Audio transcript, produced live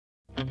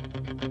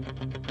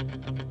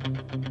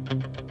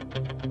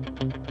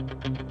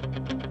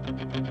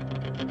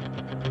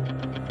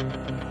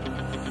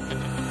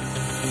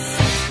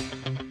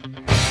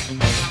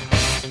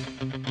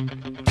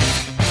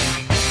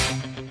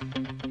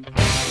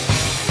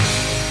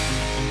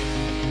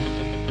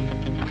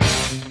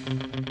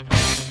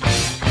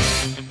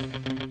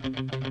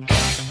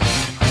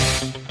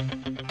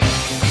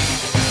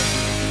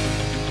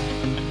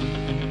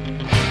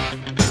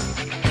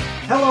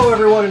Hello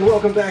everyone and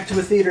welcome back to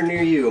A Theater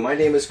Near You. My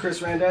name is Chris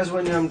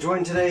Randazwin and I'm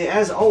joined today,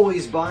 as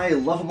always, by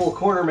lovable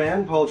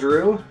cornerman Paul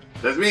Giroux.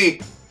 That's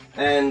me.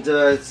 And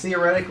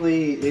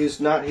theoretically, he's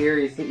not here.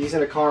 He's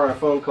in a car on a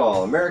phone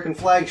call. American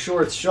Flag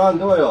Shorts, Sean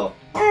Doyle.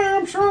 Hi,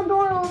 I'm Sean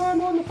Doyle and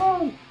I'm on the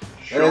phone.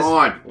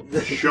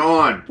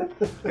 Sean,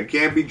 I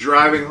can't be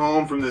driving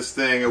home from this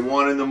thing at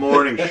 1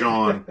 a.m,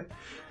 Sean.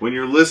 When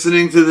you're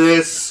listening to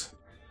this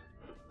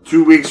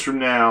 2 weeks from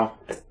now,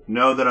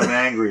 know that I'm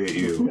angry at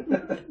you.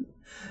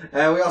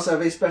 We also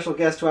have a special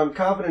guest who I'm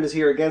confident is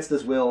here against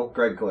his will,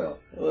 Greg Coyle.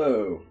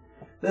 Hello.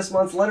 This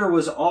month's letter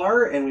was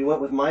R, and we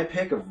went with my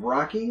pick of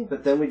Rocky,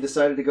 but then we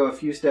decided to go a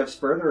few steps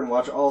further and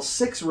watch all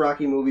 6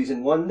 Rocky movies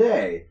in one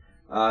day.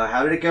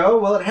 How did it go?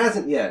 Well, it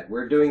hasn't yet.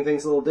 We're doing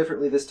things a little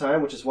differently this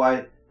time, which is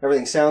why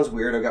everything sounds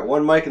weird. I've got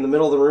one mic in the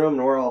middle of the room,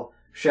 and we're all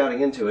shouting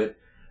into it.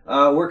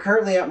 We're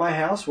currently at my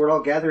house. We're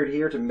all gathered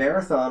here to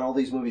marathon all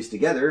these movies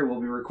together.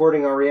 We'll be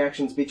recording our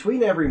reactions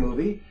between every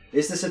movie.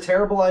 Is this a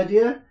terrible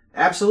idea?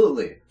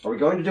 Absolutely. Are we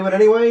going to do it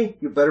anyway?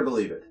 You better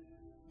believe it.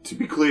 To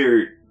be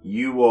clear,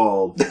 you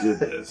all did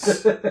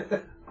this.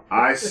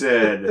 I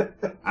said,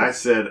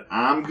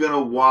 I'm going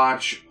to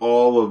watch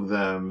all of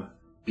them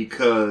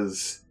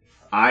because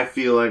I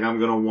feel like I'm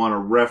going to want to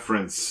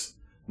reference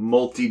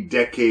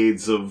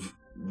multi-decades of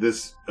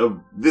this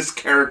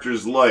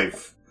character's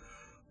life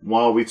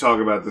while we talk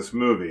about this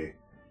movie.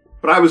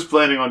 But I was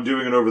planning on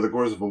doing it over the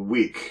course of a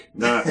week,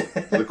 not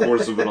the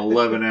course of an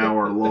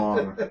 11-hour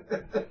long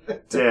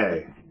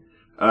day.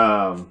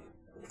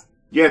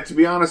 Yeah, to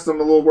be honest, I'm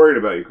a little worried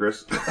about you,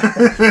 Chris.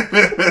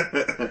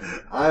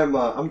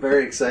 I'm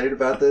very excited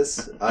about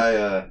this.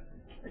 I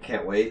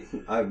can't wait.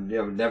 I've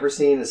never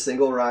seen a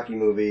single Rocky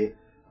movie.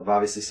 I've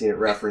obviously seen it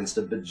referenced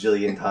a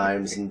bajillion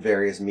times in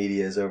various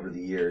medias over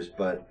the years,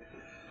 but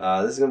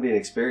this is going to be an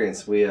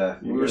experience. We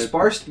were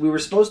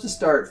supposed to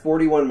start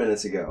 41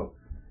 minutes ago.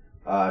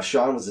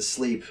 Sean was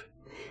asleep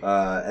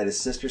at his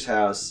sister's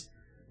house,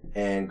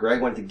 and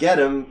Greg went to get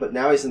him, but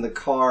now he's in the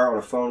car on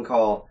a phone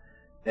call.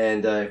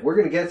 And if we're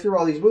going to get through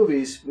all these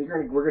movies, we're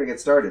going to get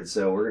started.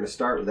 So we're going to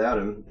start without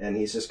him, and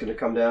he's just going to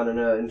come down and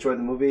enjoy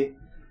the movie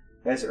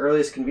at his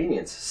earliest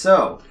convenience.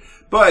 So,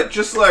 but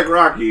just like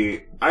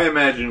Rocky, I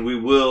imagine we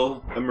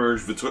will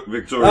emerge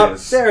victorious. Oh,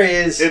 there he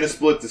is. In a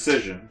split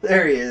decision.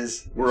 There he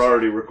is. We're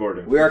already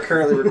recording. We are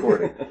currently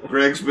recording.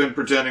 Greg's been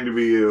pretending to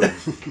be you.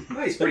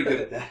 Well, he's pretty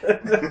good at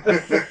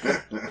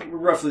that. We're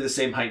roughly the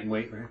same height and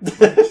weight, right?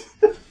 Do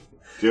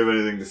you have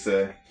anything to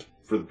say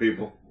for the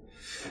people?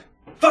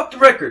 Fuck the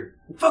record.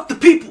 Fuck the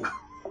people.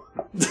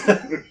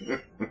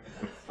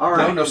 All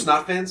right. No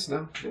snot fans?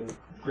 No?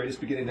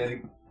 Greatest beginning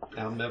ending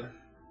album ever?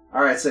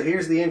 All right, so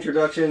here's the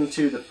introduction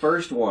to the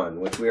first one,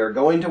 which we are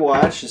going to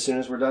watch as soon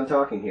as we're done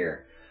talking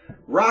here.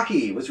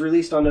 Rocky was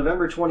released on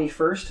November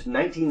 21st,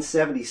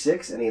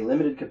 1976, in a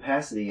limited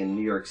capacity in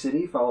New York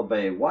City, followed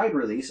by a wide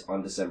release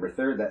on December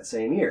 3rd that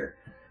same year.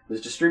 It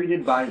was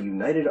distributed by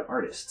United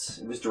Artists.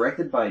 It was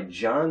directed by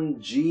John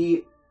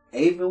G.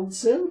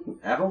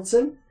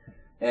 Avildsen,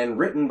 and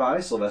written by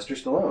Sylvester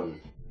Stallone.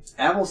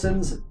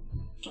 Avildsen's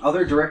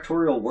other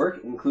directorial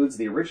work includes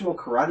the original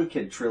Karate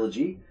Kid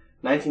trilogy,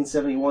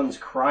 1971's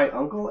Cry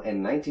Uncle,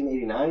 and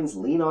 1989's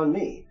Lean on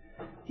Me.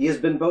 He has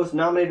been both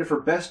nominated for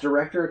Best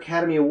Director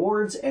Academy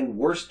Awards and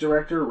Worst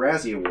Director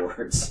Razzie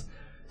Awards.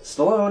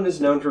 Stallone is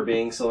known for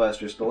being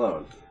Sylvester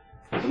Stallone.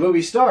 The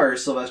movie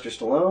stars Sylvester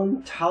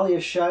Stallone,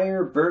 Talia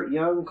Shire, Burt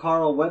Young,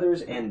 Carl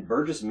Weathers, and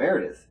Burgess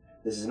Meredith.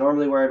 This is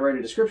normally where I'd write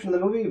a description of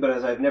the movie, but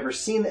as I've never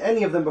seen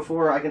any of them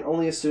before, I can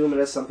only assume it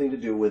has something to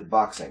do with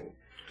boxing.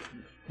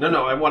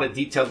 No, I want a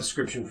detailed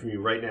description from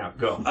you right now.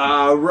 Go.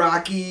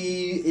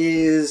 Rocky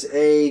is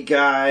a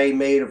guy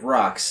made of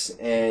rocks,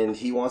 and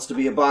he wants to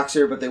be a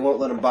boxer, but they won't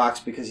let him box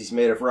because he's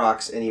made of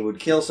rocks, and he would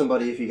kill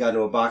somebody if he got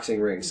into a boxing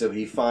ring. So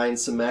he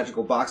finds some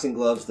magical boxing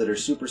gloves that are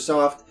super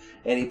soft,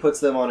 and he puts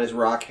them on his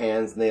rock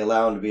hands, and they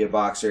allow him to be a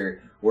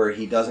boxer, where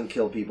he doesn't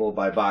kill people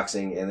by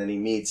boxing, and then he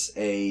meets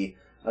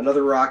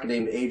another rock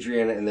named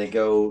Adrian, and they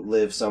go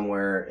live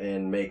somewhere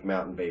and make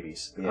mountain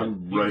babies. Yeah.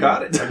 You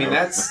got it. I mean,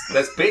 that's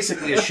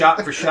basically a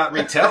shot-for-shot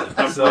retelling.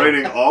 I'm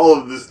writing all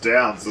of this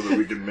down so that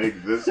we can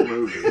make this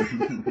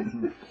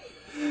movie.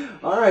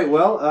 All right,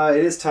 well,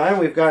 it is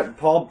time.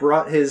 Paul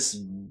brought his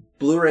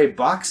Blu-ray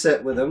box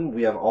set with him.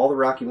 We have all the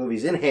Rocky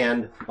movies in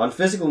hand on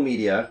physical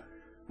media.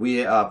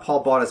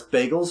 Paul bought us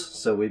bagels,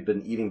 so we've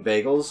been eating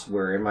bagels.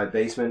 We're in my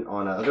basement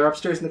they're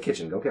upstairs in the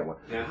kitchen. Go get one.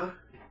 Uh-huh.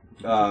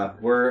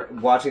 We're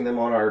watching them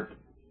on our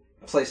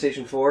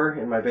PlayStation 4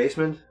 in my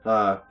basement.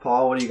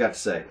 Paul, what do you got to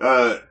say?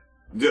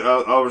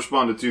 I'll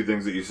respond to two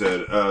things that you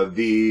said.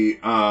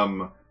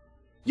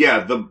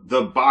 Yeah,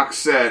 the box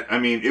set, I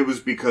mean, it was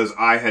because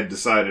I had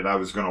decided I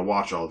was going to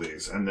watch all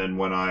these. And then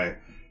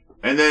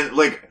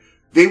like,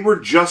 they were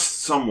just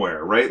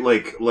somewhere, right?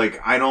 Like,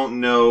 I don't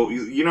know,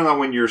 you know how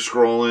when you're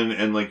scrolling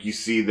and, like, you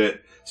see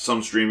that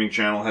some streaming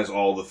channel has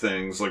all the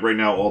things, like right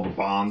now all the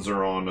Bonds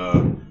are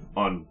on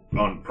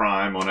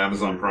Prime, on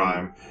Amazon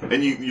Prime,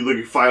 and you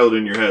like file it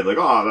in your head, like,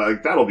 oh,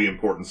 like, that'll be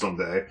important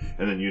someday,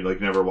 and then you,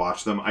 like, never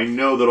watch them. I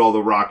know that all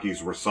the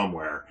Rockies were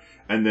somewhere,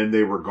 and then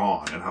they were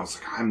gone, and I was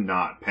like, I'm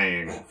not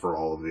paying for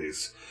all of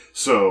these.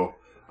 So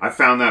I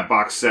found that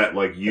box set,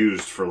 like,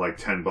 used for, like,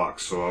 $10.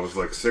 So I was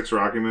like, 6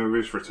 Rocky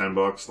movies for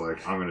 $10?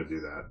 Like, I'm gonna do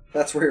that.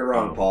 That's where you're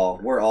wrong, Paul.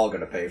 We're all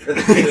gonna pay for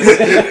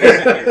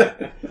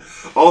this.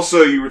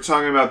 Also, you were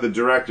talking about the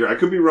director. I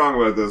could be wrong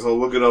about this. I'll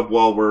look it up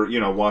while we're,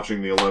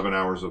 watching the 11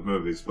 hours of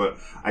movies. But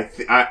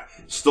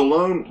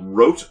Stallone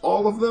wrote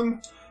all of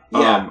them.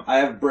 Yeah, I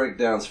have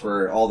breakdowns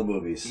for all the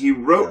movies. He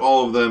wrote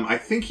all of them. I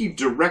think he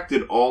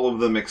directed all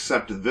of them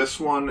except this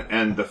one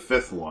and the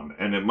 5th one.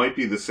 And it might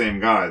be the same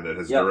guy that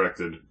has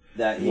directed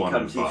that. He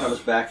comes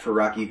back for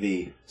Rocky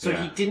V. So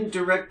he didn't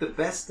direct the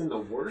best and the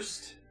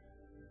worst?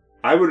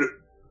 I would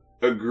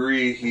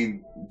agree he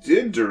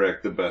did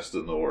direct the best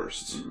and the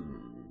worst.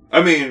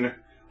 I mean,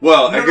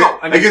 well,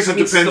 I guess it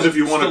depends if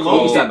you want to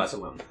call...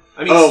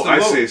 I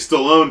see.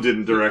 Stallone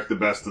didn't direct the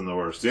best and the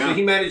worst, yeah. So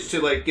he managed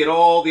to, like, get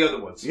all the other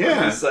ones.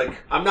 Yeah. He's like,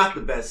 I'm not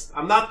the best.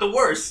 I'm not the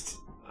worst.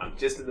 I'm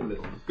just in the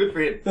middle. Good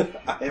for him.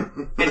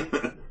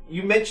 And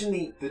you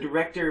mentioned the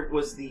director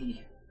was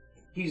he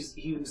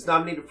was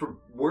nominated for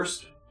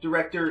worst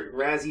director,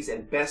 Razzies,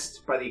 and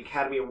best by the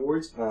Academy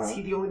Awards. Is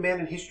he the only man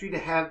in history to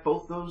have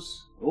both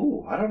those?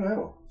 Ooh, I don't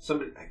know.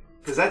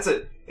 Because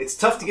it's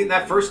tough to get in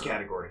that first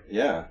category.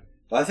 Yeah.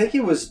 I think he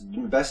was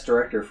best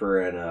director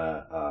for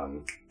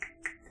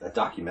a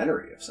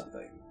documentary of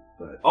something.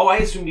 But I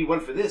assumed he won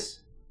for this.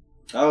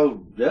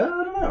 Oh, yeah,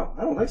 I don't know.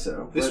 I don't think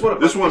so. This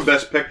one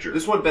best picture.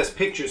 This one best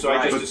picture, so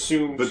I just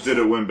assumed... But did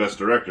it win best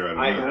director?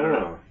 I don't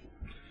know.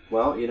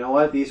 Well, you know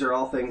what? These are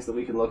all things that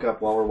we can look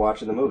up while we're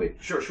watching the movie.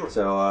 Sure.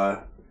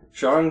 So,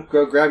 Sean,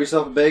 go grab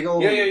yourself a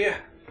bagel. Yeah.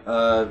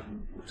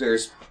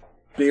 There's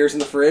beers in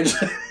the fridge.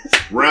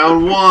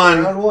 Round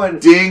one.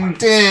 Ding,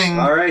 ding.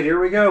 All right,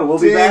 here we go. We'll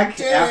be back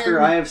after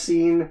I have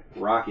seen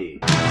Rocky.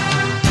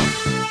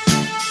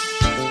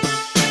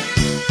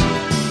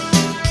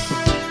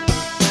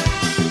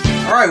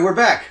 All right, we're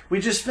back. We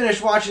just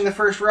finished watching the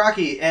first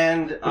Rocky,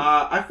 and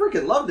I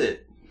freaking loved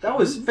it. That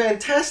was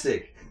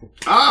fantastic.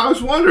 I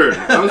was wondering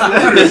if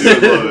you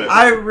would love it.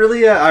 I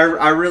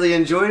really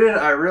enjoyed it.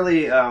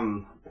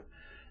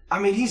 I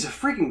mean, he's a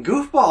freaking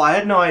goofball. I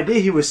had no idea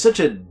he was such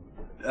a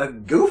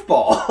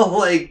goofball.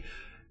 Like,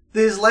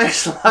 his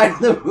last line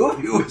in the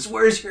movie was,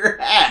 "Where's your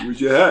hat?" Where's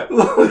your hat?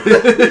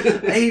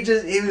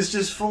 He was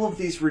just full of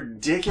these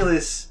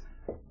ridiculous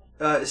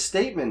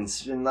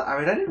statements. And I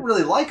mean, I didn't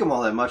really like him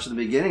all that much in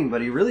the beginning,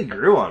 but he really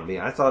grew on me.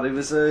 I thought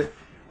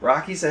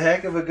Rocky's a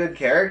heck of a good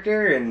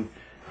character, and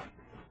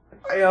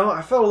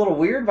I felt a little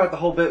weird about the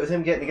whole bit with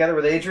him getting together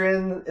with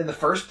Adrian in the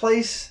first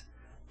place,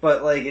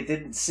 but like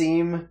it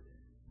seemed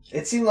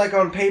like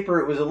on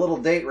paper it was a little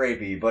date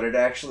rapey, but it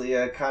actually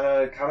kind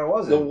of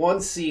wasn't. The one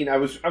scene I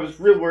was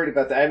real worried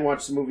about that. I hadn't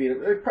watched the movie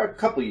in a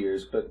couple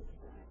years, but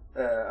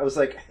I was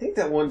like, I think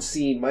that one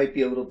scene might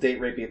be a little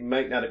date rapey. It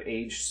might not have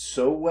aged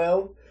so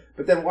well.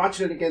 But then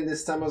watching it again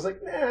this time, I was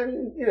like, nah, I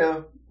mean,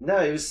 No,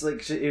 it was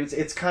like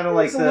it's kind of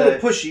like a little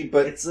pushy,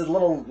 but it's a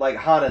little like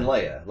Han and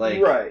Leia,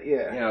 like right,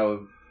 yeah.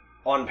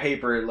 On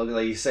paper, it looked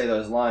like you say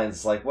those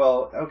lines, like,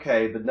 well,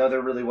 okay, but no,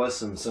 there really was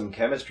some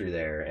chemistry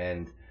there,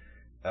 and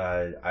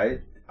I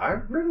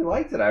really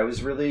liked it. I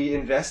was really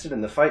invested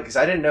in the fight because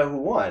I didn't know who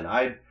won.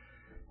 I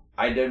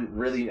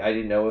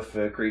didn't know if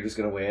Creed was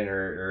going to win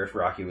or if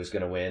Rocky was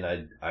going to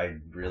win. I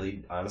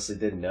really honestly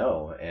didn't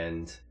know,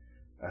 and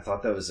I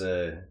thought that was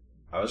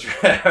I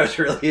was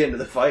really into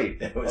the fight.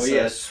 It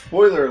was,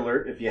 spoiler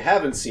alert! If you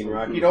haven't seen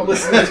Rocky, don't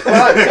listen to this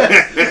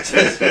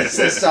podcast. It's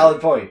a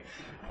solid point.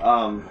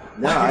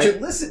 Why did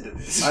you listen to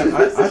this?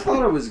 I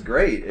thought it was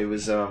great. It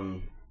was,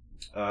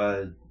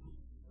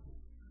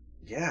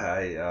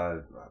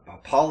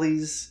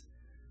 Paulie's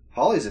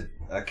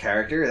a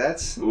character.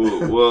 That's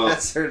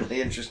that's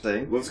certainly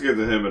interesting. Let's get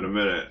to him in a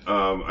minute.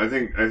 I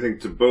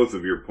think to both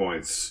of your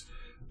points,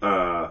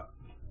 I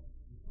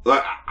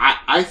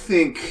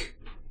think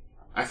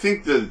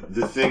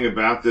the thing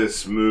about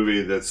this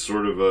movie that's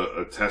sort of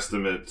a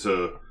testament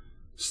to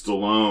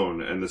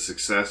Stallone and the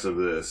success of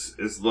this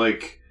is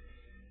like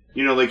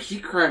he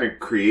kind of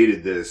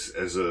created this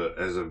as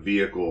a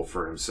vehicle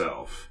for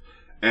himself.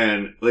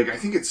 And like I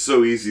think it's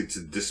so easy to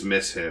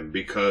dismiss him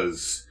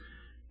because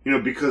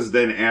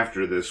then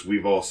after this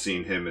we've all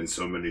seen him in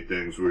so many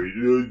things where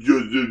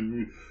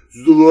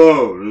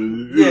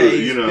Stallone,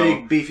 he's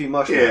big beefy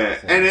mushroom. Yeah,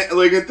 and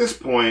at this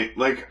point,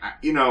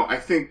 I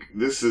think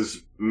this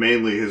is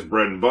mainly his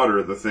bread and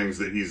butter, the things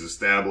that he's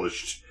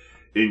established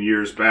in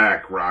years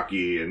back,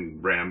 Rocky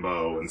and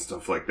Rambo and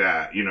stuff like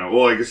that.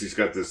 Well, I guess he's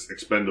got this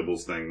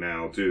Expendables thing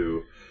now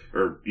too,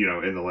 or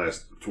in the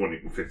last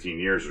 15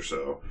 years or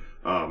so.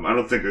 I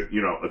don't think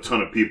a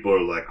ton of people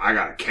are like, I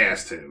gotta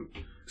cast him,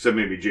 except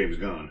maybe James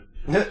Gunn.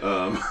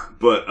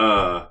 But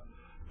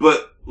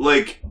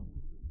like,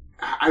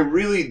 I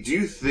really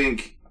do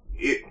think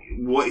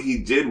what he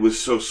did was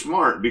so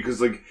smart, because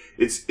like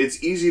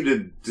it's easy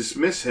to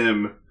dismiss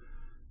him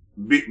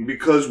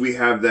because we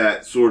have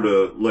that sort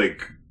of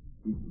like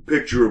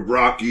picture of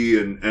Rocky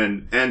and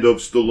of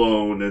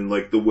Stallone and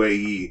like the way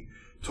he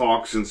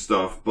talks and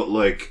stuff, but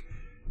like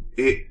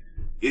it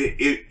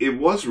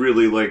was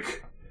really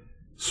like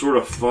sort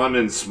of fun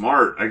and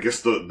smart. I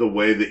guess the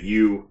way that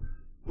you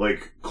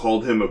like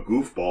called him a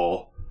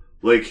goofball,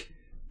 like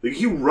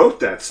he wrote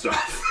that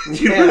stuff.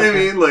 You know what I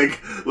mean?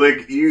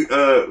 Like you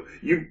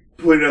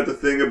pointed out the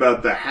thing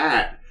about the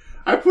hat.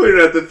 I pointed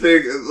out the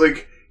thing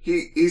like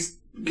he's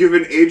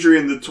giving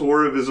Adrian the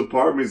tour of his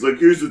apartment. He's like,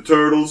 here's the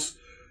turtles.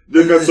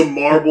 They got some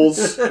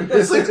marbles.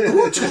 It's like,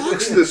 who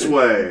talks this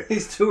way?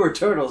 These two are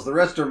turtles. The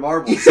rest are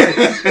marbles. But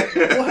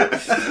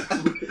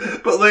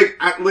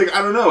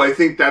I don't know. I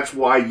think that's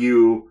why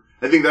you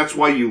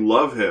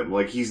love him.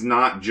 Like, he's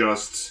not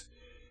just.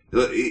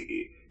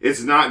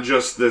 It's not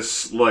just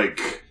this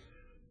like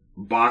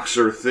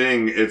boxer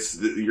thing. It's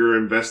you're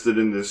invested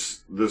in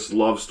this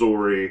love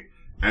story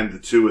and the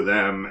two of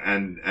them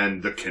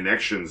and the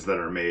connections that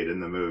are made in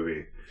the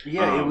movie.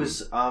 Yeah, it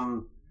was.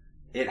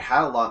 It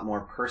had a lot more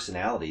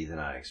personality than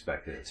I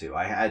expected it to.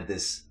 I had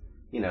this,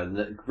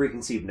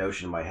 preconceived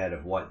notion in my head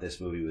of what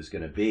this movie was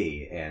going to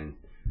be, and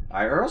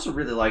I also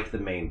really liked the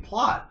main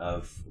plot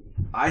of.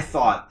 I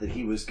thought that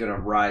he was going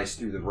to rise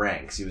through the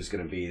ranks. He was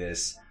going to be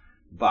this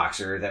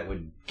boxer that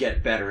would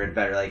get better and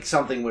better. Like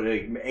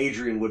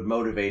Adrian would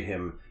motivate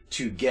him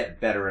to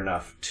get better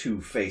enough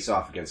to face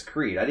off against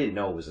Creed. I didn't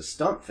know it was a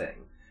stunt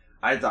thing.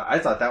 I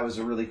thought that was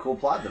a really cool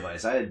plot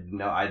device. I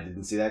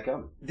didn't see that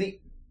coming.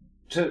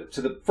 To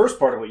the first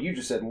part of what you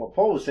just said and what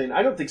Paul was saying,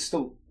 I don't think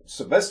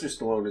Sylvester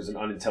Stallone is an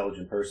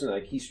unintelligent person.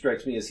 Like, he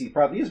strikes me as he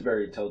probably is a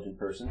very intelligent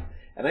person.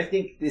 And I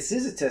think this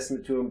is a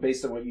testament to him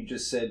based on what you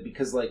just said,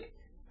 because, like,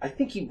 I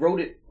think he wrote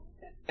it,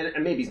 and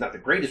maybe he's not the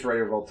greatest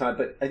writer of all time,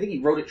 but I think he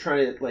wrote it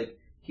trying to, like,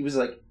 he was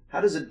like,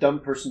 how does a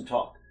dumb person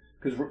talk?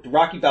 Because the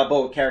Rocky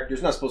Balboa character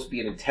is not supposed to be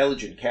an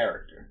intelligent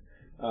character.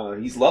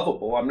 He's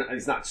lovable.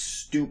 He's not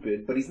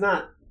stupid, but he's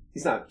not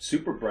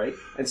super bright.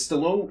 And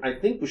Stallone, I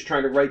think, was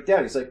trying to write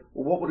down. He's like,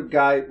 well, what would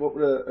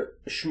a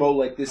schmo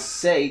like this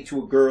say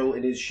to a girl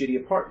in his shitty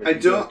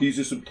apartment? Like, these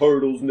are some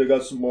turtles and they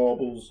got some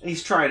marbles.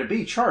 He's trying to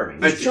be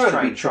charming. He's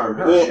trying to charm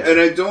her. Well,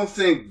 and I don't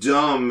think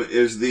dumb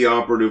is the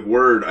operative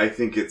word. I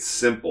think it's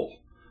simple.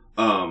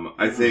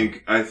 I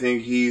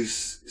think he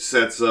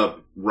sets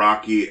up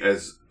Rocky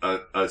as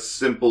a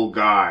simple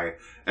guy,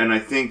 and I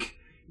think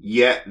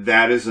yet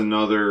that is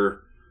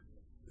another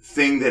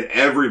thing that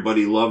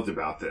everybody loved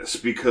about this,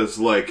 because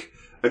like,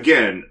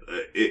 again,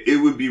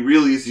 it would be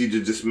real easy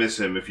to dismiss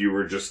him if you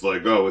were just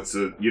like, oh, it's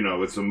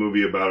a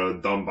movie about a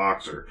dumb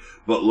boxer.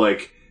 But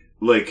like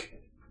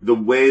the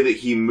way that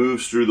he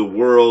moves through the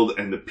world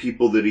and the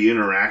people that he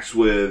interacts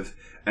with,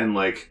 and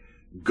like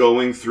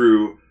going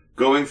through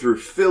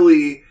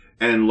Philly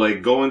and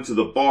like going to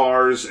the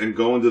bars and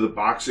going to the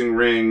boxing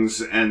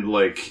rings, and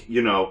like,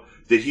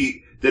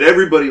 that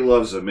everybody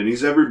loves him and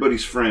he's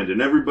everybody's friend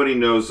and everybody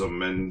knows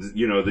him, and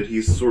that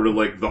he's sort of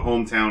like the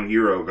hometown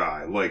hero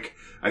guy. Like,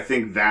 I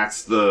think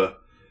that's the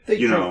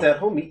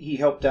he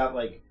helped out.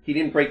 Like, he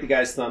didn't break the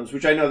guy's thumbs,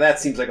 which I know that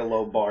seems like a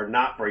low bar,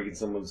 not breaking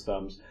someone's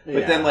thumbs.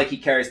 But then, like, he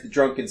carries the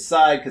drunk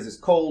inside because it's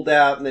cold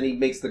out, and then he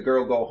makes the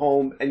girl go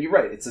home. And you're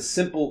right, it's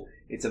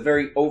a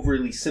very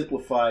overly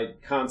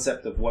simplified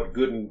concept of what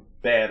good and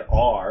bad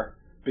are.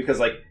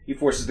 Because, like, he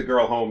forces the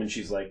girl home and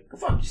she's like, go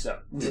fuck yourself.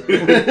 But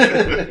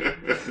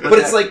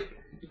it's like,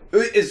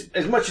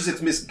 as much as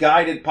it's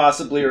misguided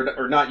possibly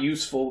or not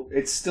useful,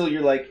 it's still,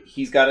 you're like,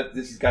 he's got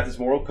this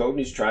moral code and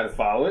he's trying to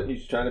follow it and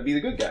he's trying to be the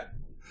good guy.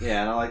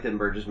 Yeah, and I like that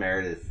Burgess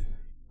Meredith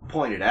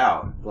pointed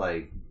out,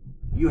 like,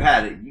 you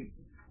had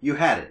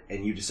it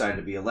and you decided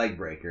to be a leg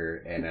breaker,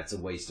 and that's a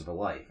waste of a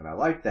life. And I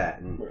like that.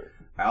 And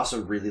I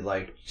also really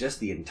liked just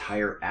the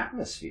entire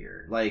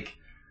atmosphere. Like,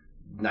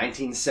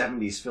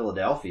 1970s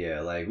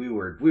Philadelphia, like we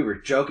were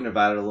joking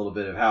about it a little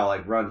bit of how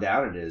like run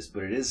down it is,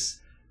 but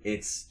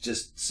it's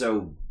just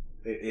so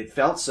it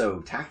felt so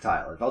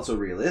tactile, it felt so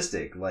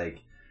realistic.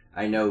 Like,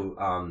 I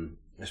know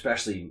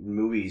especially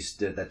movies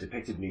that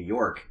depicted New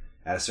York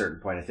at a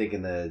certain point, I think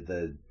in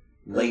the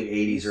late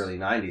 80s, early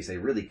 90s, they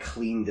really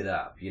cleaned it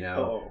up.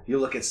 You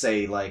look at,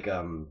 say, like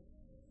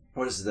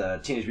what is the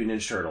Teenage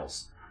Mutant Ninja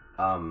Turtles,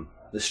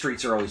 the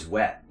streets are always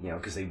wet,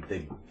 because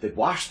they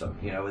wash them,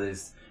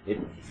 it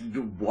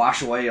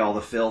wash away all the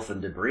filth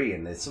and debris,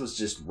 and this was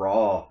just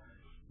raw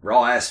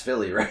ass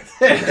Philly right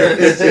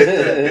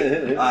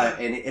there.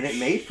 And it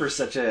made for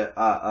such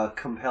a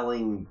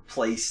compelling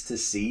place to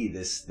see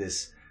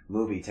this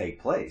movie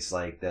take place.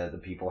 Like the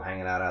people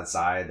hanging out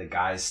outside, the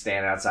guys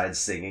standing outside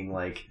singing.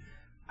 Like,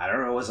 I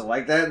don't know, was it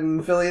like that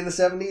in Philly in the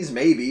 70s?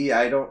 Maybe.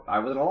 I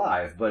wasn't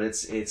alive, but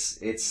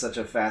it's such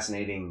a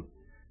fascinating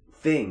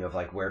thing of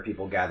like where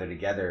people gather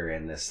together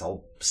in this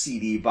whole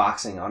seedy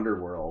boxing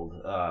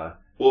underworld.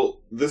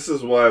 Well, this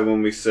is why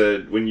when you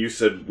said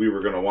we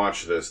were going to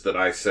watch this, that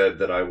I said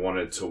that I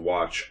wanted to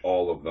watch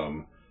all of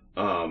them,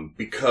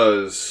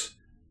 because,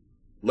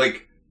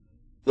 like,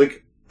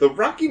 the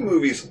Rocky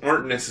movies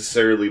aren't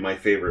necessarily my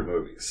favorite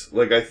movies.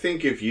 Like, I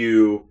think if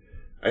you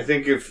gave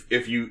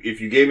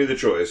me the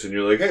choice and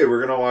you're like, hey,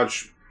 we're going to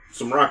watch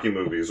some Rocky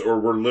movies,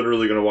 or we're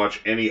literally going to watch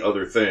any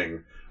other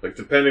thing, like,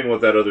 depending what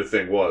that other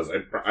thing was,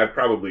 I'd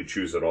probably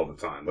choose it all the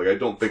time. Like, I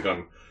don't think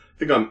I'm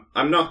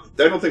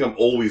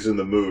always in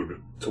the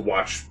mood to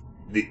watch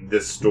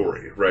this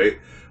story, right?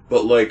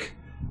 But, like,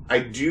 I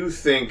do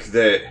think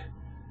that,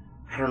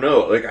 I don't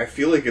know, like, I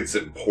feel like it's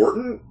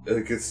important.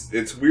 Like,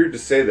 it's weird to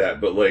say that,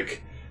 but,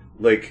 like,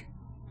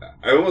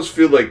 I almost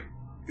feel like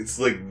it's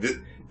like,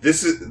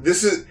 this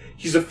is,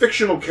 he's a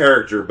fictional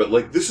character, but,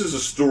 like, this is a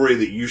story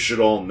that you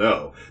should all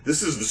know.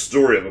 This is the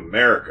story of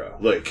America.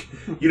 Like,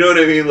 you know what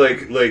I mean?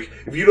 Like,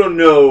 if you don't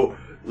know,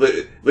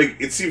 like,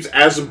 it seems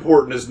as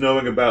important as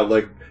knowing about,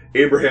 like,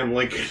 Abraham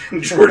Lincoln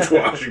and George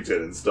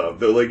Washington and stuff.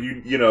 That, like,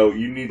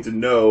 you need to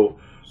know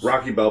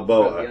Rocky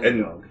Balboa.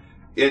 And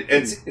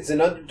it's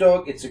an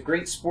underdog. It's a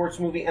great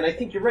sports movie, and I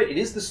think you're right. It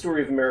is the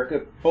story of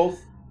America,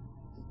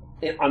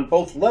 on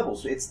both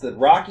levels. It's the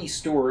Rocky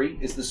story.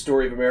 Is the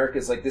story of America.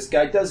 It's like this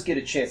guy does get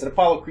a chance, and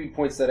Apollo Creed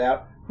points that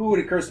out. Who,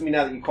 it occurs to me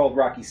now that you called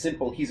Rocky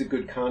simple, he's a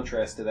good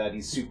contrast to that.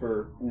 He's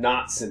super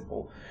not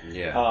simple.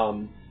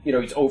 Yeah.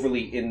 He's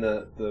overly in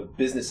the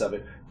business of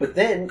it. But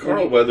then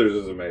Carl Weathers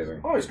is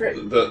amazing. Oh, he's great.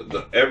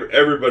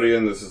 Everybody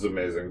in this is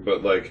amazing.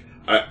 But, like,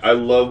 I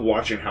love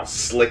watching how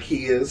slick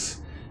he is.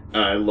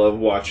 And I love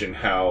watching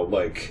how,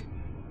 like,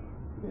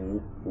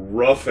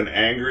 rough and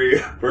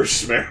angry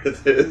Bruce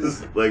Meredith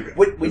is. Like,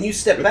 when you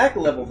step back a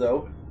level,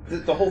 though,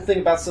 the whole thing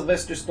about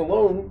Sylvester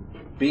Stallone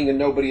being a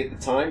nobody at the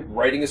time,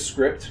 writing a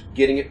script,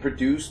 getting it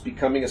produced,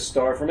 becoming a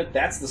star from it,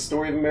 that's the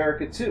story of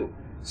America too.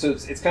 So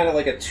it's kind of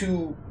like a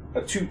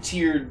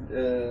two-tiered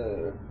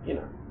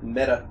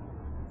meta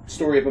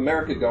story of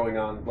America going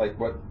on, like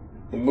what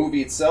the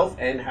movie itself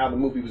and how the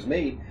movie was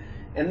made.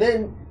 And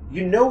then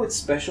it's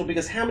special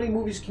because how many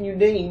movies can you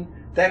name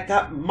that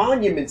got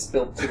monuments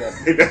built to them?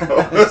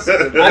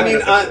 I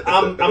mean,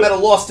 I'm at a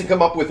loss to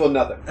come up with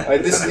another.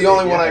 This is the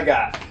only one I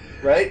got.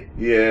 Right?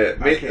 Yeah.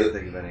 I can't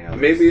think of any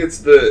others. Maybe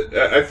it's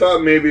I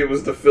thought maybe it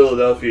was the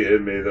Philadelphia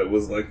in me that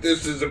was like,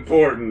 this is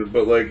important,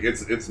 but, like,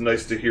 it's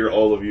nice to hear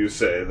all of you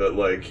say that,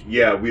 like,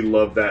 yeah, we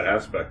love that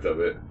aspect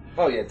of it.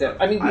 Oh yeah,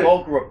 definitely. I mean, we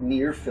all grew up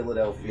near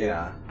Philadelphia.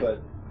 Yeah.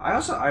 But I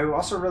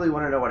also really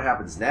want to know what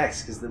happens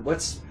next, because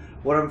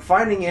what I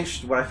found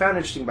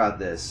interesting about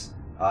this,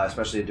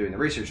 especially doing the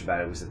research about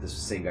it, was that this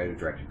was the same guy who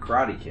directed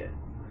Karate Kid.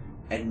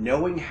 And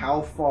knowing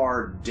how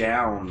far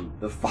down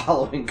the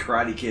following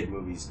Karate Kid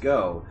movies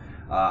go,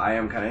 I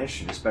am kind of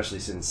interested, especially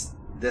since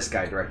this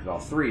guy directed all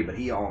three, but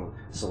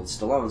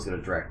Stallone's going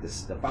to direct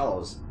the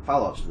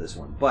follow-ups to this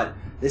one. But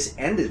this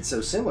ended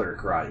so similar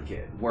to Karate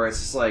Kid, where it's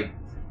just like,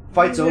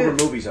 fight's over,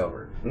 movie's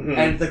over. Mm-hmm.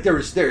 And, like,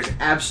 there's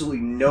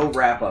absolutely no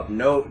wrap-up,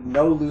 no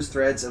loose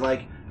threads, and,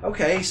 like,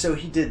 okay, so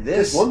he did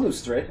this. There's one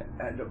loose thread.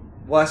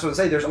 Well, that's what I'm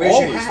saying. There's Where's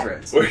all your loose hat?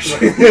 threads.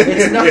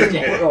 It's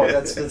nothing. Oh,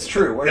 that's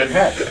true. Where's your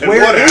head? And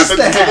what happens to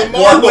the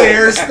marble?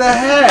 Where's the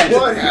head?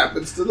 What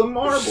happens to the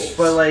marbles?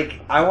 But,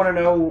 like, I want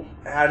to know,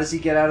 how does he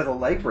get out of the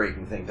leg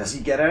breaking thing? Does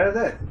he get out of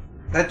that?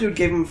 That dude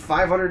gave him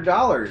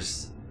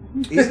 $500.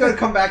 He's going to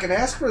come back and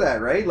ask for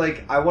that, right?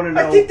 Like, I want to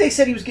know. I think they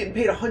said he was getting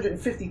paid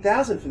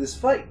 $150,000 for this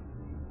fight.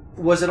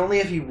 Was it only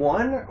if he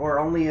won, or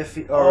only if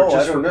he,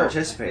 just for I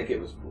participating? think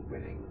it was for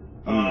winning.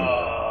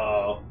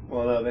 Oh,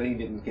 well, no, then he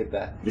didn't get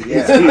that.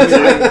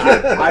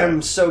 Yeah,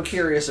 I'm so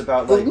curious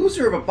about, the like,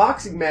 loser of a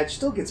boxing match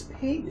still gets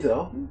paid,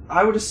 though.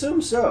 I would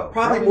assume so.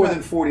 Probably more not.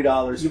 than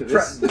 $40 for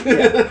this.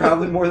 Yeah,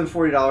 probably more than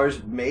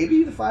 $40.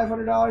 Maybe the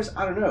 $500.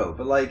 I don't know,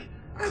 but, like,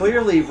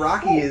 clearly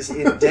Rocky is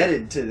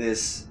indebted to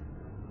this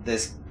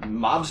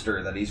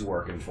mobster that he's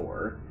working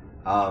for.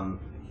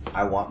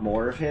 I want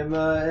more of him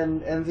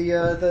and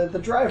the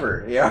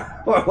driver.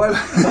 Yeah, I want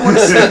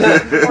to see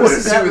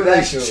that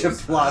relationship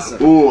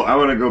blossom. Ooh, I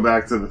want to go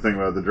back to the thing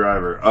about the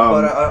driver.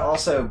 But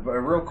also,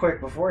 real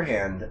quick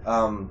beforehand,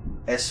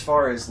 as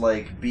far as,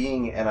 like,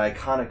 being an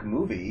iconic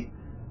movie,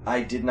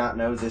 I did not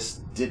know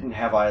this didn't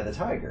have Eye of the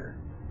Tiger.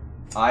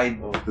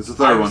 It's the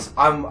third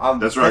one.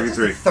 That's Rocky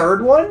 3. The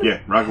third one?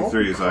 Yeah, Rocky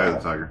 3 is Eye of the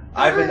Tiger.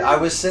 I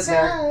was sitting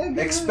there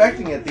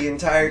expecting it the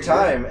entire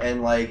time,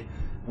 and, like,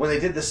 when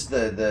they did this,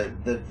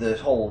 the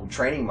whole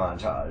training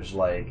montage,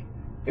 like,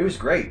 it was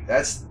great.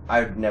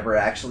 I've never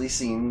actually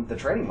seen the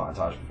training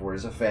montage before.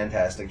 It's a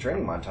fantastic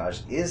training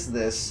montage. Is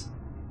this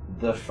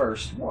the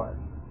first one?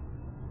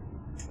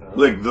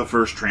 Like, the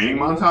first training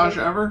montage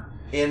ever?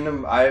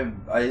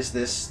 Is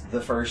this the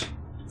first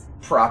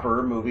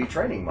proper movie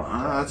training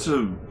montage? That's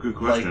a good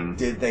question. Like,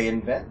 did they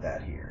invent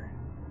that here?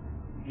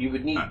 You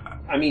would need.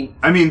 I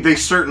mean, they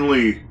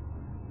certainly.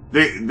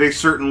 They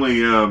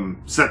certainly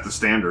set the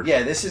standard.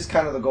 Yeah, this is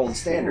kind of the gold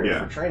standard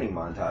Yeah. for training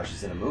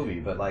montages in a movie,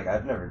 but, like,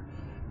 I've never...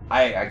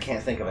 I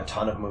can't think of a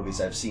ton of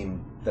movies I've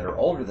seen that are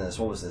older than this.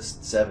 What was this?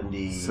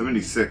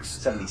 76.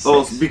 76.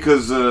 Oh, it's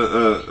because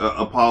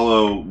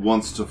Apollo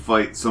wants to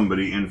fight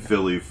somebody in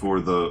Philly for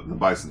the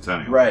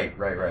bicentennial.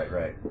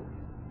 Right.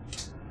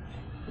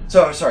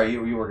 So, sorry,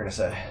 you were going to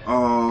say.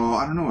 Oh,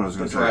 I don't know what I was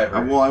going to say.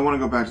 Driver. Well, I want to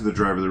go back to the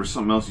driver. There was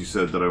something else you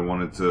said that I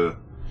wanted to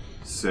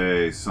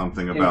say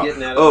something about.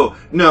 Oh,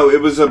 no,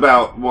 it was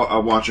about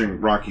watching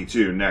Rocky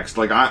 2 next.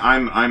 Like,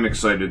 I'm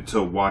excited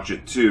to watch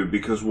it too,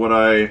 because what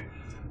I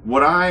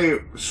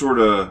sort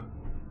of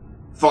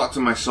thought to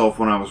myself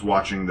when I was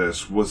watching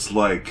this was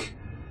like,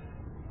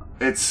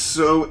 it's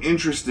so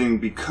interesting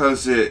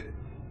because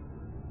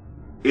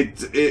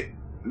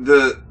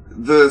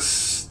the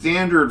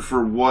standard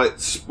for what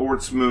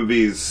sports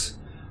movies,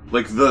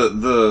 like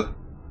the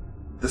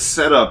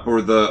setup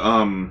or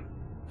the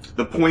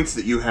points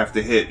that you have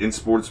to hit in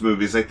sports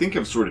movies, I think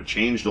have sort of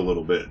changed a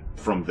little bit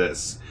from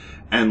this.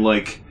 And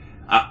like,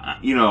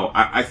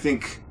 I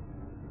think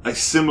a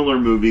similar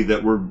movie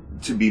that were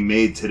to be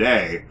made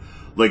today,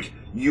 like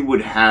you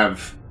would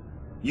have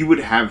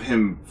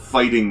him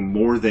fighting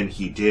more than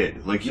he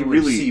did. Like You he would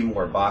really see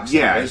more boxing.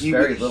 Yeah, There's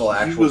very little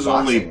actual he was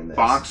boxing only in this.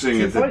 boxing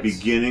Few at the fights.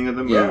 beginning of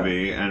the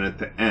movie and at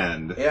the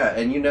end. Yeah,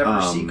 and you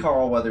never see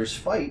Carl Weathers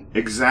fight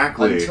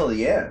Exactly. until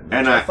the end, which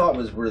And I I thought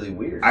was really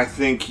weird. I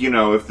think,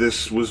 if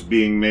this was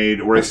being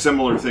made, or a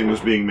similar thing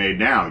was being made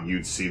now,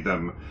 you'd see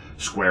them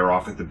square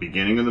off at the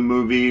beginning of the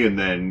movie, and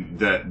then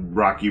that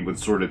Rocky would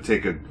sort of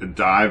take a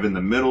dive in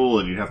the middle,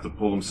 and you'd have to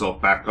pull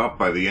himself back up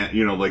by the end.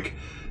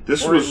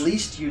 This or was... at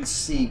least you'd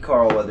see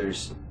Carl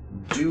Weathers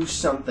do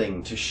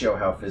something to show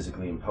how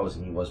physically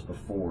imposing he was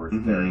before the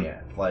very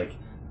end. Like,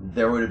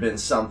 there would have been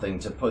something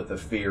to put the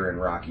fear in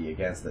Rocky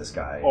against this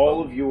guy.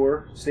 All of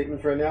your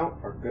statements right now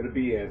are going to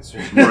be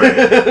answered.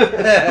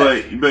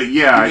 Right. but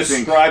yeah, You're I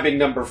think... describing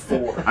number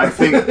 4. I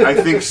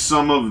think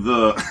some of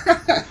the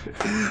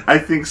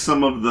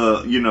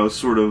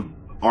sort of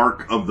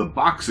arc of the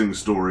boxing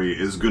story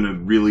is going to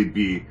really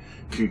be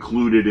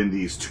concluded in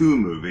these 2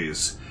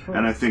 movies,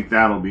 and I think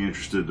that'll be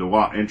interesting to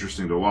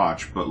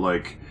watch. But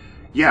like,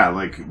 yeah,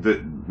 like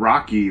the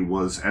Rocky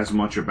was as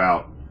much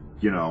about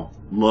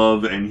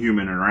love and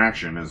human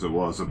interaction as it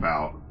was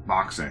about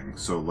boxing.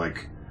 So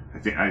like,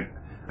 I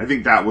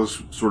think that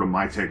was sort of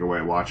my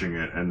takeaway watching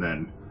it, and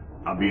then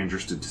I'll be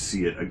interested to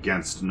see it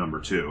against number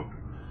 2.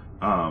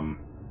 What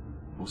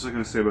was I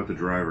going to say about the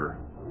driver?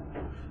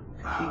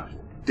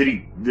 Did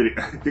he?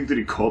 I think that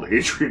he called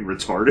Adrian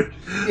retarded.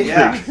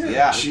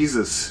 Yeah.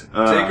 Jesus.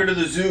 Take her to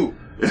the zoo.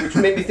 Which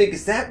made me think,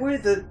 is that where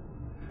the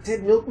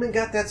Dead Milkman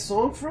got that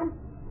song from?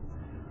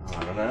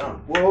 I don't know.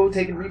 Whoa,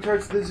 taking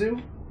retards to the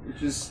zoo?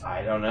 Which is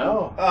I don't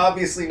know.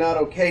 obviously not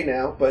okay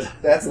now, but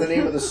that's the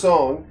name of the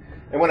song.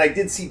 And when I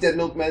did see Dead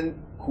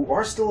Milkmen, who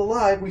are still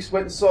alive, we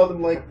went and saw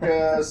them like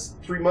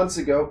 3 months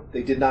ago.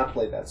 They did not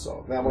play that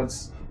song. That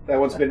one's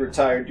been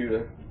retired due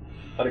to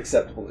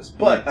unacceptableness.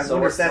 But I So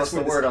wonder what's if that's the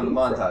where this word on the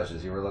came from.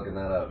 montages? You were looking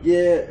that up.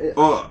 Yeah.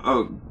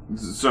 Oh,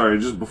 sorry.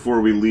 Just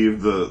before we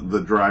leave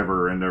the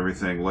driver and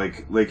everything,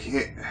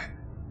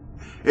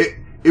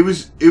 it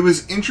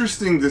was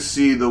interesting to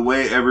see the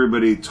way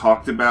everybody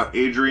talked about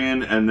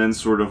Adrian, and then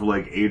sort of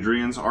like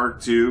Adrian's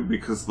arc too,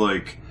 because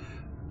like,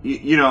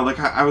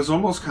 I was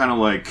almost kind of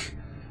like,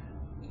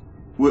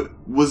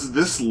 was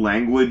this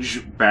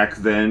language back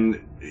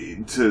then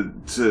to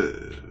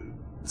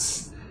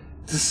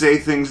say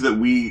things that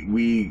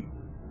we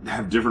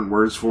have different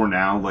words for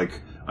now,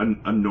 like a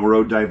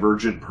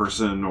neurodivergent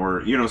person,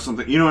 or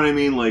something, you know what I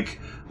mean? Like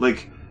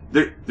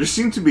there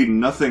seemed to be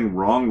nothing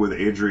wrong with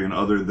Adrian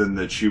other than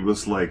that she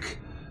was like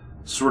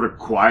sort of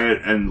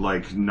quiet and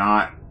like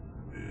not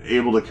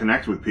able to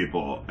connect with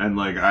people. And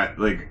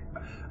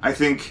I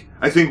think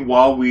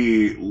while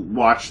we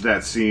watched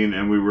that scene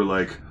and we were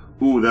like,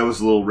 ooh, that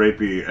was a little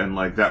rapey, and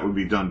like that would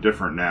be done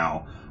different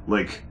now,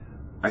 like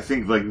I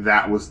think like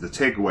that was the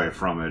takeaway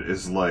from it,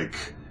 is like,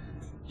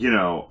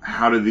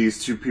 how do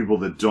these 2 people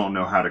that don't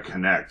know how to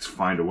connect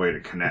find a way to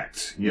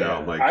connect?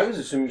 I was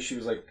assuming she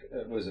was like,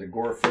 was it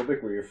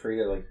agoraphobic, where you're afraid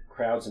of like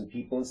crowds and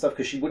people and stuff,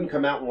 because she wouldn't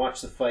come out and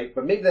watch the fight.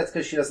 But maybe that's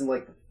because she doesn't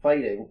like the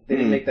fighting. They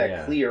didn't make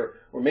that clear,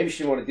 or maybe she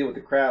didn't want to deal with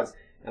the crowds.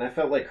 And I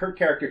felt like her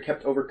character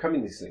kept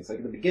overcoming these things. Like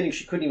in the beginning,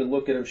 she couldn't even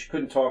look at him, she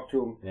couldn't talk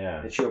to him,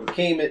 and she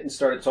overcame it and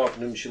started talking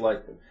to him. She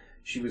liked him.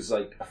 She was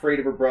like afraid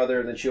of her brother,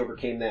 and then she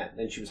overcame that. And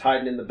then she was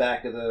hiding in the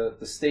back of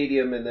the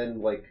stadium, and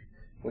then like,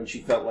 when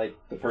she felt like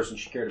the person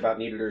she cared about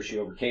needed her, she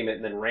overcame it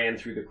and then ran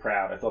through the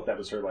crowd. I thought that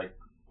was her, like,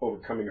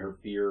 overcoming her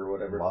fear or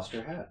whatever. Lost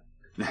her hat.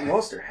 She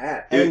lost her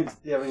hat. And,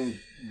 I mean,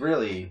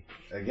 really,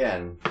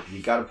 again,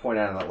 you got to point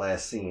out in that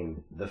last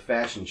scene, the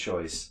fashion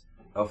choice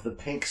of the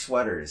pink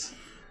sweaters.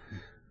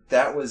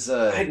 That was,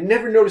 I'd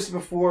never noticed it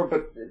before,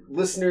 but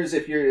listeners,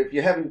 if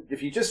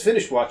you just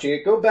finished watching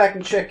it, go back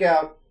and check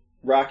out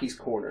Rocky's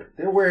Corner.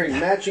 They're wearing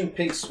matching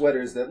pink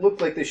sweaters that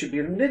look like they should be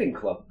in a knitting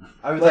club.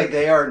 I was like,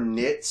 they are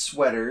knit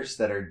sweaters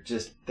that are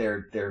just,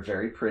 they're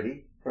very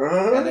pretty.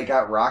 and they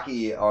got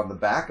Rocky on the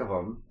back of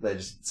them. They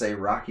just say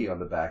Rocky on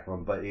the back of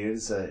them, but it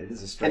is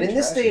a strange. And in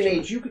this fashion day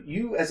and choice. age,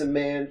 you as a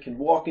man can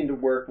walk into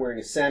work wearing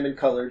a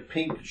salmon-colored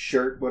pink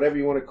shirt, whatever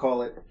you want to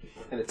call it,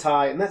 and a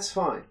tie, and that's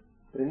fine.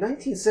 But in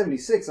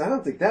 1976, I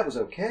don't think that was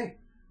okay.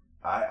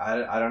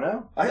 I don't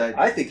know.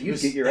 I think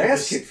you'd get your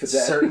ass kicked for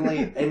that.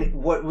 Certainly. And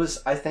what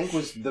I think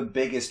was the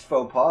biggest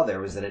faux pas there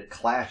was that it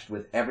clashed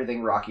with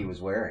everything Rocky was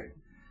wearing.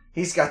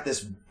 He's got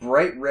this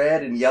bright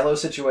red and yellow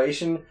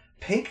situation.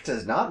 Pink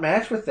does not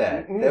match with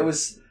that. Mm-mm. That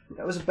was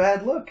a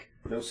bad look.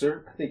 No,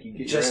 sir. I think you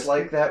get Just your ass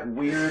like that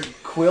weird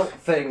quilt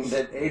thing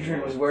that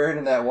Adrian was wearing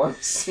in that one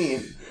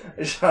scene.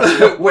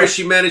 Where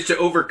she managed to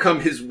overcome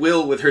his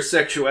will with her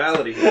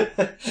sexuality.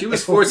 She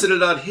was forcing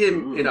it on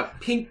him in a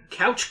pink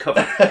couch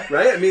cover,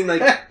 right? I mean,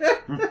 like,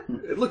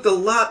 it looked a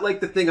lot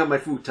like the thing on my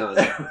futon,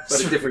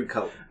 but a different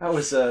color. That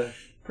was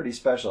pretty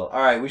special.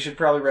 All right, we should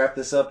probably wrap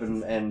this up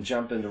and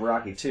jump into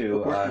Rocky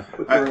 2.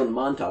 Quick word on the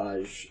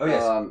montage. Oh,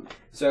 yes.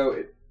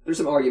 There's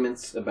some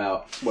arguments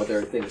about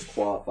whether things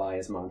qualify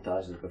as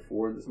montages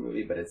before this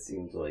movie, but it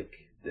seems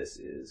like this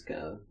is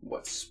kind of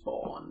what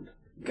spawned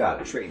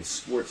Got it.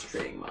 sports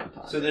trading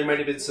montage. So there might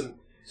have been some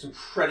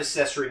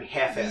predecessory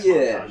half-ass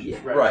Yeah, montages. yeah.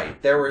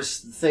 Right. There was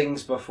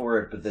things before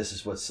it, but this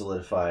is what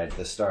solidified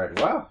the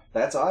start. Wow,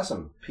 that's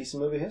awesome. Piece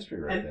of movie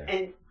history right there.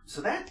 And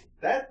so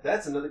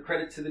that's another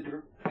credit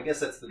to I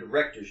guess that's the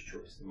director's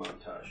choice, the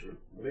montage, or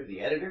maybe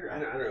the editor. I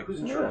don't know who's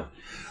in charge.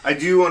 I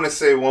do want to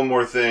say one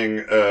more thing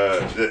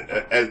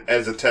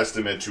as a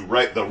testament to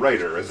the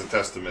writer, as a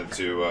testament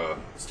to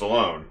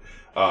Stallone.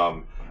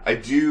 I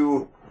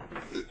do,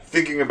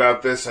 thinking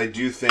about this, I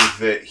do think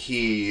that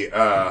he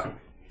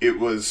it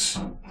was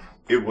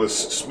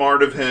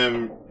smart of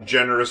him,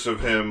 generous of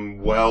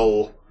him,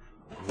 well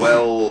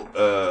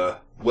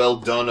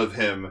done of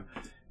him,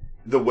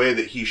 the way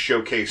that he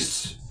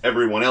showcased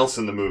everyone else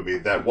in the movie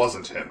that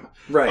wasn't him.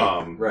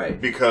 Right.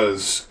 Right.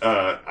 Because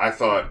I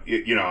thought,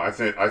 I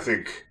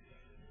think,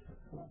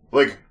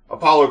 like,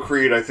 Apollo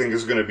Creed, I think,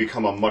 is going to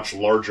become a much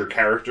larger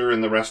character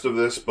in the rest of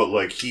this, but,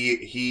 like,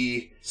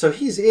 he So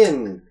he's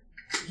in.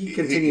 He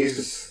continues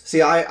to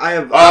see. I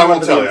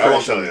won't tell you.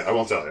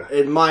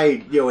 In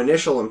my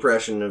initial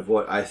impression of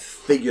what I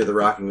figure the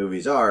Rocky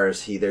movies are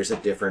is there's a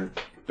different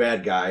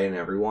bad guy in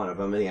every one of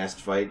them, and he has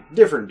to fight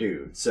different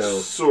dudes. So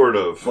sort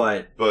of,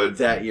 but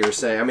that you're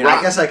saying, I mean,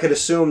 I guess I could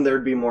assume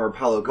there'd be more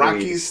Apollo Creed.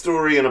 Rocky's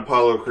story and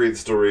Apollo Creed's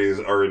stories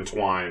are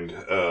entwined in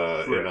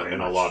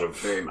a lot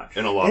of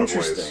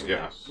ways.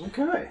 Yeah.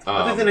 Okay.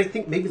 Other than I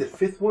think maybe the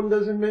fifth one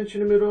doesn't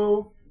mention him at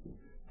all,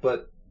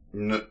 but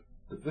no.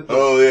 the fifth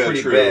Oh one's yeah,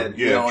 pretty true. bad.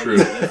 Yeah, true.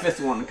 The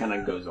fifth one kind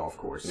of goes off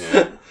course.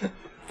 Yeah.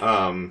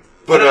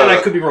 But and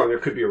I could be wrong. There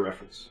could be a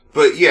reference.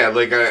 But yeah,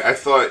 like I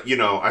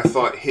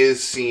thought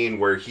his scene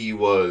where he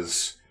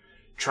was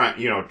trying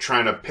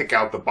to pick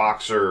out the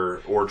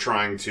boxer or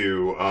trying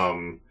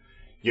to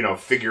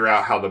figure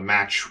out how the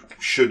match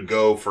should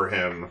go for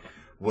him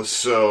was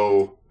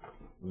so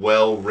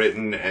well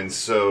written and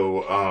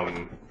so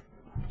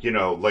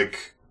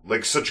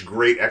like such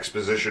great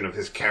exposition of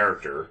his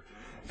character.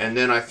 And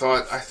then I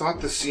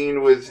thought the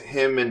scene with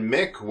him and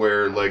Mick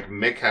where like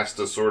Mick has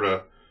to sort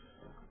of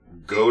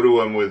go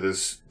to him with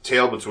his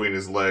tail between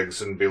his legs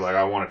and be like,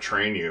 I want to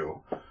train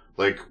you.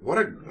 Like, what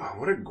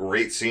a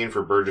great scene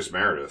for Burgess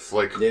Meredith.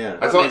 Like, yeah.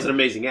 I thought he's an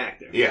amazing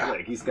actor. Yeah.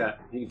 Like, he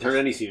can turn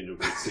any scene into a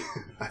great scene.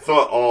 I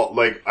thought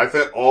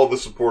all the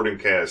supporting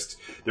cast,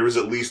 there was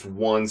at least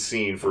one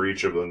scene for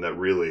each of them that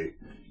really,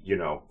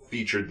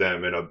 featured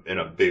them in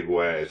a big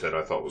way that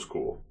I thought was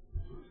cool.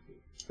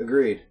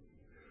 Agreed.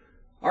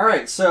 All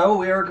right, so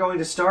we are going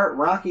to start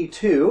Rocky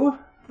 2.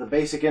 The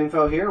basic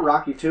info here,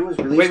 Rocky 2 was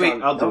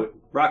released I'll do it.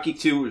 Rocky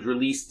 2 was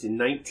released in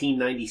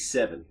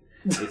 1997.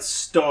 It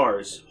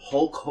stars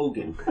Hulk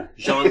Hogan,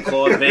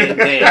 Jean-Claude Van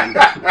Damme,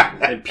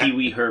 and Pee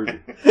Wee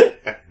Herman.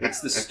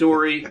 It's the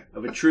story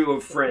of a trio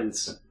of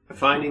friends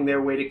finding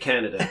their way to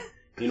Canada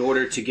in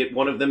order to get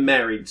one of them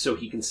married so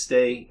he can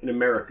stay in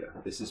America.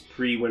 This is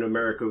when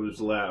America was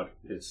allowed.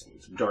 It's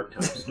dark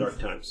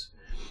times.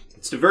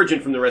 It's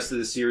divergent from the rest of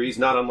the series,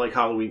 not unlike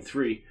Halloween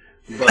 3,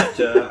 but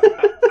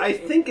I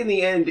think in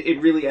the end it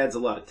really adds a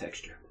lot of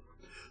texture.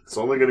 It's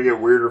only going to get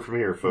weirder from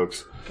here,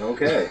 folks.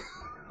 Okay.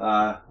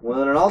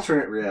 Well, in an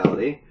alternate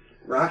reality,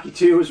 Rocky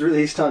 2 was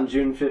released on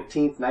June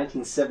 15th,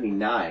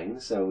 1979,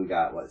 so we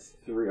got, about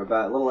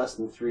a little less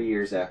than 3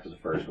 years after the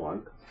first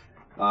one.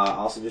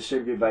 Also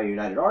distributed by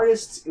United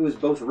Artists. It was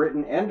both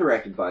written and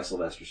directed by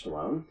Sylvester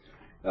Stallone.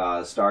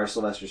 Stars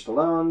Sylvester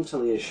Stallone,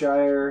 Talia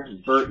Shire,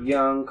 Burt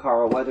Young,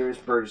 Carl Weathers,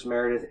 Burgess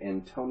Meredith,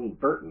 and Tony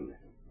Burton.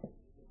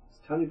 Is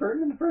Tony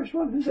Burton in the first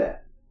one? Who's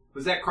that?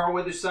 Was that Carl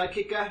Weathers'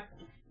 sidekick guy?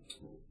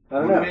 I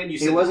don't know. Man,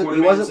 He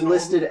wasn't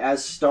listed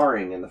as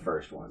starring in the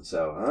first one,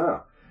 so I don't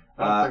know.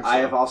 I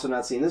have also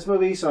not seen this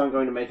movie, so I'm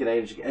going to make an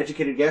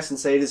educated guess and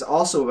say it is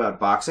also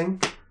about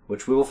boxing,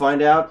 which we will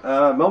find out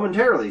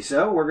momentarily.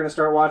 So we're going to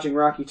start watching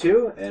Rocky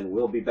 2, and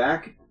we'll be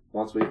back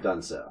once we've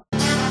done so.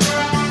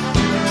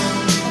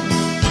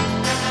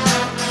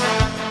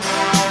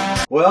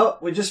 Well,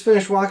 we just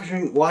finished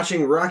watching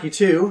Rocky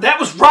 2. That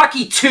was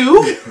Rocky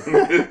 2?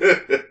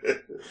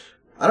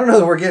 I don't know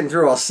that we're getting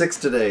through all 6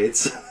 today.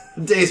 It's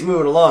the day's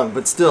moving along,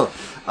 but still,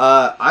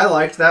 I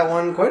liked that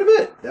one quite a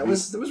bit. That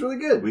was really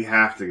good. We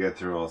have to get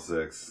through all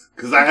 6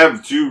 because I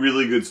have 2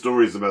 really good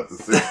stories about the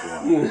 6th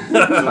one.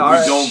 So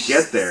if we don't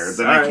get there,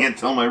 then I can't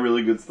tell my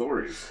really good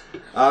stories.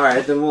 All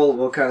right, then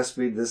we'll kind of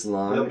speed this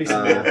along. There'll be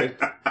some laughing.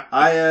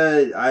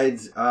 I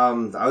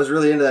was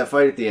really into that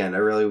fight at the end. I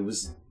really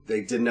was.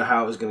 They didn't know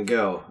how it was going to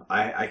go.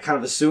 I kind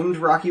of assumed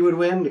Rocky would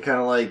win to kind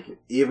of like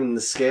even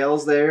the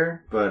scales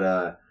there,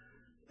 but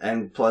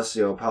and plus,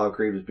 Apollo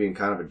Creed was being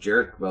kind of a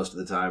jerk most of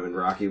the time, and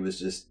Rocky was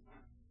just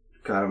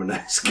kind of a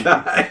nice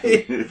guy.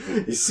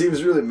 He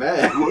seems really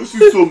mad. Why is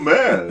he so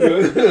mad?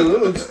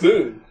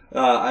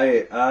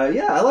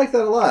 I like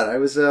that a lot. I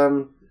was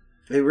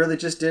they really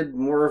just did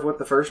more of what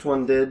the first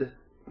one did.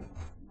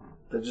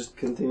 They just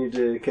continue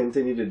to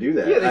do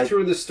that. Yeah, they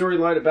threw in the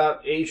storyline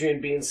about Adrian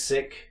being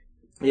sick.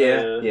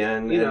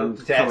 And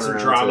to add some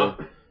drama.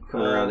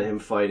 Coming around to him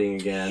fighting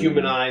again.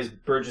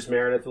 Humanized Burgess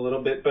Meredith a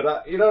little bit,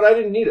 but you know what? I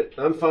didn't need it.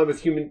 I'm fine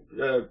with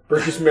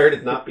Burgess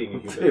Meredith not being a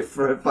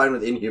human. Fine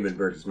with inhuman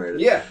Burgess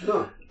Meredith. Yeah,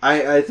 no.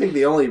 I think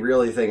the only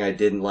really thing I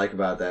didn't like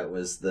about that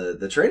was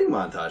the training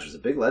montage was a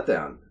big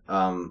letdown.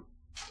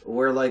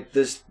 Where like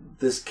this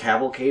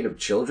cavalcade of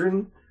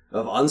children,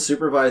 of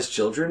unsupervised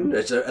children,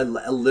 it's a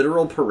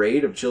literal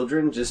parade of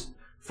children just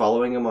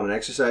following him on an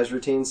exercise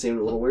routine seemed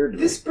a little weird to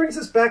me. This brings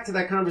us back to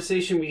that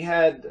conversation we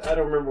had. I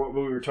don't remember what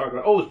movie we were talking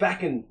about. Oh, it was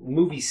back in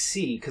movie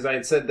C, because I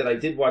had said that I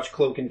did watch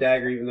Cloak and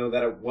Dagger, even though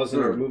that it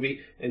wasn't our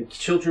movie, and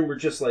children were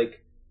just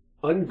like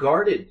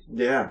unguarded.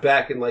 Yeah.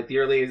 Back in like the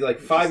early 80s, like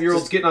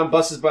 5-year-olds getting on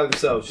buses by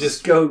themselves.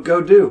 Just go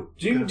do.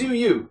 Do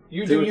you.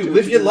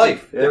 Live your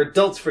life. Yeah. They're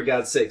adults, for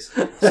God's sakes.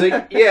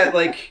 So yeah,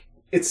 like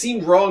it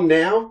seemed wrong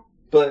now,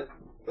 but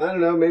I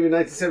don't know, maybe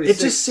 1976.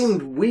 It just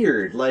seemed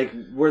weird. Like,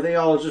 were they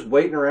all just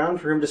waiting around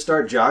for him to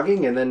start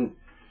jogging and then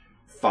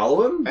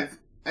follow him?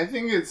 I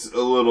think it's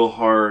a little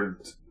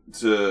hard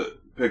to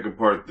pick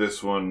apart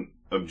this one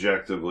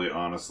objectively,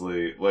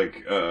 honestly.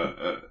 Like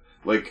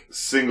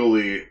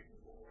singly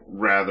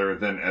rather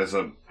than as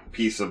a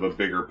piece of a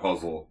bigger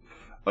puzzle.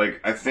 Like,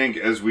 I think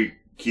as we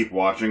keep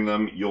watching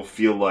them, you'll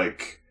feel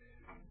like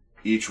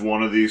each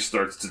one of these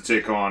starts to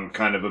take on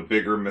kind of a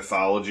bigger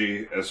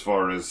mythology as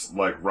far as,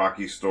 like,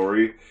 Rocky's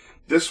story.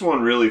 This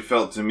one really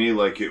felt to me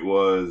like it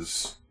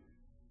was...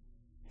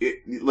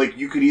 like,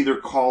 you could either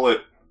call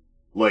it,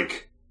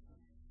 like,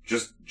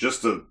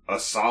 just a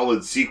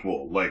solid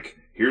sequel. Like,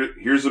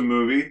 here's a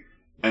movie,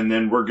 and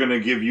then we're gonna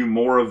give you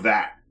more of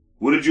that.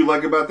 What did you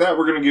like about that?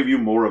 We're gonna give you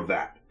more of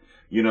that.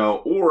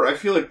 Or I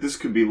feel like this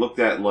could be looked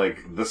at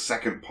like the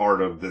second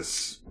part of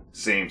this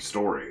same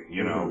story,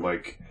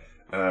 like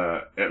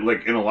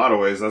in a lot of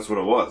ways, that's what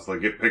it was.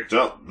 Like, it picked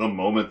up the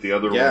moment the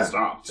other one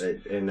stopped.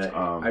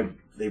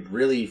 They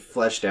really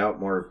fleshed out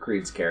more of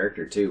Creed's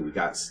character, too. We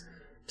got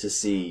to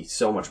see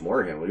so much more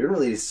of him. We didn't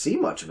really see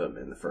much of him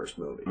in the first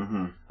movie.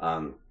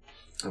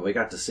 Mm-hmm. We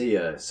got to see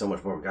so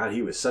much more. God,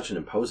 he was such an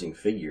imposing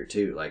figure,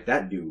 too. Like,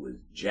 that dude was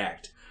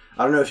jacked.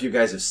 I don't know if you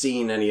guys have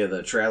seen any of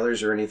the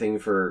trailers or anything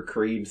for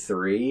Creed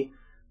 3,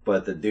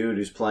 but the dude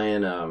who's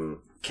playing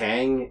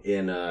Kang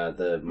in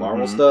the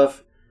Marvel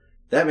stuff,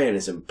 that man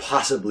is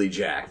impossibly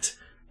jacked,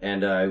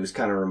 and it was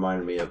kind of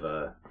reminding me of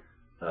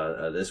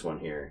this one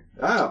here.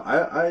 Oh,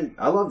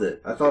 I loved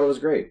it. I thought it was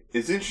great.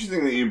 It's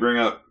interesting that you bring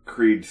up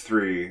Creed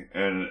 3,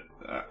 and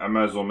I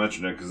might as well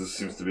mention it because this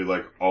seems to be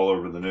like all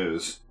over the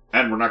news.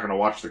 And we're not going to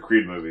watch the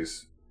Creed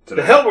movies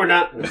today. The hell we're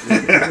not.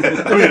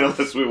 I mean,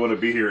 unless we want to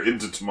be here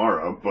into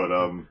tomorrow.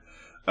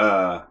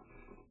 But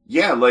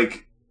yeah,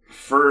 like,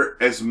 for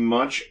as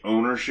much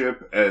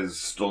ownership as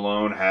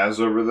Stallone has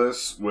over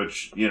this,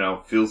 which,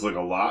 feels like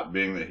a lot,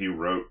 being that he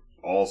wrote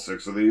all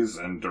 6 of these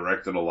and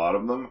directed a lot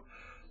of them,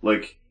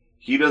 like,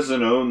 he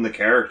doesn't own the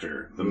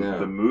character. The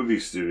movie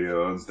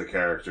studio owns the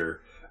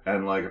character.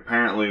 And, like,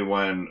 apparently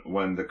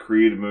when the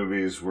Creed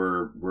movies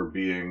were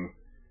being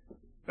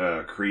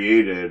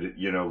created,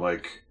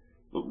 like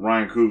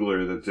Ryan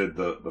Coogler that did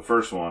the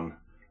first one,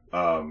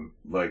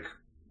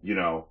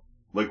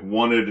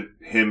 wanted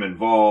him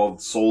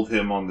involved, sold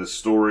him on this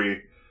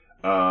story.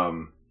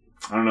 I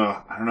don't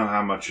know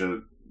how much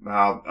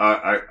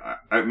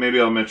I maybe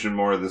I'll mention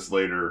more of this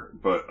later,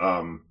 but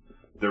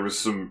there was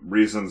some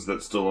reasons that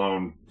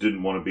Stallone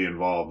didn't want to be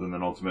involved, and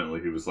then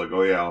ultimately he was like,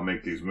 "Oh yeah, I'll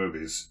make these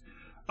movies."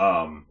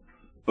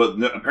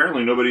 But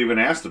apparently nobody even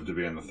asked him to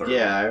be in the third one.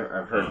 Yeah,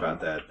 I've heard about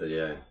that. But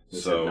yeah,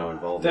 so no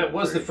involvement. That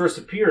was the first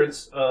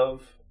appearance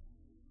of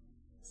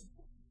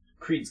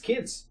Creed's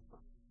kids.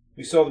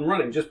 We saw them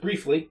running just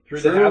briefly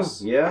through the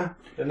house. Yeah.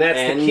 And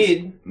that's the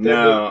kid.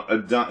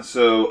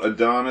 So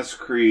Adonis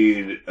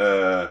Creed is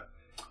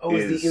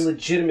the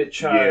illegitimate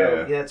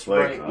child. Yeah, that's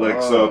right.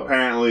 So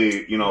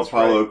apparently,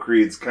 Apollo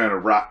Creed's kind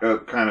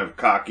of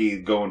cocky,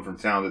 going from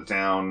town to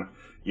town.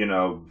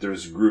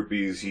 There's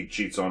groupies, he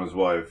cheats on his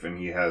wife, and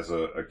he has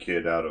a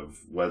kid out of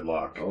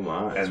wedlock. Oh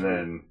my. And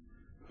then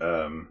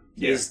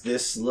is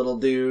this little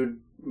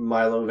dude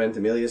Milo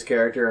Ventimiglia's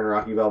character in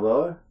Rocky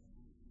Balboa?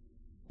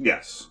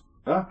 Yes.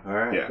 Oh, all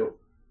right. Yeah. Cool.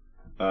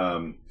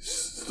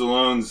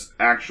 Stallone's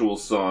actual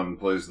son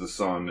plays the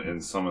son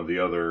in some of the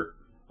other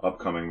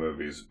upcoming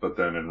movies, but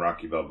then in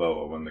Rocky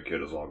Balboa, when the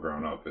kid is all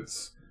grown up,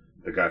 it's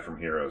the guy from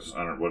Heroes.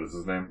 I don't know, what is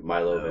his name?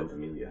 Milo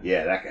Ventimiglia.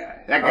 Yeah, that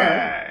guy. That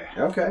guy.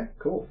 Right. Okay,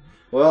 cool.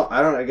 Well,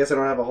 I guess I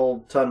don't have a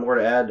whole ton more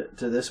to add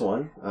to this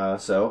one.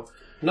 So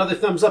Another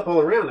thumbs up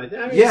all around. I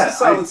mean, Yeah, it's a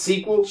solid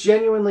sequel.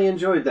 genuinely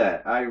enjoyed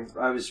that.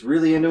 I was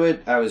really into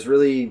it. I was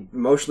really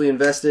emotionally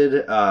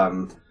invested.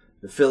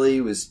 The Philly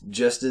was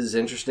just as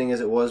interesting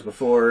as it was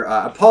before.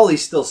 Paulie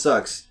still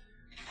sucks.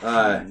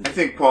 I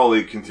think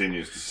Paulie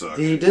continues to suck.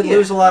 He did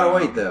lose a lot of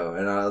weight though,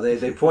 and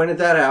they pointed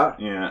that out.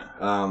 Yeah.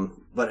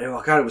 But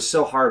God, it was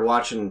so hard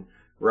watching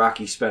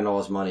Rocky spend all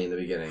his money in the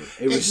beginning.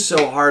 It was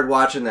so hard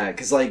watching that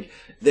because like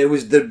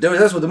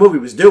that's what the movie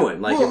was doing.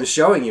 Like it was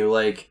showing you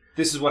like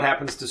This is what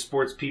happens to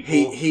sports people.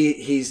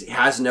 he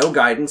has no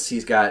guidance.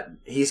 He's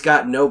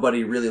got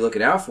nobody really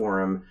looking out for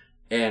him,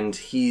 and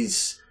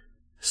he's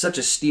such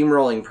a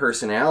steamrolling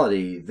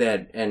personality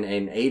that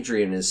and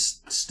Adrian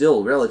is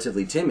still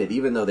relatively timid,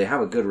 even though they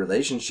have a good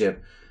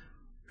relationship.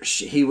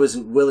 He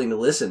wasn't willing to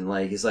listen.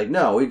 Like he's like,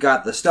 no, we've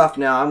got the stuff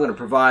now. I'm going to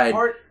provide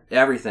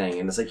everything,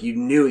 and it's like you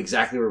knew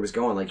exactly where it was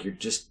going. Like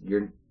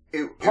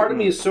Part of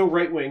me is so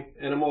right wing,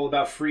 and I'm all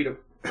about freedom,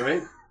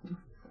 right?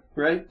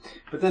 Right.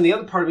 But then the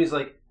other part of me is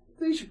like,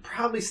 they should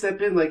probably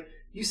step in. Like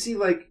you see,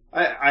 like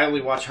I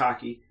only watch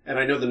hockey, and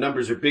I know the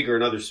numbers are bigger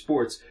in other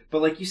sports,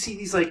 but like you see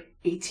these like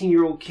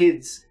 18-year-old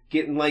kids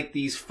getting like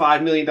these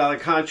 $5 million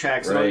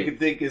contracts, and all you can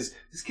think is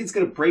this kid's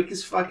gonna break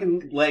his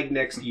fucking leg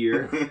next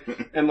year,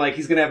 and like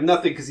he's gonna have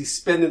nothing because he's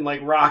spending like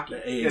Rocky.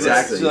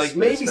 Exactly. So like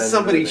maybe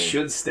somebody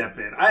should step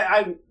in.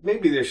 I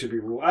maybe there should be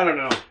a rule. I don't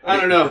know.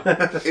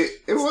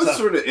 It was tough.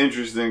 sort of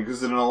interesting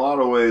because in a lot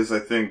of ways I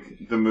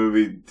think the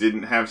movie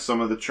didn't have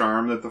some of the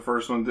charm that the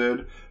first one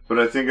did, but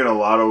I think in a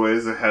lot of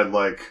ways it had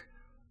like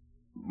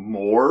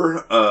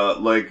more.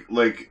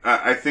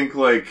 I think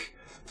like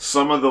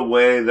some of the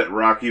way that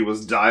Rocky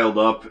was dialed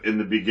up in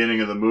the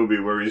beginning of the movie,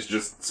 where he's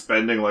just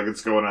spending like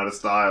it's going out of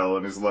style,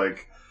 and he's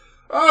like,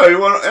 "Oh, you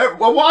want to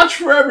watch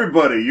for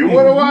everybody? You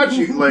want to watch?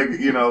 Like,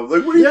 you know,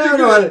 like what do you think?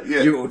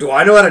 Do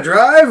I know how to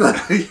drive?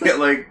 Yeah,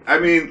 like I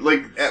mean,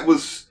 like it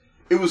was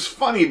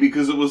funny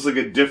because it was like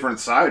a different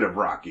side of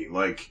Rocky.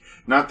 Like,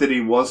 not that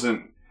he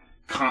wasn't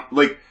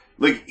like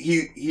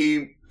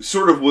he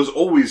sort of was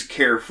always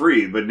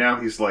carefree, but now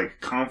he's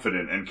like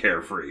confident and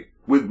carefree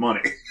with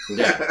money.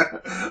 Yeah.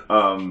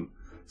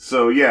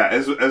 So yeah,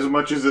 as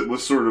much as it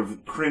was sort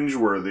of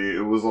cringeworthy,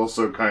 it was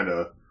also kind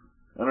of,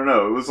 I don't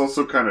know, it was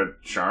also kind of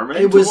charming.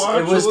 It was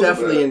to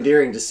definitely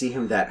endearing to see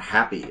him that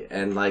happy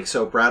and like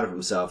so proud of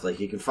himself. Like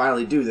he can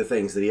finally do the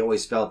things that he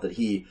always felt that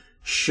he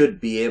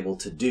should be able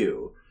to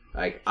do.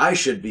 Like I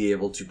should be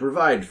able to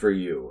provide for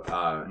you,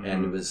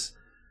 and it was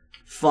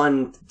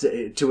fun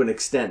to an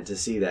extent to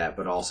see that,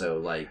 but also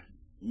like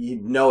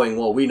knowing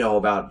what we know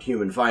about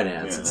human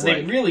finance. Yeah. It's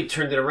They like, really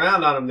turned it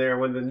around on him there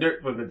when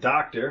the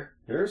doctor,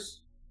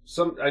 nurse,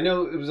 I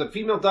know it was a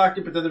female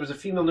doctor, but then there was a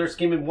female nurse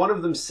came in. One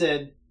of them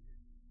said,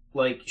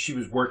 like, she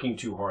was working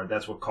too hard.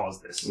 That's what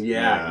caused this.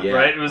 yeah.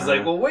 Right? It was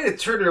like, well, way to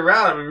turn it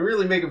around. I mean,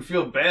 really make him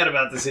feel bad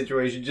about the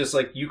situation. Just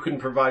like you couldn't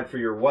provide for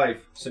your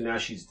wife, so now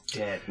she's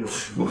dead.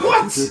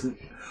 What?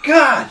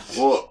 God!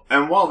 Well,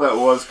 and while that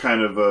was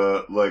kind of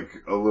a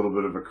little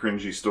bit of a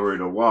cringy story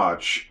to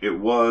watch,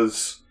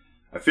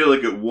 I feel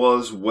like it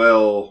was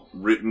well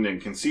written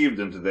and conceived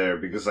into there,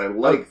 because I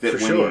like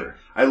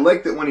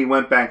that when he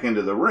went back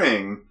into the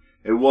ring,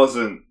 it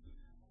wasn't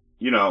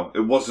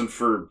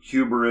for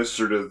hubris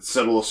or to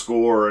settle a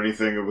score or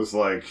anything. It was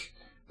like,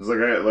 we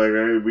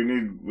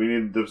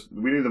need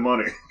the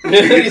money.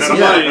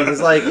 Yeah,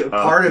 because like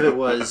part of it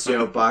was,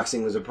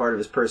 boxing was a part of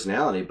his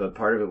personality, but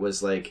part of it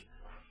was like,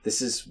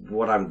 this is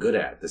what I'm good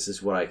at. This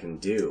is what I can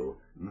do.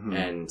 Mm-hmm.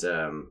 And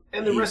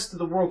the rest of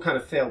the world kind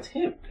of failed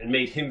him and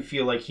made him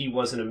feel like he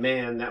wasn't a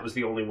man. That was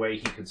the only way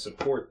he could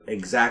support them.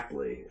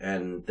 Exactly.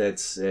 And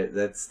that's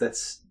an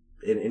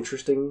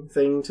interesting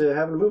thing to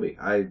have in a movie.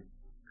 I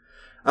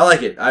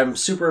like it. I'm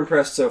super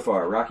impressed so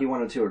far. Rocky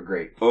 1 and 2 are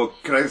great. Oh,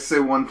 can I say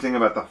one thing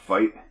about the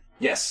fight?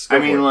 Yes. I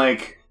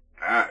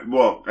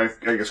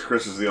guess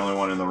Chris is the only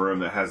one in the room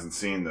that hasn't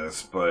seen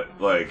this,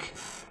 but like,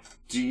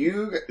 do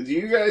you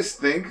guys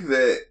think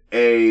that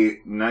a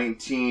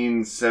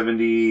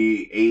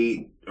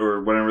 1978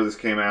 or whenever this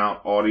came out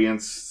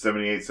audience,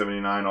 78,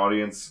 79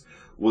 audience,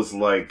 was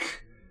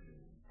like,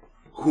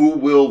 who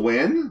will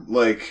win?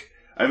 Like,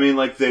 I mean,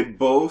 like, they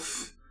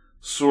both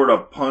sort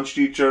of punched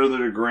each other to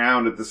the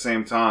ground at the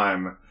same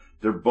time.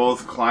 They're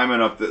both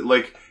climbing up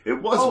like,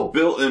 it was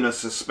built in a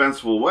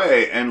suspenseful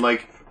way, and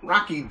like,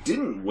 Rocky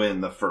didn't win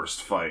the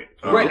first fight.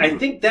 Right, I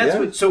think that's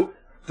what, so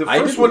the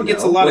first one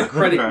gets a lot of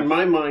credit in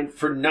my mind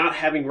for not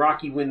having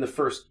Rocky win the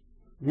first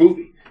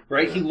movie.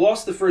 right? He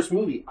lost the first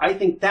movie. I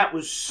think that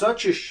was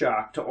such a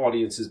shock to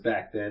audiences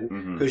back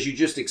then because you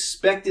just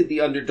expected the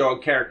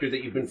underdog character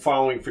that you've been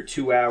following for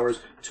 2 hours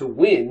to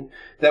win,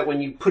 that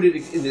when you put it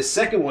in the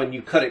second one,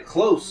 you cut it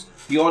close,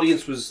 the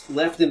audience was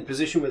left in a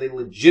position where they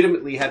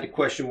legitimately had to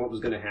question what was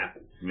going to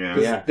happen.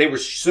 Yeah. They were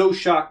so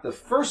shocked the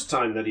first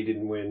time that he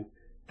didn't win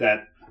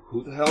that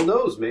who the hell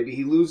knows? Maybe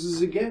he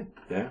loses again.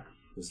 Yeah.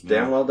 It was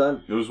damn well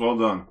done. It was well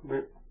done.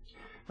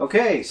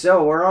 Okay,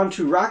 so we're on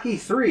to Rocky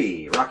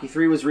III. Rocky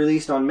III was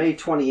released on May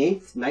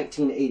 28th,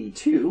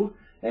 1982,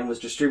 and was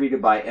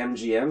distributed by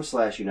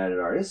MGM/United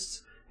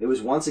Artists. It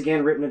was once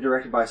again written and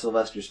directed by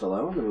Sylvester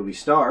Stallone. The movie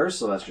stars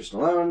Sylvester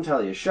Stallone,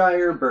 Talia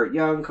Shire, Burt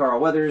Young,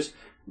 Carl Weathers,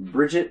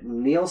 Bridget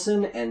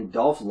Nielsen, and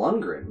Dolph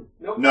Lundgren.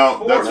 Nope,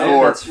 no, that's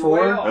four. That's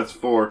four? That's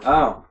four.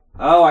 Oh,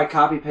 I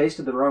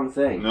copy-pasted the wrong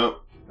thing. Nope.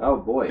 Oh,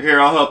 boy.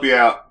 Here, I'll help you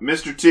out.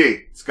 Mr.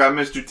 T. It's got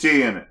Mr.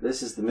 T in it.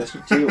 This is the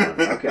Mr. T one.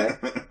 Okay.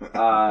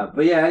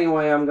 But yeah,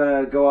 anyway, I'm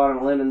going to go out on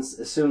a limb and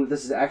assume that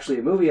this is actually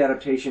a movie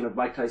adaptation of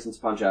Mike Tyson's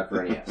Punch-Out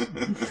for NES.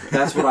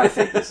 That's what I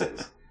think this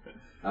is.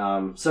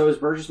 So is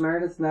Burgess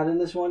Meredith not in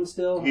this one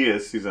still? He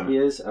is. He's in it. He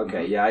is?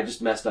 Okay, yeah, I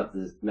just messed up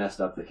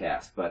the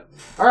cast. But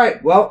all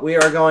right, well, we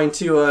are going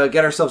to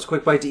get ourselves a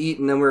quick bite to eat,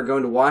 and then we're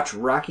going to watch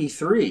Rocky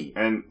III.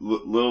 And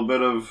little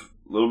bit of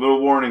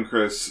warning,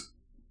 Chris.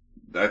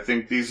 I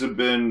think these have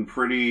been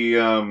pretty.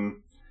 I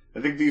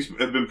think these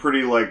have been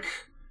pretty, like,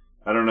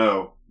 I don't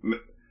know,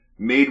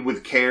 made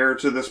with care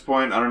to this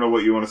point. I don't know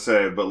what you want to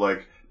say, but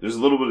like, there's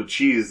a little bit of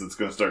cheese that's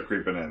going to start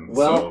creeping in.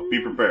 Well, so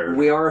be prepared.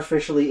 We are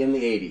officially in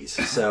the 80s,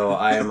 so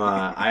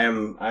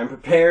I'm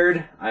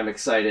prepared. I'm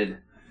excited.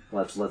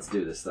 Let's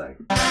do this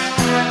thing.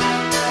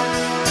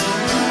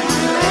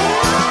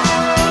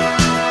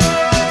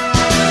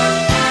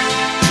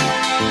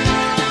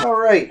 All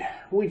right.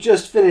 We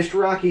just finished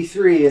Rocky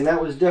III, and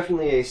that was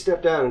definitely a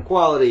step down in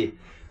quality.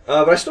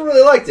 But I still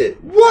really liked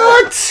it.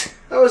 What?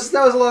 That was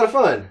a lot of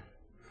fun.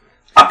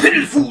 I pity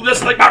the fool.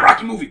 That's like my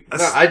Rocky movie.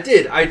 No, I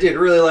did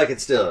really like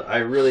it still. I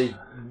really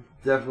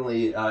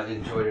definitely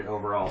enjoyed it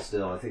overall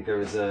still. I think there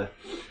was a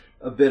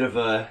bit of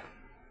a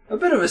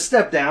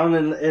step down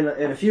in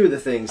a few of the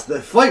things.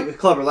 The fight with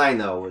Clubber Lang,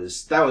 though,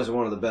 was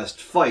one of the best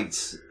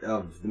fights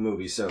of the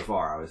movie so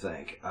far, I would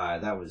think.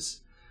 That was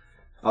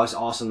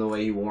awesome, the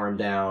way he wore him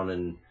down,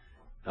 and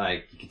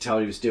you could tell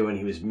what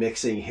he was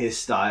mixing his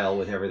style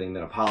with everything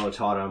that Apollo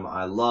taught him.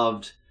 I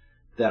loved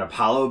that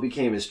Apollo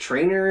became his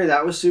trainer.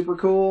 That was super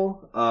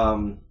cool.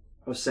 I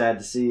was sad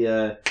to see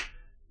the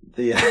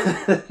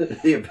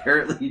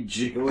apparently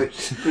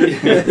Jewish.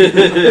 It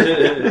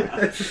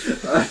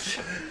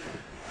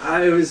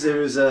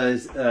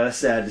was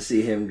sad to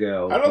see him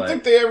go. I don't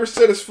think they ever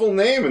said his full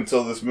name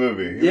until this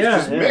movie. It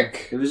was just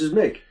Mick. It was just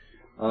Mick.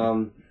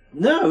 No,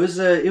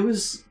 it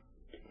was.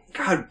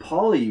 God,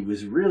 Paulie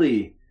was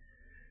really.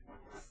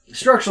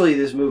 Structurally,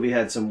 this movie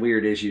had some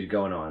weird issues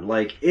going on.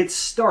 Like, it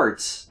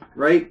starts,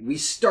 right? We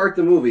start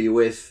the movie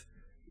with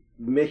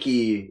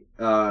Paulie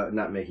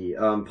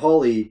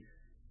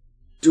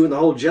doing the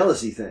whole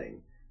jealousy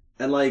thing.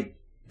 And, like,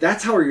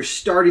 that's how you're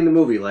starting the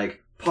movie.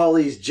 Like,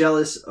 Paulie's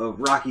jealous of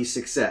Rocky's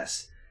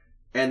success.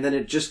 And then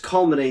it just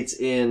culminates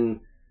in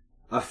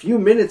a few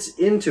minutes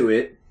into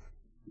it,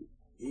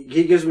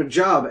 he gives him a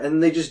job,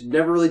 and they just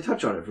never really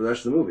touch on it for the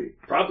rest of the movie.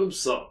 Problem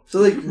solved.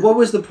 So, like, what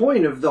was the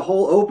point of the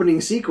whole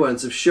opening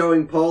sequence of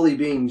showing Paulie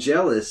being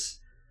jealous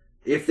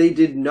if they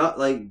did not,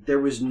 like, there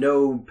was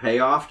no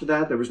payoff to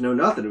that? There was no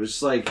nothing. It was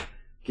just like,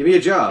 give me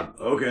a job.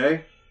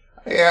 Okay.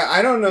 Yeah,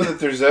 I don't know that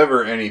there's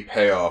ever any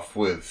payoff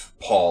with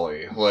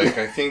Paulie. Like,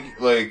 I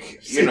think, like,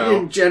 you know.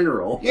 In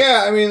general.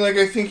 Yeah, I mean, like,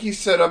 I think he's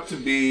set up to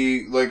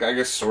be, like, I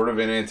guess sort of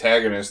an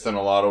antagonist in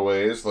a lot of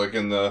ways. Like,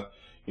 in the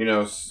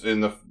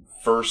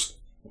first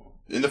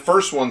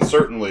one,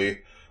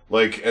 certainly,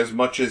 like, as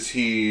much as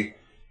he,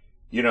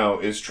 you know,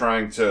 is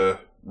trying to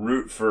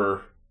root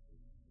for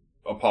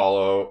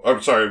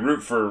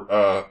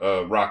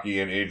Rocky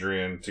and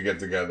Adrian to get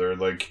together,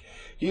 like,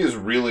 he has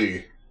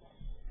really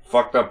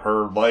fucked up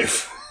her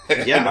life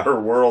and her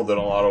world in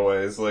a lot of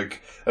ways.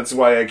 Like, that's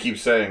why I keep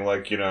saying,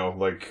 like, you know,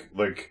 like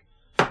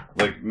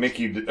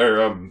Mickey,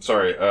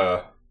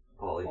 Paulie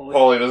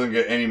doesn't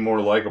get any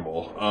more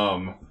likable.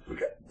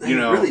 You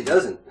know, it really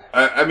doesn't.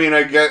 I mean,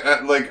 I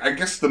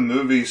guess the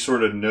movie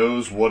sort of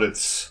knows what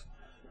it's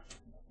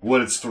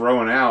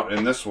throwing out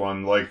in this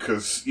one, like,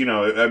 cause, you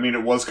know, I mean,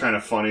 it was kind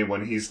of funny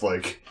when he's,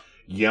 like,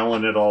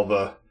 yelling at all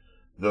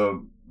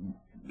the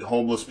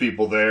homeless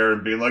people there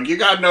and being like, you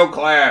got no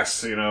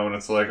class, you know, and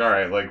it's like,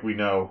 alright, like, we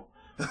know.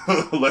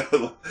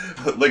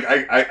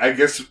 I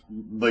guess,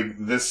 like,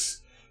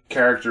 this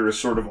character is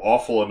sort of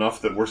awful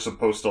enough that we're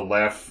supposed to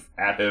laugh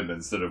at him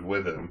instead of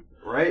with him.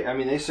 Right? I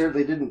mean, they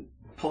certainly didn't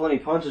pull any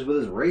punches with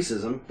his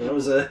racism. That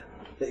was front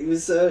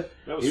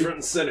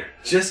and center.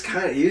 He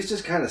was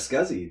just kind of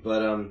scuzzy.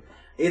 But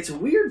it's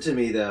weird to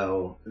me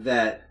though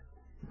that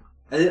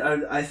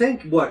I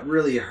think what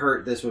really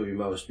hurt this movie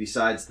most,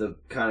 besides the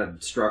kind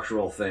of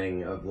structural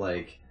thing of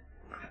like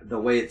the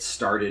way it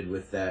started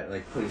with that,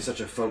 like putting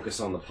such a focus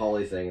on the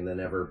Paulie thing and then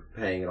never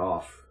paying it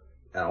off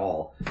at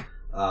all.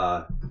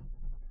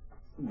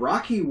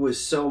 Rocky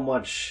was so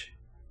much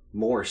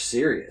more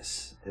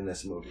serious in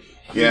this movie.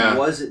 Yeah.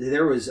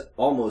 There was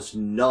almost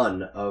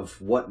none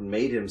of what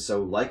made him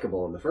so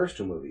likable in the first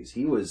two movies.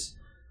 He was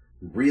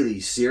really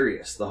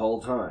serious the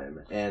whole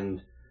time,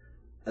 and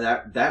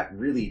that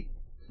really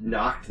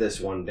knocked this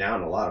one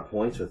down a lot of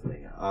points with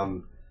me.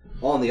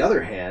 On the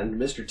other hand,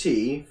 Mr.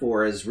 T,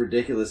 for as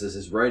ridiculous as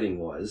his writing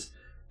was,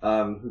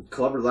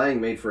 Clubber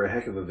Lang made for a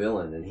heck of a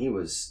villain, and he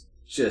was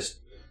just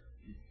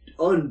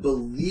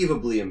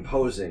unbelievably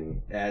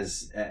imposing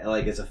as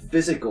a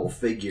physical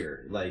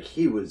figure. Like,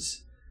 he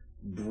was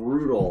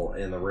brutal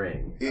in the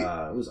ring. It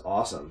was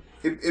awesome.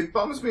 It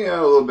bums me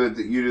out a little bit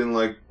that you didn't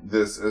like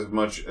this as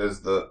much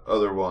as the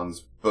other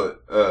ones,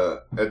 but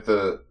at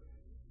the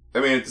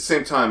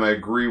same time, I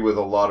agree with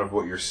a lot of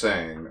what you're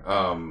saying.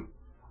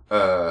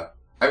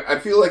 I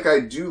feel like I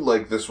do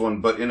like this one,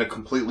 but in a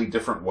completely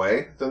different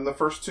way than the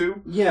first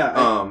two.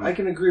 Yeah, I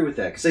can agree with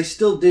that, because I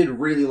still did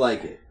really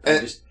like it.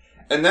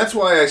 And that's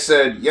why I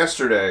said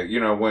yesterday,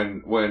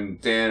 when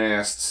Dan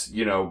asked,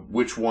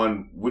 which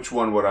one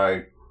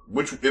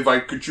if I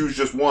could choose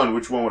just one,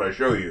 which one would I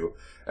show you?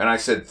 And I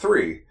said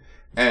 3.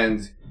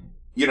 And,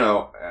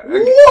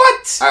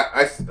 what?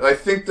 I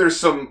think there's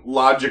some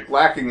logic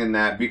lacking in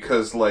that,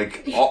 because,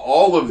 like,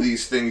 all of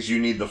these things you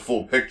need the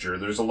full picture.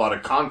 There's a lot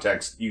of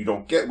context you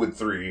don't get with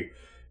 3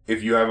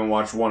 if you haven't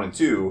watched 1 and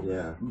 2.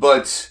 Yeah.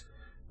 But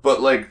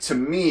like, to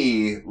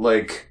me,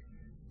 like,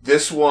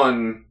 this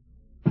one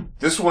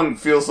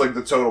feels like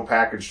the total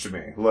package to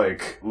me. I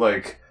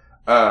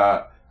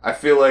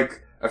feel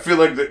like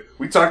that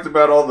we talked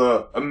about all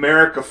the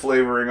America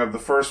flavoring of the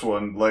first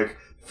one. Like,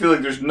 I feel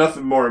like there's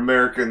nothing more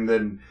American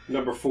than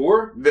Number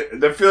 4?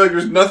 I feel like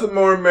there's nothing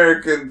more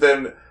American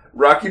than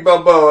Rocky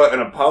Balboa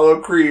and Apollo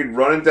Creed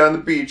running down the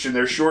beach in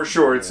their short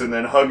shorts and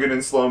then hugging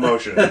in slow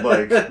motion.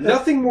 Like,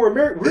 Nothing more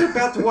American. We're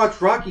about to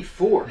watch Rocky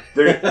 4.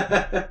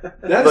 That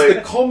is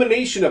the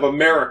culmination of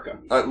America.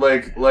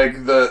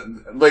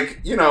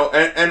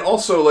 And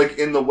also, like,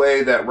 in the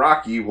way that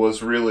Rocky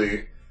was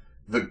really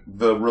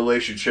the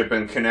relationship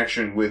and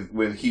connection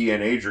with he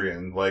and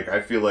Adrian. Like,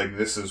 I feel like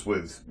this is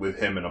with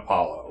him and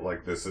Apollo.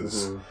 Like, this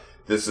is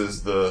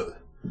the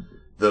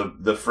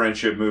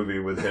friendship movie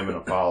with him and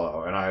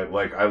Apollo, and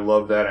I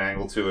love that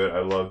angle to it.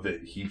 I love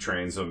that he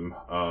trains him,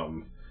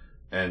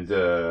 and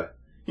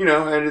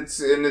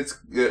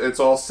it's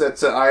all set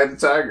to Eye of the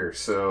Tiger.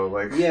 So,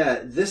 like,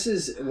 yeah, this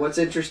is what's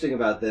interesting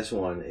about this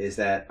one is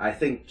that I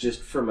think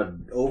just from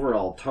an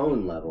overall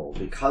tone level,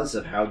 because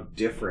of how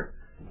different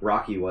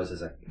Rocky was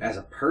as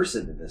a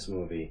person in this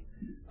movie,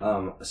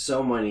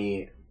 so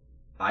many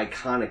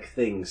iconic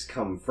things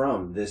come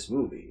from this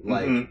movie,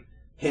 like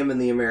him in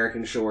the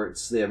American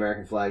shorts, the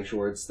American flag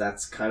shorts.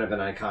 That's kind of an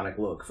iconic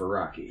look for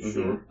Rocky.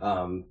 The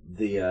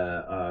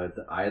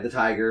Eye of the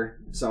Tiger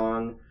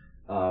song,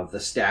 the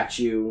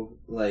statue,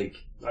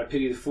 like I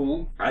Pity the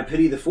Fool. I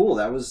Pity the Fool.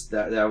 That was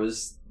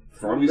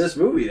from this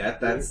movie.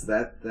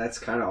 That's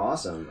kind of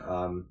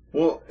awesome.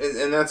 Well,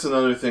 and that's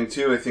another thing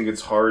too. I think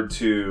it's hard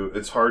to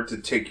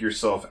take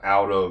yourself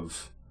out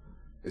of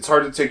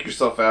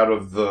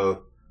the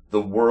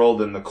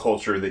world and the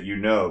culture that you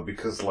know,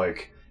 because,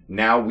 like,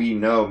 now we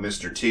know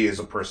Mr. T is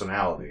a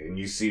personality, and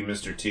you see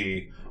Mr.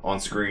 T on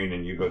screen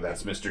and you go,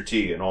 that's Mr.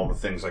 T, and all the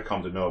things I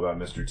come to know about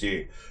Mr.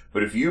 T.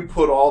 But if you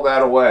put all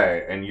that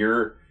away and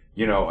you're,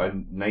 a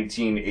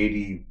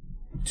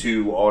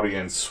 1982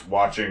 audience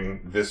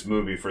watching this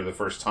movie for the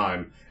first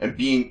time and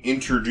being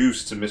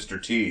introduced to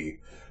Mr. T,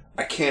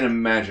 I can't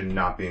imagine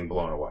not being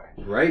blown away.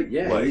 Right?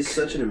 Yeah, Like, he's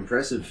such an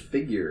impressive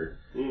figure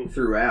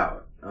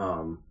throughout.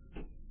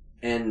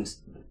 And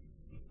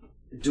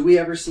do we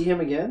ever see him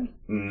again?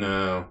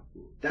 No.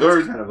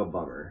 That's kind of a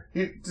bummer.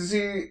 Does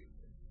he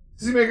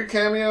make a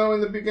cameo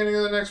in the beginning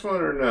of the next one,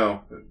 or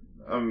no?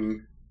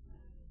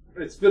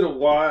 It's been a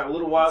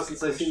little while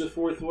since I've seen the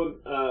fourth one.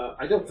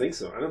 I don't think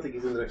so. I don't think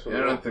he's in the next one.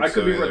 Yeah, I don't think I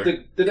could so be either.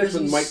 right. The next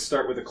one might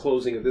start with the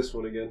closing of this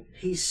one again.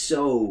 He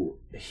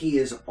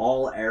is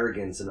all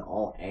arrogance and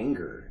all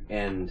anger,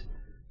 and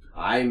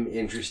I'm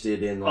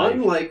interested in, like...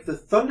 Unlike the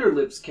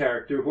Thunderlips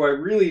character, who I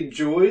really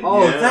enjoyed.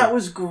 Oh, Yeah. that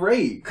was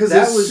great. Because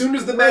as soon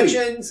as the match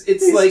ends,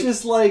 it's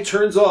just like...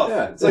 turns off.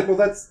 Yeah. It's like,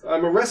 well,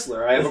 I'm a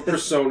wrestler. I have a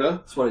persona.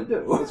 That's what I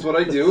do. That's what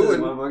I do. This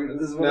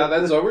is what now I do.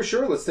 that's over.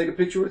 Sure, let's take a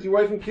picture with your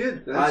wife and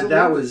kid.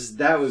 That was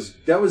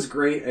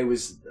great. It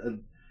was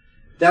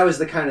that was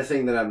the kind of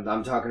thing that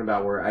I'm talking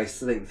about, where I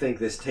think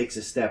this takes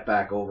a step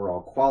back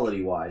overall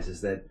quality wise.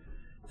 Is that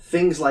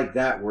things like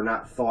that were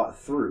not thought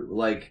through.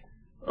 Like,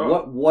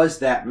 what was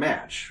that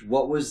match?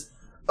 What was?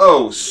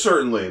 Oh,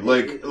 certainly. And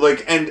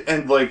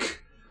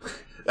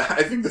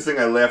I think the thing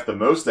I laughed the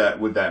most at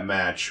with that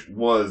match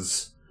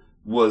was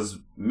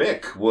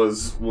Mick,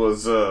 was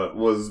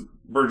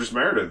Burgess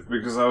Meredith,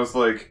 because I was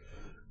like,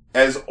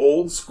 as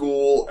old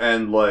school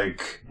and,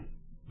 like,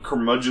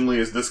 curmudgeonly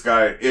as this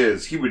guy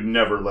is, he would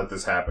never let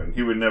this happen.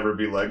 He would never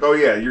be like, oh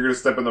yeah, you're gonna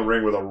step in the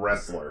ring with a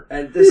wrestler.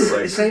 And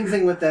the same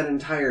thing with that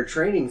entire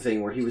training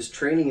thing, where he was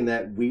training in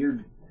that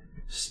weird,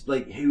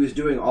 like, he was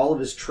doing all of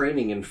his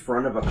training in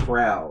front of a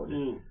crowd,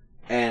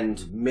 and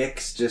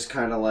Mick's just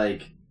kind of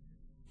like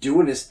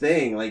doing his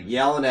thing, like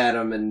yelling at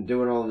him and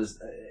doing all this,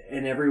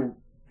 and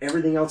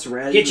everything else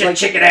around. Get your like,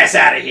 chicken ass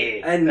out of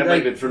here! And that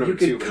like, might have been for number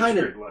you 2.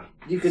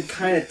 could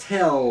kind of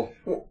tell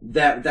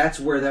that that's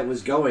where that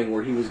was going,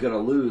 where he was going to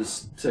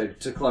lose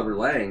to Clubber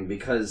Lang,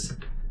 because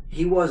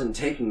he wasn't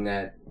taking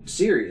that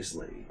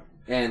seriously,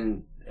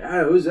 and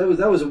that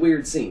was a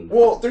weird scene.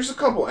 Well, there's a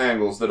couple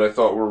angles that I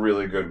thought were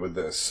really good with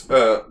this.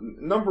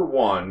 Number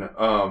one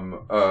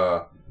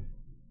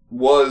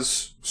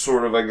was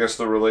sort of, I guess,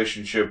 the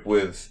relationship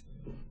with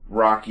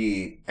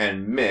Rocky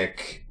and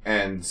Mick,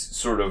 and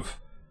sort of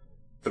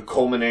the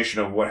culmination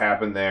of what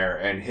happened there,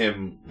 and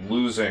him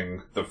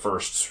losing the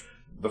first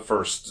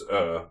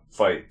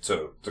fight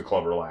to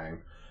Clubber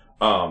Lang.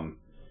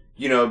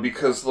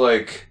 Because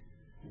like,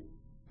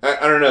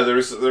 I don't know, there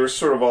was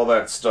sort of all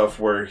that stuff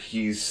where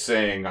he's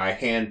saying, I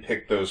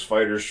handpicked those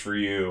fighters for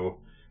you,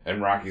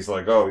 and Rocky's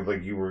like, oh,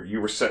 like you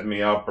were setting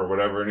me up or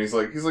whatever, and he's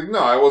like, no,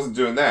 I wasn't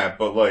doing that,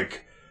 but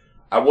like,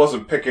 I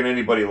wasn't picking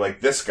anybody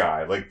like this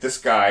guy. Like, this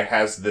guy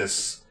has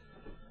this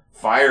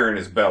fire in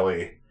his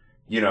belly,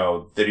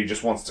 that he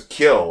just wants to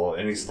kill,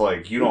 and he's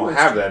like, you don't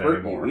have that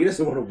anymore. He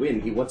doesn't want to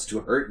win, he wants to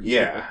hurt you.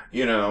 Yeah,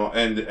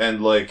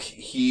 and like,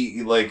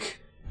 he, like,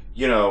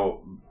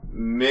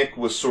 Mick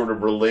was sort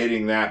of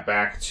relating that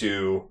back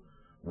to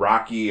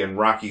Rocky and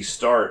Rocky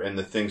Start and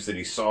the things that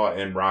he saw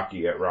in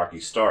Rocky at Rocky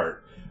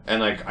Start.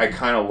 And like, I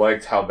kind of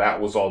liked how that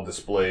was all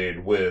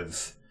displayed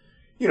with,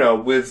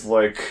 with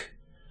like,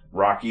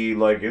 Rocky,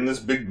 like, in this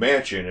big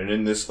mansion and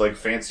in this, like,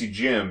 fancy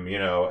gym,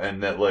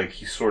 and that, like,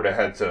 he sort of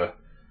had to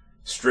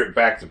strip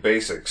back to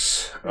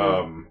basics,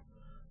 and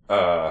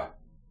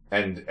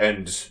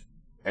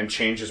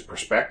change his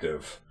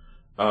perspective.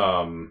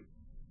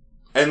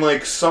 And,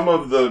 like, some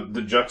of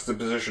the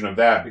juxtaposition of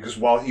that, because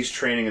while he's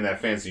training in that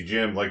fancy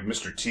gym, like,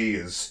 Mr. T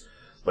is,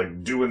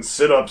 like, doing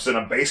sit-ups in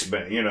a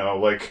basement,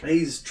 like...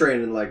 He's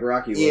training like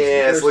Rocky was.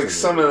 Yeah, it's like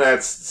some of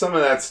that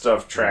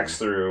stuff tracks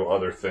through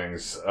other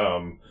things,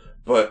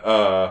 But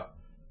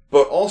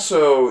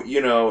also,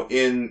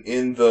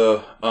 in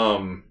the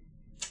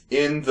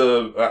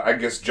I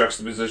guess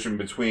juxtaposition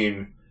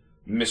between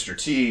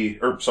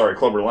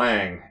Clubber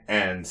Lang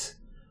and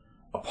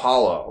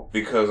Apollo,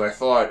 because I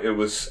thought it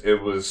was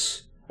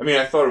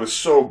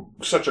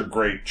such a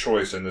great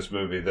choice in this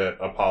movie that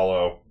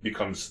Apollo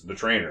becomes the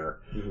trainer.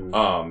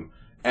 Mm-hmm.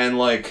 And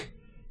like,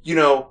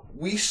 when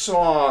we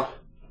saw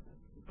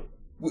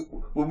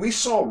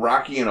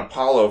Rocky and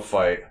Apollo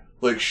fight,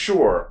 like,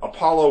 sure,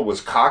 Apollo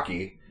was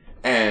cocky,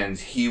 and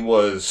he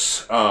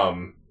was,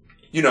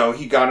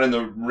 he got in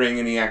the ring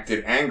and he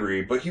acted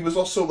angry, but he was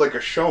also, like, a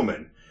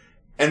showman.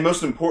 And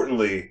most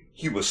importantly,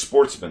 he was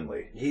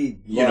sportsmanly. He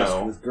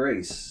lost with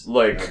grace.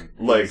 Like,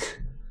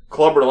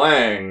 Clubber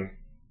Lang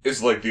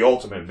is, like, the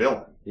ultimate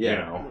villain,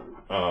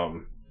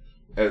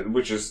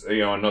 which is,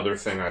 another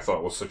thing I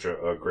thought was such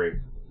a great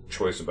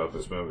choice about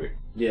this movie.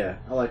 Yeah,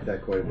 I like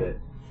that quite a bit.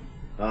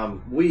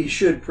 We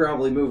should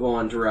probably move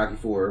on to Rocky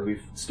IV.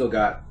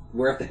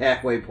 We're at the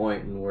halfway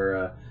point, and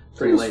we're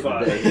pretty late in the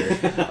day here.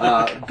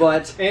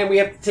 And we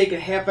have to take a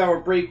half-hour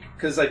break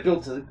because I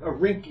built a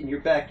rink in your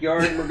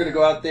backyard, and we're going to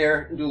go out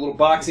there and do a little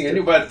boxing. I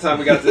knew by the time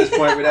we got to this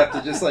point, we'd have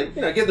to just, like,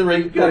 get in the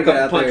ring, go a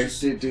couple out punches.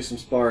 there, do some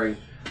sparring.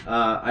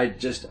 I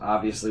just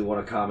obviously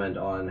want to comment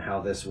on how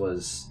this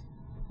was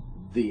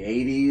the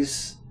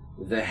 80s,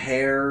 the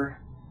hair,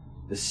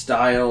 the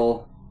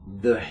style,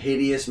 the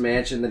hideous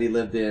mansion that he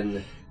lived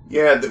in.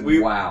 Yeah,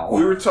 wow.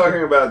 We were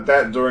talking about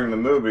that during the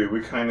movie.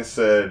 We kind of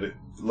said,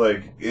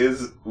 like,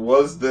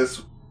 was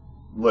that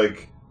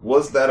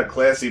a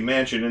classy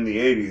mansion in the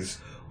 80s?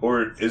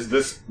 Or is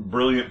this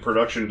brilliant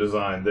production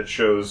design that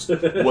shows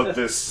what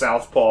this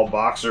southpaw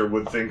boxer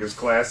would think is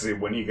classy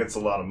when he gets a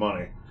lot of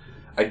money?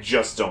 I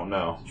just don't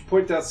know. Did you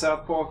point out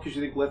southpaw because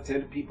you think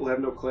left-handed people have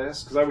no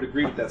class? Because I would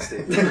agree with that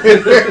statement.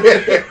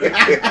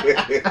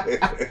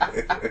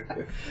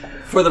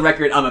 For the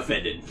record, I'm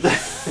offended.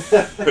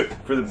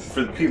 For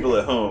the people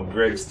at home,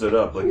 Greg stood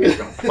up like he was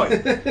going to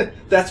fight.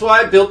 That's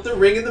why I built the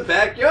ring in the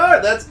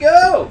backyard. Let's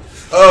go.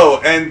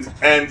 Oh,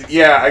 and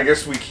yeah, I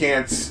guess we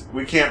can't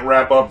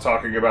wrap up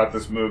talking about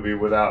this movie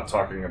without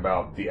talking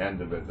about the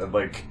end of it.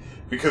 Like,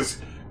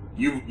 because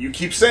you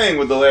keep saying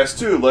with the last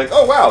two, like,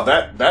 oh wow,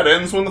 that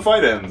ends when the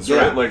fight ends,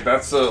 yeah. Right? Like,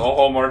 that's a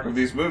hallmark of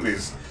these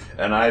movies.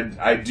 And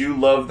I do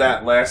love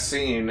that last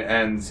scene,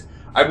 and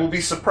I will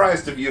be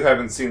surprised if you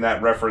haven't seen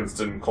that referenced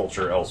in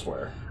culture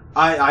elsewhere.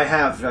 I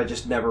have. I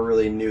just never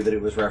really knew that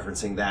it was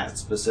referencing that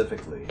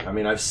specifically. I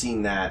mean, I've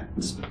seen that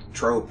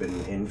trope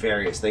in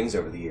various things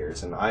over the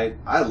years, and I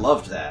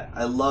loved that.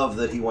 I love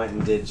that he went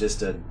and did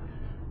just a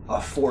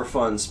for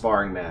fun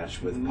sparring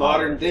match with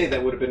modern day.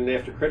 That would have been an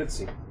after credit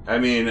scene. I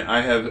mean,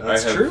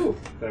 That's true.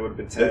 That would have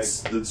been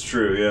tagged. That's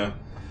true. Yeah,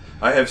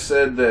 I have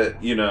said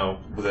that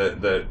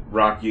that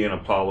Rocky and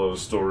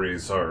Apollo's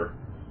stories are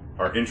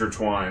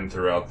intertwined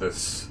throughout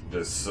this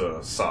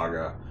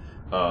saga,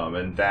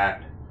 and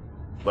that.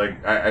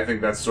 Like, I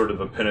think that's sort of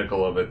the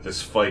pinnacle of it,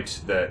 this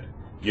fight that,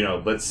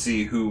 let's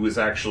see who is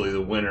actually the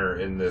winner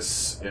in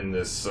this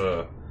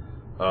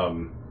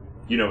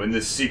in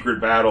this secret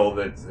battle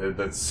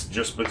that's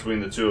just between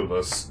the two of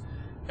us,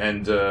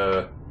 and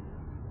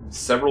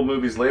several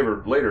movies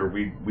later,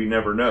 we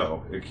never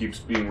know. It keeps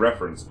being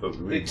referenced,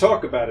 but they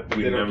talk about it, but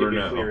we they don't never give you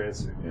a know. clear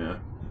answer. Yeah.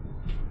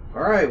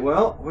 All right,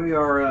 well, we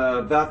are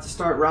about to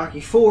start Rocky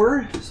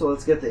IV, so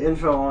let's get the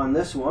info on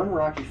this one.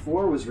 Rocky IV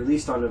was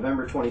released on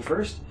November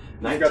 21st.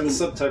 I got the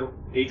subtitle,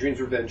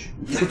 Adrian's Revenge.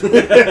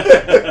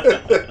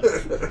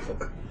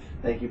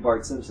 Thank you,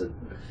 Bart Simpson.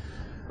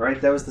 Right,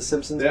 that was the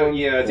Simpsons one?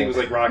 Yeah, I think it was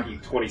like Rocky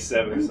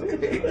 27 or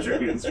something.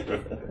 Adrian's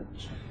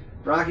Revenge.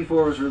 Rocky IV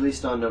was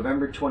released on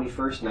November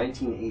 21st,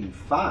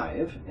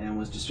 1985, and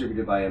was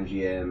distributed by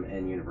MGM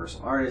and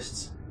United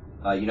Artists.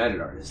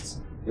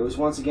 It was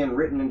once again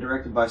written and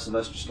directed by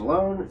Sylvester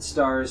Stallone. It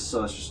stars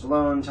Sylvester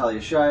Stallone,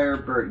 Talia Shire,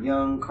 Burt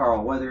Young,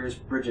 Carl Weathers,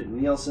 Bridget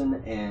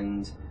Nielsen,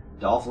 and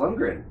Dolph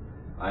Lundgren.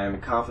 I am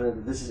confident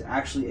that this is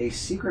actually a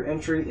secret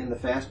entry in the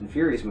Fast and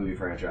Furious movie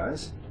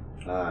franchise.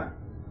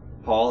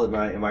 Paul,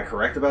 am I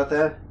correct about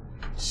that?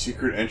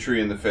 Secret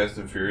entry in the Fast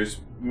and Furious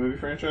movie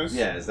franchise?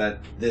 Yeah,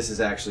 this is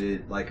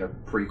actually like a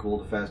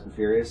prequel to Fast and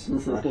Furious?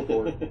 Rocky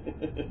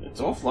IV?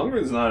 Dolph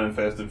Lundgren's not in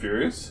Fast and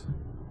Furious.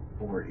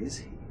 Or is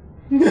he?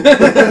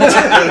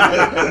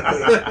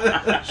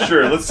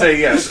 Sure, let's say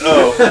yes.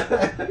 Oh,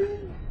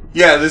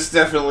 yeah, this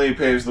definitely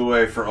paves the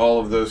way for all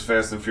of those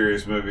Fast and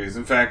Furious movies.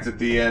 In fact, at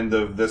the end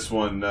of this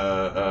one,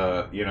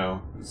 Stallone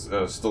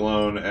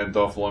and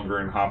Dolph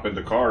Lundgren hop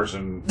into cars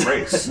and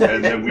race,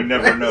 and then we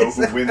never know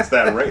who wins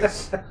that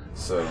race.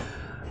 So,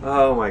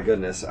 oh my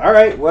goodness! All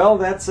right, well,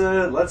 that's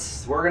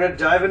we're gonna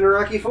dive into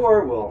Rocky IV.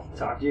 We'll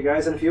talk to you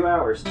guys in a few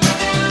hours.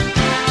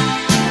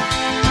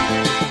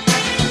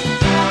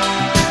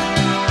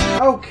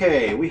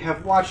 Okay, we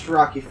have watched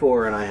Rocky IV,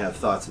 and I have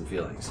thoughts and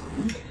feelings.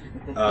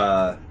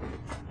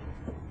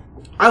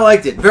 I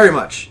liked it very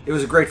much. It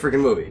was a great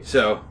freaking movie.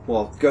 So,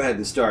 well, go ahead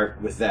and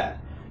start with that.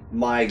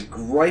 My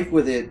gripe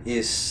with it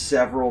is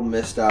several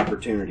missed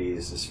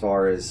opportunities as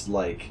far as,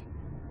 like,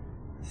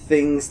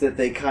 things that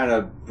they kind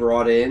of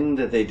brought in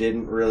that they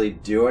didn't really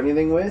do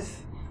anything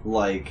with.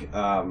 Like,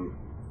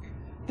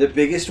 the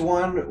biggest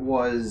one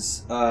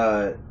was,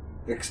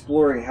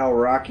 exploring how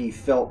Rocky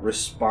felt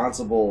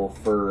responsible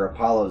for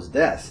Apollo's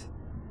death,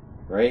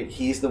 right?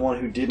 He's the one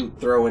who didn't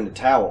throw in the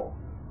towel,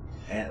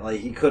 and like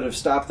he could have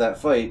stopped that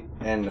fight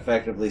and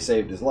effectively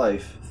saved his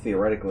life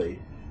theoretically,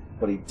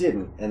 but he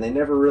didn't. And they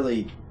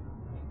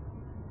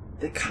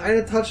kind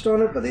of touched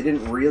on it, but they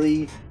didn't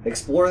really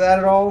explore that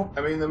at all.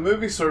 I mean, the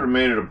movie sort of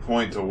made it a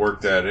point to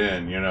work that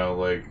in,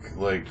 like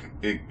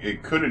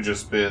it could have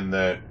just been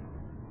that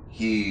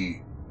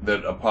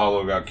that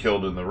Apollo got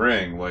killed in the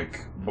ring.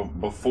 Like,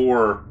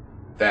 before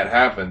that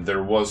happened,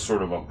 there was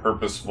sort of a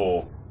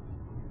purposeful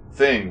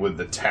thing with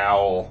the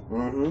towel.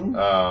 Mm-hmm.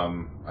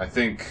 I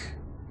think,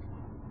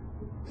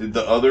 did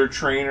the other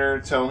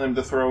trainer tell him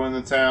to throw in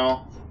the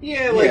towel?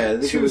 Yeah, like I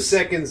think 2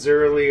 seconds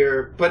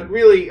earlier. But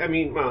really,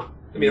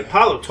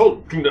 Apollo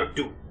told him, do not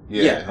do it.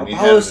 Yeah, and he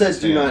Apollo had to says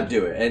do stand. not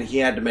do it, and he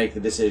had to make the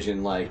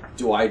decision, like,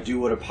 do I do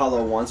what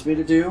Apollo wants me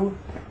to do,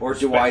 or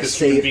do I Respect this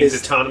human save being's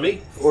his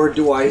autonomy? or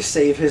do I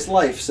save his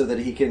life so that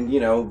he can,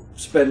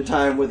 spend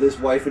time with his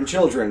wife and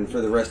children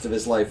for the rest of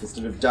his life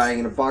instead of dying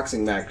in a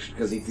boxing match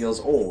because he feels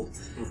old?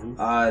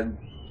 Mm-hmm.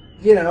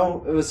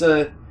 It was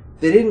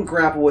they didn't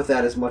grapple with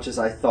that as much as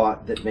I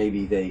thought that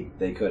maybe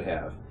they could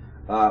have.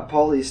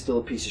 Paulie is still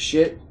a piece of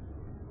shit,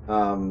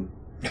 but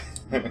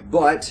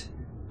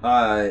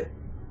the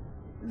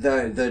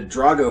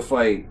Drago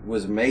fight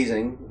was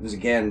amazing. It was,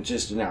 again,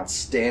 just an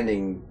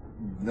outstanding,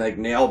 like,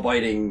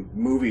 nail-biting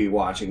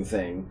movie-watching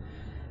thing.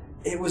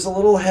 It was a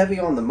little heavy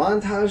on the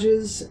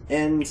montages,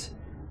 and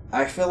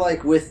I feel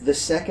like with the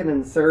second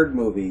and third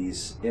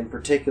movies in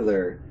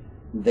particular,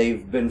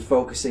 they've been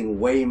focusing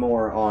way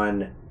more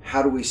on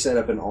how do we set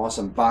up an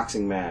awesome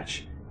boxing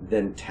match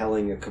than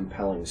telling a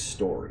compelling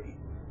story.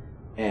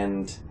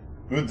 And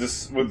With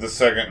the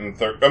second and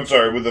third, I'm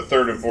sorry, with the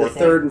third and fourth the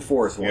third one? and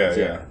fourth ones,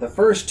 yeah. The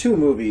first two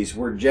movies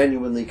were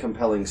genuinely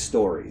compelling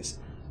stories,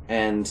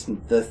 and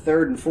the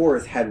third and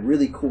fourth had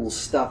really cool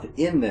stuff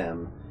in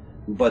them,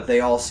 but they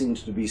all seemed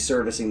to be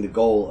servicing the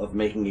goal of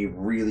making a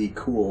really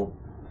cool,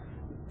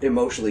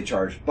 emotionally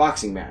charged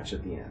boxing match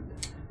at the end.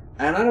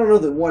 And I don't know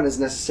that one is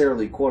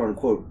necessarily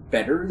quote-unquote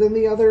better than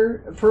the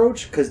other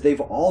approach, because they've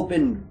all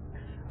been...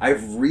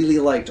 I've really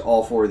liked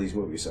all four of these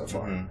movies so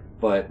far. Mm-hmm.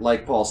 But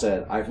like Paul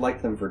said, I've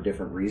liked them for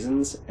different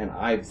reasons, and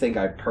I think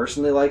I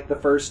personally like the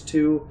first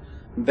two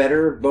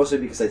better, mostly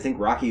because I think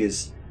Rocky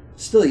is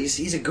still,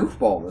 he's a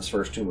goofball in those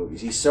first two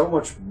movies. He's so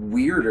much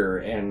weirder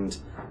and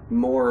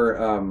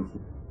more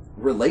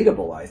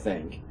relatable, I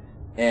think.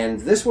 And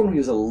this one, he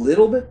was a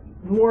little bit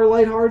more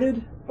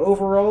lighthearted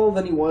overall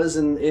than he was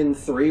in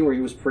 3, where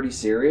he was pretty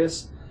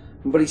serious.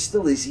 But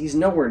he's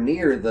nowhere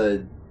near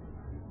the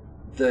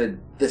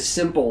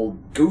simple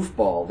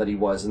goofball that he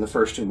was in the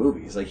first two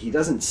movies. Like, he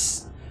doesn't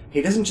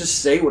he doesn't just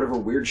say whatever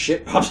weird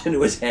shit pops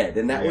into his head,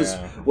 and that was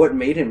Yeah. what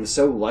made him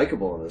so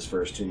likable in those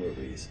first two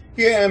movies.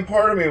 Yeah, and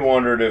part of me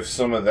wondered if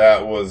some of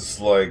that was,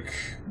 like,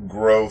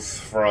 growth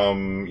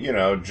from, you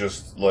know,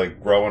 just,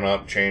 like, growing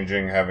up,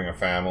 changing, having a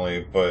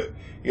family, but,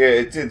 yeah,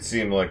 it did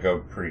seem like a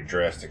pretty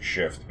drastic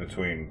shift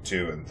between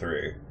 2 and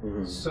 3.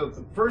 So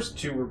the first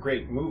two were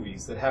great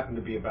movies that happened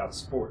to be about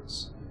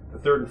sports. The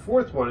third and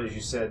fourth one, as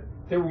you said,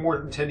 they were more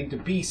intending to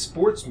be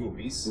sports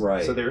movies.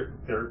 Right. So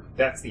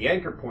that's the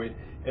anchor point.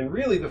 And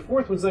really, the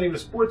fourth one's not even a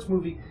sports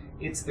movie.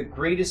 It's the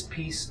greatest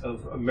piece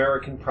of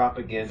American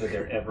propaganda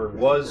there ever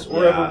was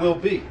or Yeah. ever will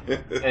be.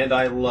 And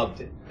I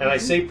loved it. And I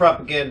say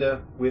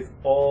propaganda with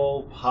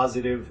all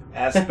positive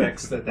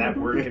aspects that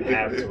word can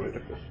have to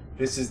it.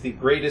 This is the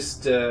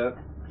greatest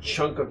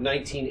chunk of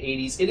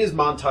 1980s. It is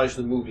Montage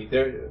the movie.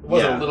 It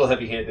wasn't Yeah. a little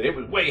heavy-handed. It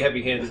was way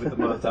heavy-handed with the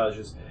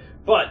montages.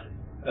 But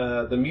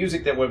the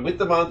music that went with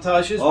the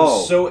montages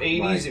was so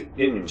 80s.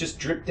 It just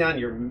dripped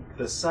down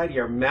the side of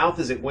your mouth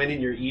as it went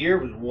in your ear.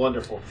 It was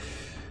wonderful.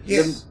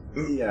 Yes.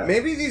 Yeah.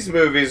 Maybe these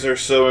movies are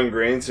so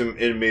ingrained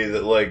in me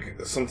that,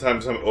 like,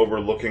 sometimes I'm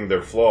overlooking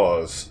their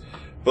flaws.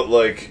 But,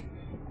 like,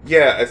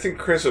 yeah, I think,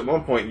 Chris, at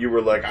one point you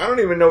were like, I don't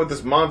even know what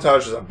this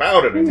montage is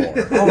about anymore.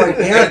 Oh my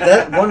god,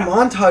 that one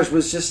montage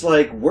was just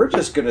like, we're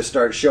just gonna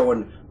start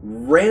showing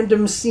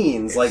random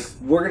scenes. Like,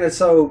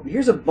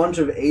 here's a bunch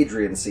of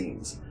Adrian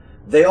scenes.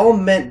 They all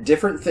meant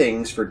different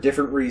things for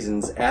different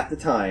reasons at the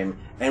time,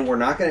 and we're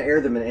not gonna air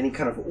them in any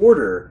kind of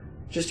order.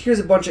 Just here's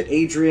a bunch of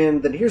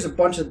Adrian, then here's a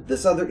bunch of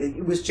this other.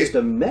 It was just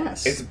a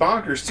mess. It's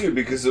bonkers, too,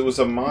 because it was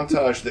a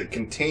montage that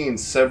contained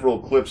several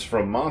clips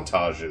from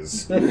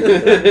montages.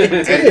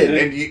 It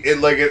did.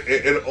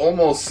 It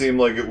almost seemed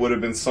like it would have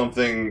been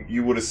something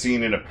you would have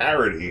seen in a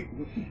parody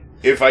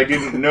if I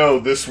didn't know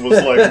this was,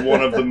 like,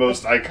 one of the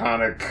most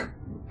iconic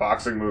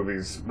boxing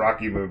movies,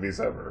 Rocky movies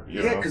ever.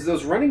 You Yeah, know? because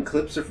those running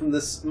clips are from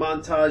this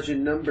montage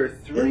in number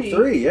 3. In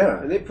 3,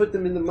 yeah. And they put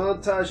them in the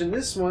montage in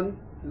this one.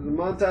 The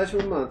montage from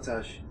the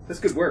montage. That's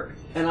good work.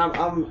 And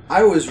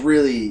I was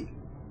really.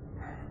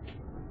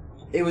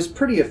 It was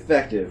pretty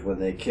effective when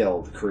they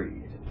killed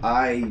Creed.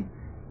 I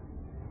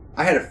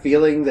had a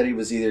feeling that he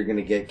was either going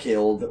to get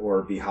killed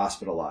or be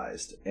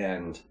hospitalized,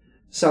 and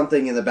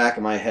something in the back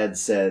of my head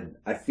said,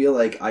 I feel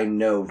like I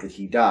know that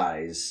he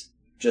dies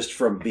just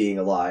from being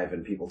alive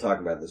and people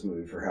talking about this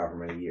movie for however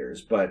many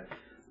years. But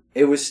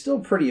it was still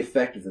pretty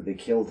effective that they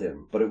killed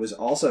him. But it was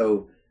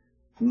also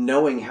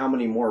knowing how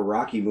many more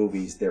Rocky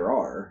movies there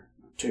are,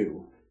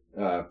 too.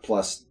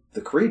 Plus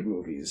the Creed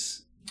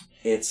movies,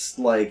 it's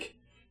like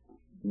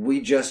we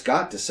just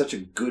got to such a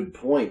good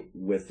point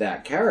with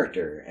that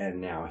character, and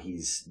now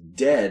he's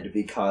dead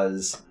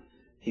because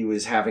he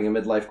was having a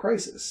midlife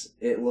crisis.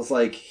 It was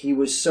like he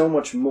was so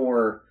much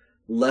more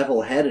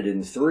level-headed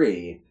in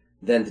 3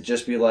 than to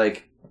just be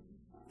like,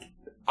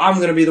 I'm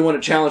going to be the one to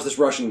challenge this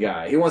Russian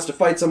guy. He wants to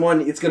fight someone.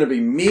 It's going to be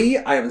me.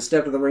 I haven't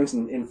stepped in the rings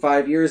in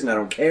 5 years, and I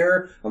don't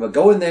care. I'm going to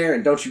go in there,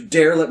 and don't you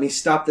dare let me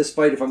stop this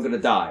fight if I'm going to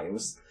die. It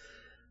was...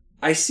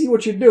 I see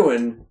what you're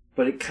doing,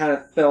 but it kind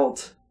of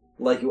felt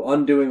like you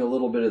undoing a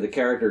little bit of the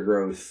character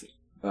growth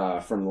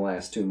from the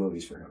last 2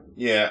 movies for him.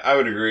 Yeah, I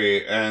would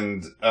agree.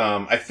 And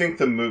I think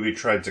the movie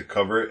tried to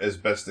cover it as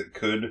best it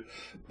could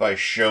by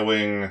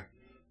showing,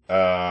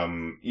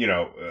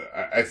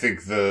 I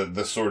think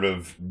the sort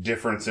of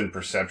difference in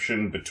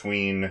perception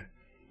between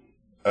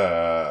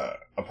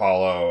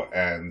Apollo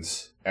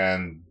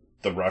and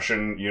the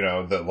Russian,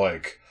 that,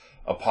 like,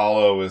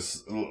 Apollo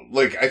is,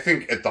 like, I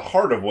think at the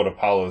heart of what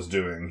Apollo's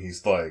doing,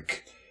 he's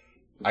like,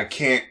 I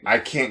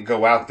can't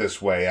go out this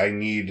way. I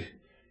need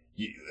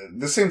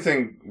the same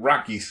thing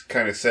Rocky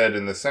kind of said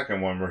in the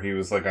second one, where he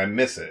was like, I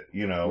miss it,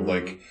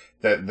 like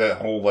that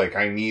whole, like,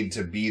 I need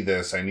to be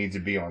this, I need to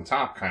be on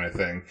top kind of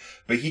thing.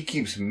 But he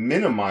keeps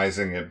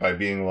minimizing it by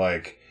being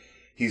like,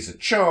 he's a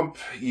chump,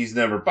 he's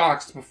never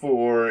boxed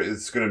before,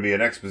 it's going to be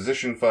an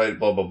exposition fight,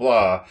 blah, blah,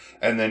 blah.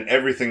 And then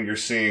everything you're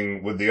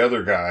seeing with the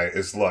other guy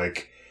is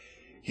like,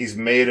 he's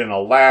made in a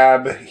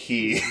lab,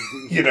 he,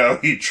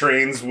 he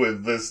trains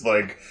with this,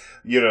 like,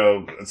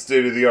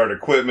 state-of-the-art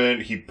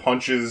equipment, he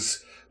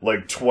punches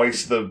like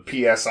twice the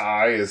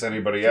PSI as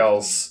anybody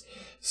else.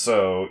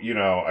 So,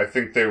 I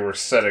think they were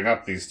setting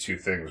up these two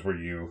things where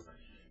you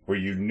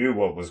knew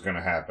what was going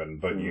to happen,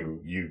 but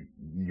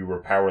you were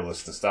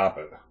powerless to stop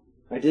it.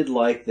 I did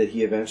like that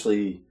he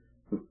eventually...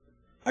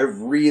 I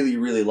really,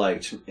 really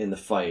liked in the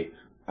fight.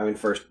 I mean,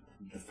 first,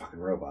 the fucking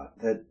robot.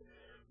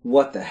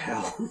 What the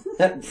hell?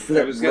 that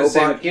I was going to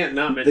say, we robot, can't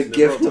not the mention the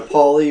gift robot. to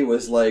Paulie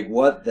was like,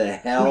 what the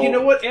hell? Well, you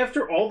know what?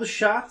 After all the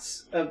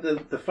shots of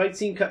the fight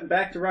scene cutting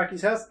back to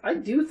Rocky's house, I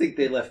do think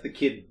they left the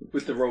kid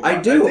with the robot. I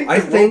do. I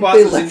think robot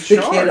they was left in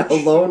the kid charge.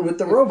 alone with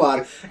the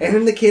robot. And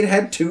then the kid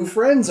had 2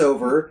 friends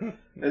over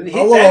And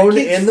alone that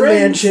kid's in the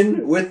friends,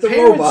 mansion with the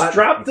parents robot.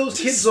 dropped those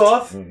kids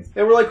off, and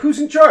we're like, "Who's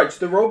in charge?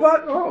 The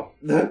robot? Oh,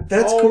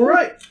 That's all cool.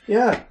 right.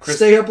 Yeah,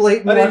 stay up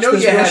late and I didn't watch know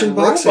this you Russian had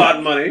boxing.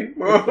 robot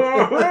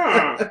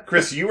money."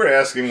 Chris, you were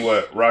asking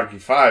what Rocky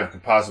V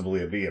could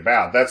possibly be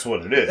about. That's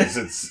what it is.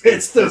 It's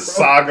It's the the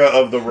saga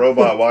of the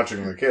robot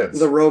watching the kids.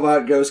 The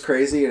robot goes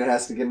crazy and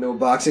has to get into a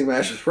boxing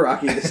match with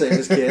Rocky to save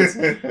his kids.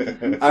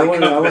 I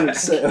wanted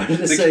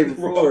to say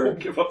before.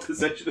 Give up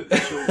possession of the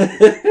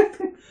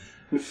children.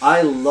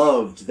 I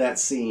loved that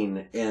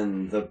scene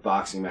in the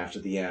boxing match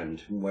at the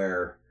end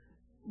where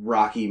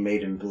Rocky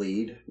made him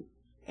bleed,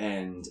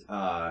 and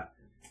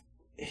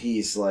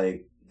he's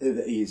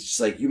just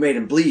like, you made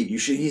him bleed.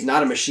 He's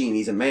not a machine.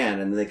 He's a man.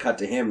 And then they cut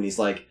to him, and he's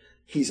like,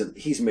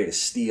 he's made of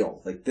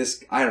steel. Like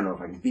this, I don't know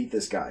if I can beat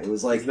this guy. It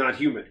was like He's not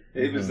human.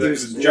 It was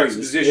juxtaposition.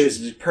 juxtaposition. It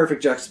was a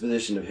perfect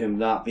juxtaposition of him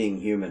not being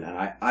human, and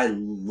I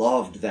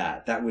loved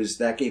that.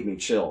 That gave me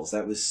chills.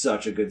 That was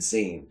such a good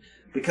scene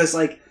because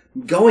like.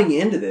 Going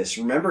into this,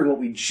 remembering what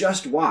we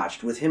just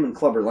watched with him and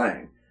Clubber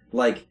Lang,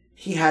 like,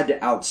 he had to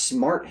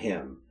outsmart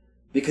him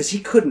because he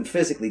couldn't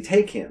physically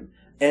take him.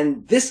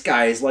 And this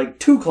guy is like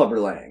 2 Clubber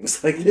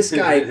Langs. Like, this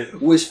guy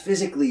was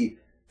physically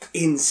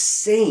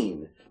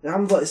insane. And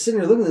I'm sitting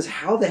there looking at this,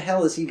 how the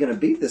hell is he going to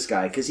beat this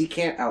guy? Because he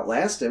can't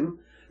outlast him.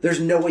 There's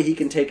no way he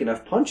can take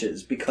enough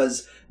punches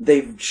because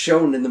they've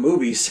shown in the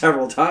movie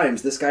several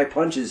times this guy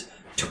punches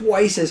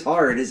twice as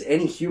hard as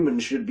any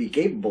human should be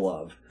capable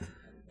of.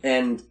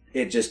 And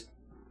he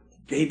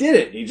did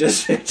it. It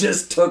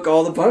just took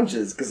all the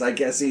punches because I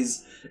guess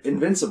he's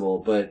invincible.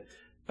 But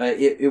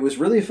it was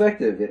really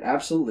effective. It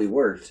absolutely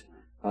worked.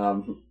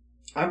 I'm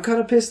kind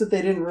of pissed that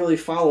they didn't really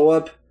follow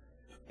up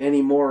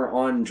anymore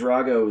on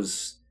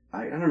Drago's.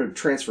 I don't know,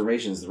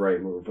 transformation is the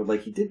right move, but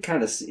like he did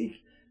kind of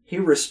see. He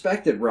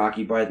respected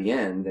Rocky by the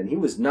end, and he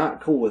was not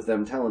cool with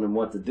them telling him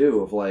what to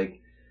do. Of like.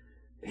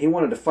 He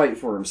wanted to fight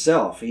for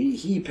himself.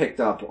 He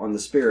picked up on the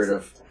spirit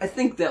of... I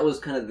think that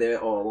was kind of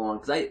there all along,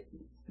 because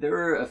there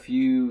were a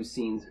few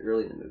scenes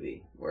early in the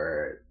movie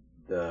where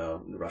the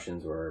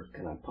Russians were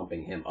kind of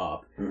pumping him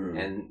up,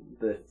 and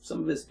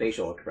some of his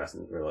facial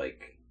expressions were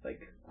like,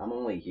 I'm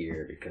only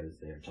here because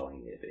they're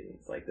telling me to be.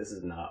 It's like, this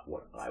is not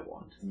what I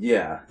want.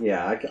 Yeah.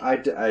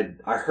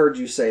 I heard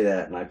you say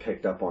that, and I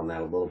picked up on that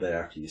a little bit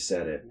after you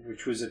said it.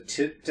 Which was a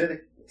tip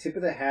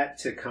of the hat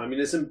to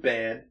communism,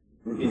 bad.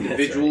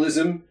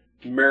 Individualism,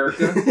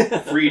 America,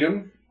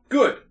 freedom,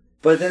 good.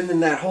 But then in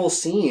that whole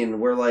scene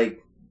where,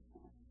 like,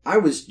 I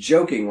was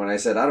joking when I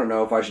said, I don't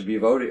know if I should be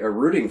voting or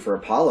rooting for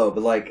Apollo,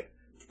 but, like,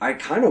 I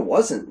kind of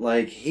wasn't.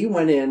 Like, he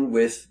went in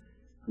with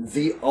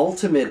the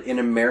ultimate in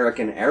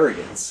American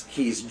arrogance.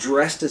 He's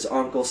dressed as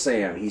Uncle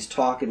Sam. He's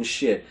talking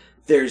shit.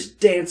 There's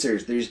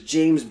dancers. There's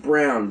James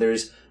Brown.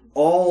 There's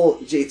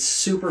it's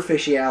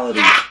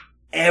superficiality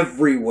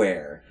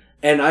everywhere.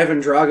 And Ivan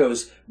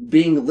Drago's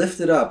being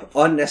lifted up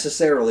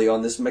unnecessarily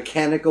on this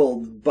mechanical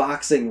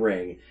boxing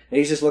ring. And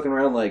he's just looking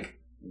around like,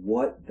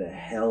 what the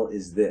hell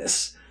is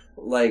this?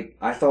 Like,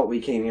 I thought we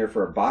came here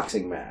for a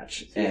boxing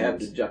match. So you have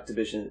the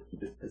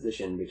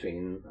juxtaposition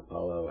between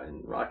Apollo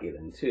and Rocky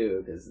then,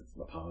 too, because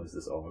Apollo is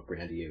this all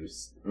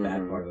grandiose,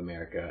 bad part of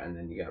America, and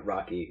then you got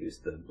Rocky, who's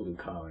the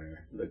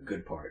blue-collar, the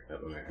good part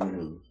of America.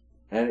 Mm-hmm.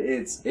 And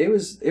it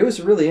was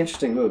a really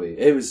interesting movie.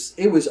 It was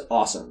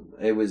awesome.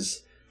 It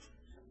was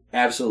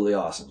absolutely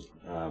awesome.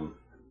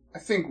 I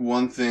think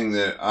one thing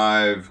that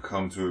I've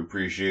come to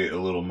appreciate a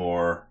little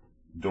more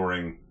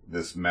during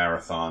this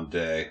marathon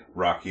day,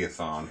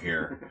 Rocky-a-thon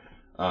here,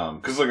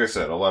 because like I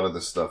said, a lot of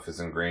this stuff is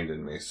ingrained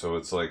in me, so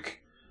it's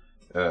like,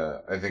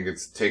 I think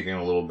it's taking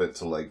a little bit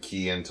to like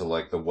key into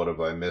like the what have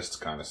I missed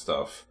kind of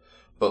stuff.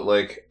 But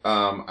like,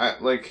 I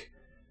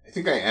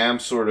think I am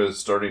sort of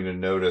starting to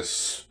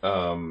notice,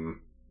 Stallone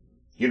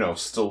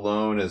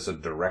as a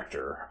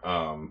director,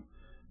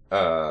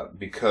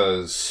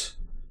 because,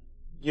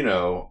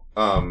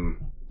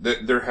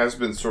 there has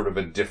been sort of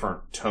a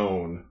different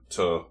tone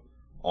to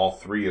all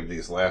 3 of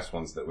these last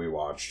ones that we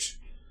watched,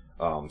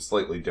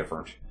 slightly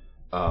different.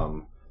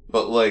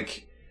 But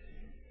like,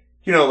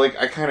 you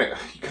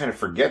kind of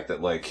forget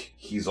that like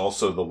he's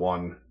also the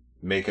one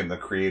making the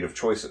creative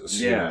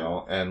choices,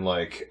 and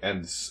like,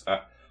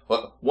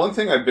 one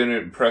thing I've been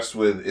impressed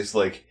with is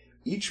like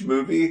each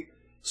movie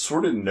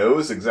sort of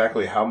knows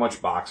exactly how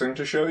much boxing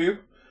to show you.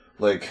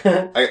 Like,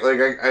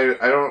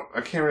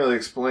 I can't really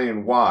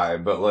explain why,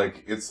 but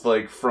like, it's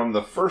like from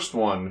the first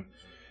one,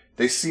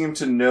 they seem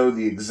to know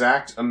the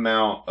exact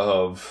amount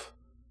of,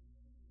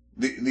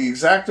 the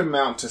exact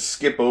amount to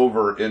skip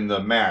over in the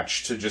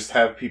match to just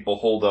have people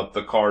hold up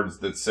the cards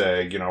that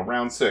say,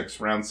 round 6,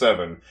 round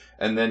 7,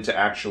 and then to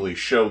actually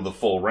show the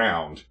full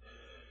round.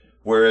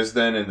 Whereas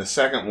then in the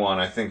second one,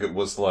 I think it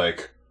was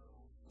like,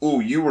 ooh,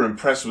 you were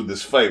impressed with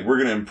this fight. We're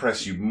going to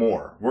impress you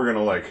more. We're going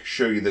to like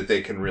show you that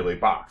they can really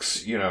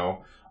box, And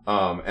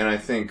I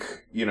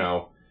think,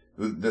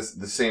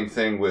 the same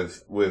thing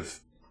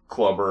with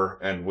Clubber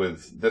and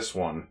with this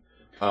one.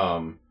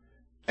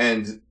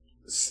 And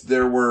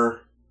there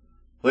were,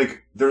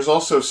 like, there's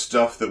also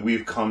stuff that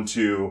we've come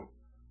to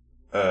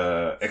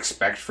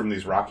expect from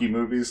these Rocky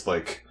movies,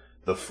 like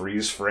the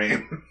freeze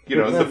frame,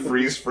 the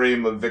freeze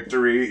frame of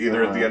victory,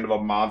 either at the end of a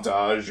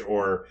montage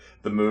or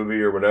the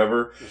movie or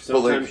whatever. Or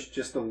sometimes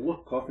just a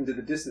look off into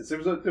the distance. There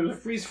was a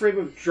freeze frame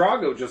of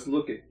Drago just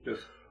looking.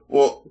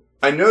 Well,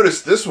 I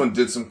noticed this one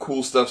did some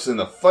cool stuff in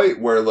the fight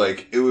where,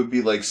 like, it would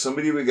be like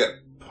somebody would get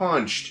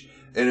punched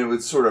and it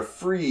would sort of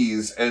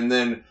freeze, and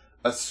then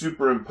a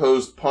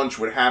superimposed punch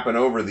would happen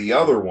over the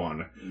other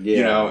one.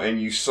 Yeah.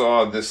 And you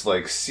saw this,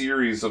 like,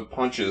 series of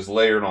punches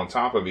layered on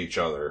top of each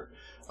other.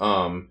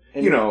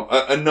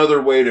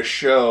 Another way to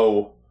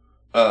show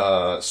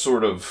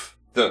sort of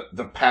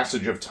the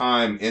passage of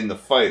time in the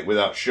fight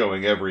without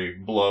showing every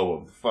blow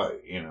of the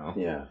fight,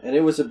 Yeah, and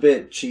it was a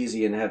bit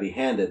cheesy and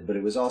heavy-handed, but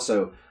it was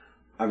also,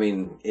 I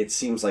mean, it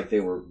seems like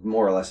they were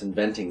more or less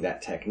inventing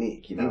that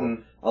technique,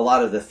 Mm-hmm. A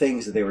lot of the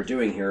things that they were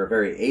doing here are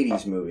very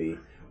 80s movie,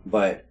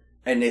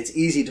 and it's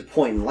easy to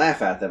point and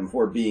laugh at them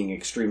for being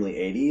extremely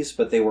 80s,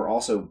 but they were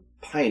also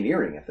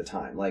pioneering at the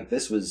time. Like,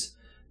 this was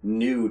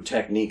new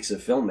techniques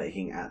of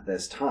filmmaking at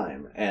this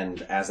time,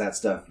 and as that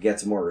stuff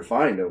gets more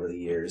refined over the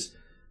years,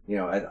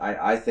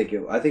 I think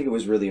it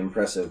was really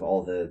impressive,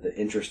 all the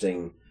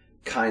interesting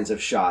kinds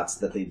of shots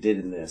that they did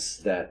in this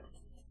that,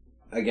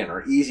 again,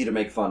 are easy to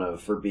make fun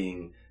of for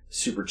being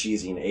super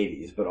cheesy in the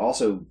 80s, but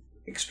also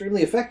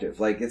extremely effective.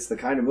 Like, it's the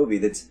kind of movie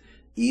that's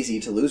easy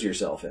to lose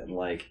yourself in.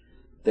 Like,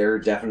 there are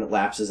definite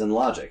lapses in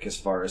logic as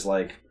far as,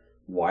 like,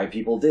 why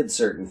people did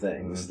certain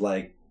things,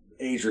 like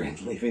Adrian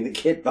leaving the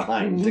kid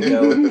behind to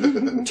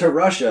go to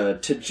Russia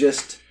to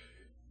just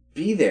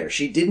be there.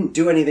 She didn't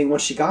do anything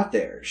once she got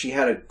there. She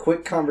had a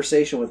quick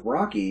conversation with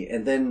Rocky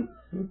and then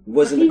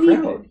was in the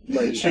crowd.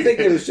 Like, I think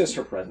it was just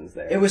her presence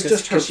there. It was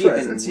just her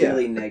presence, she had been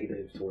really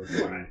negative towards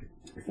him.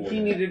 He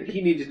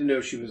needed to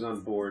know she was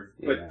on board,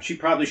 but she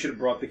probably should have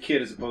brought the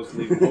kid as opposed to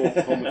leaving home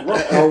with the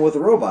robot. Oh, with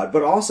the robot,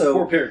 but also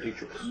poor parenting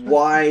choice.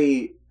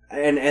 Why?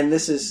 And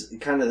this is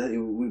kind of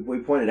we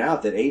pointed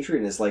out that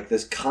Adrian is like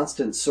this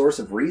constant source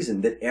of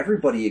reason that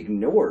everybody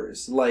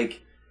ignores.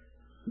 Like,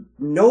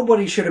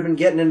 nobody should have been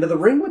getting into the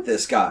ring with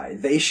this guy.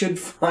 They should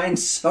find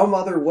some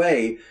other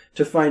way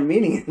to find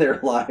meaning in their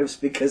lives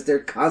because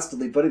they're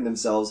constantly putting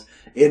themselves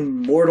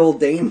in mortal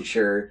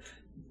danger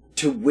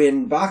to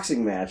win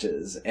boxing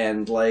matches.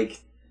 And,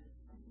 like,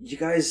 you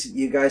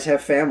guys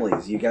have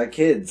families, you got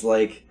kids.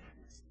 Like,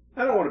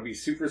 I don't want to be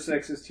super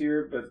sexist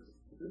here, but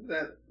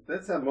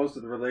that's how most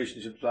of the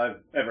relationships I've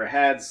ever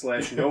had /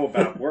 know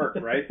about work,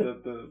 right?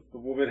 The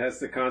woman has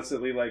to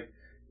constantly, like,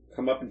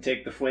 come up and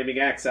take the flaming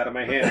axe out of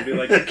my hand and be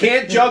like, you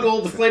can't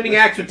juggle the flaming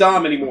axe with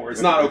Dom anymore.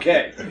 It's not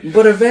okay.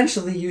 But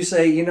eventually you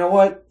say, you know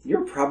what?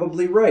 You're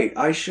probably right.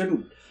 I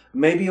shouldn't.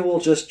 Maybe we'll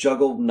just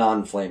juggle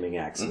non-flaming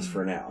axes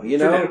for now.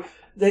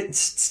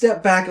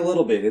 Step back a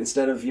little bit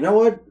instead of, you know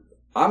what?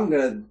 I'm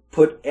going to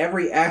put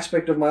every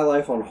aspect of my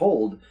life on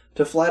hold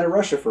to fly to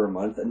Russia for a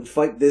month and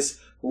fight this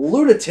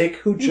lunatic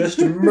who just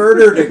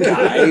murdered a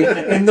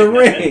guy in the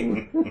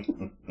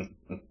ring.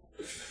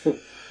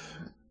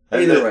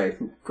 Either way,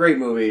 great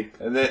movie.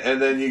 And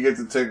then you get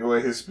to take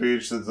away his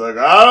speech that's like,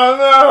 I don't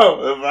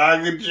know if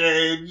I could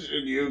change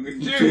and you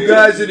could change. Two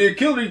guys in here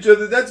killed each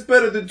other. That's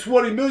better than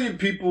 20 million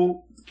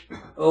people.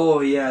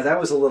 Oh, yeah, that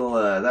was a little...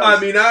 if I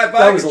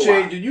could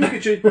change and you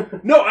could change...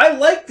 No, I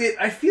liked it.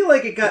 I feel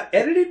like it got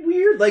edited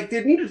weird. Like,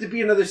 there needed to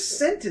be another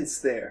sentence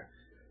there.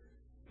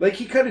 Like,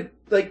 he kind of,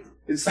 like,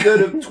 instead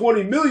of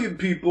 20 million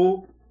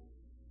people,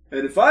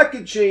 and if I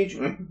could change...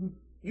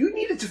 You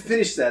needed to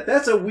finish that.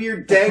 That's a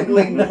weird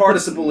dangling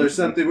participle or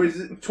something. Where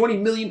 20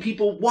 million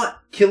people, what?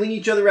 Killing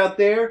each other out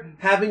there?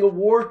 Having a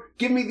war?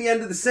 Give me the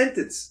end of the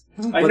sentence.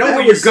 I know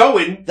where you're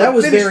going. That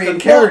was very in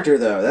character,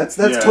 though. That's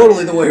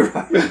totally the way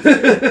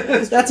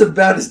right. That's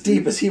about as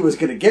deep as he was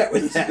going to get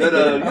with that.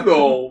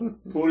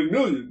 20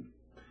 million.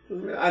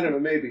 I don't know,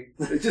 maybe.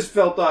 It just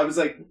felt odd. It was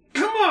like,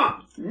 come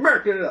on!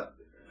 Murking it up.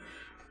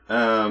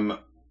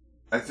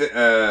 I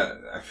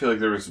feel like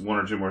there was one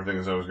or two more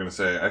things I was going to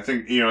say. I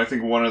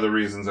think one of the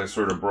reasons I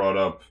sort of brought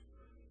up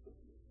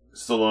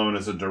Stallone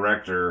as a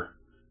director,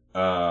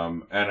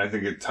 and I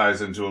think it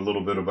ties into a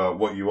little bit about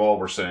what you all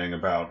were saying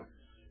about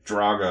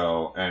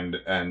Drago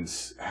and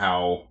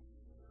how,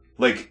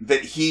 like,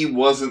 that he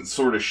wasn't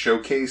sort of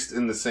showcased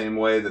in the same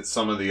way that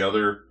some of the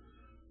other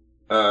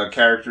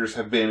characters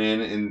have been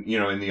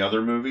in the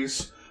other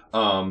movies.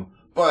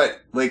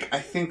 But, like, I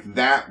think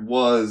that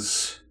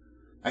was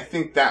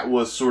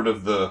sort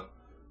of the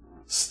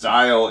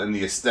style and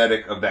the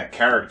aesthetic of that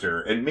character,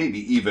 and maybe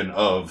even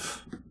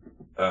of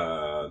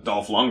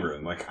Dolph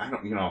Lundgren. Like, I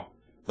don't,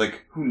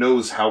 like, who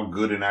knows how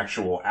good an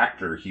actual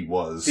actor he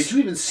was. Did you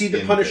even see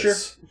The Punisher?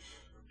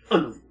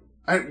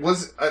 I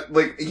was,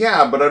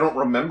 yeah, but I don't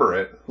remember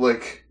it.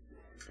 Like...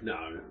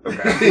 No.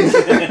 Okay.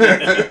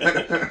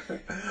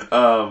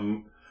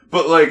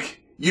 But,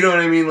 like, you know what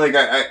I mean? Like,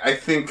 I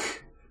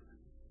think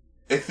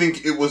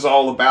it was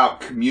all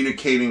about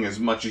communicating as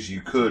much as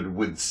you could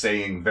with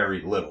saying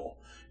very little,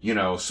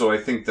 so I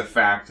think the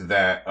fact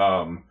that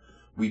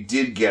we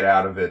did get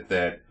out of it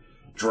that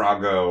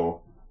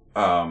Drago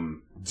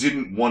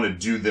didn't want to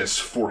do this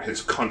for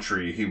his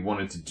country. He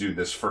wanted to do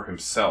this for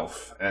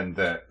himself, and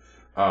that,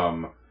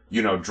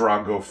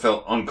 Drago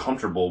felt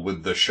uncomfortable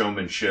with the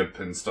showmanship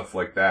and stuff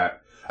like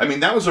that. I mean,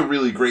 that was a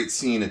really great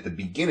scene at the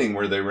beginning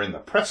where they were in the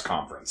press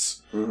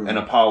conference, and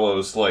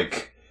Apollo's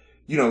like,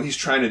 he's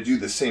trying to do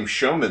the same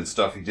showman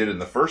stuff he did in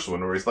the first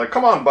one, where he's like,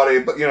 "Come on, buddy,"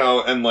 but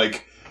and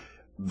like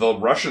the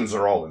Russians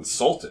are all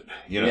insulted,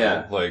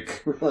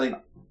 like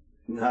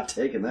not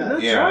taking that.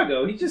 Not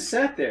Drago. He just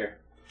sat there.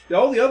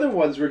 All the other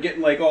ones were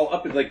getting like all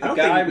uppity. Like the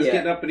guy was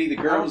getting uppity, the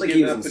girl was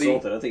getting uppity.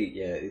 Insulted. I think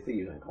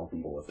he was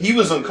uncomfortable with it. He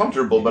was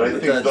uncomfortable, but I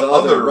think the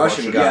other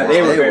Russian guys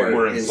they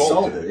were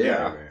insulted.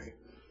 Yeah.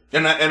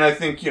 And I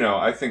think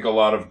I think a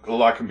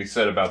lot can be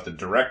said about the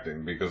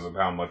directing because of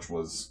how much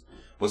was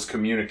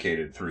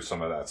communicated through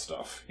some of that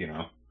stuff.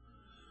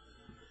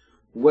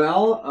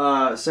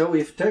 Well, so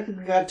we've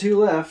technically got 2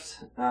 left.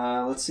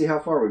 Let's see how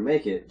far we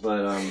make it.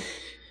 But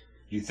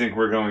you think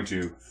we're going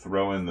to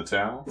throw in the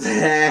towel?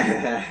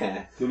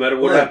 No matter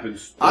what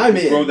happens, I'm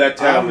in. Throw that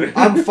towel in.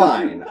 I'm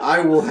fine. I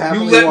will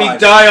happily You let me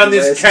watch die on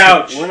this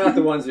couch. We're not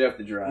the ones who have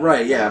to drive.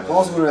 Right? Yeah.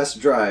 Paul's the one who has to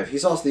drive.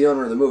 He's also the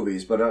owner of the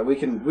movies, but we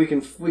can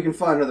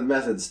find other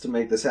methods to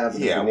make this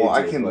happen. Yeah. if we Well, need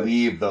I to, can but-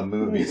 leave the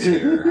movies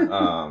here.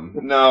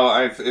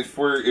 No,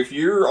 if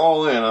you're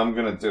all in, I'm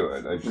gonna do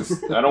it.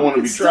 I don't want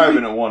to be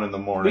driving at 1 in the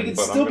morning. We can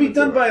but still I'm be gonna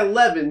done do by it.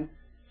 11.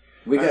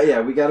 We got a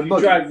If you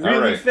book. drive really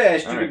Alright.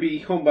 fast, you Alright. can be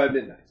home by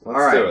midnight.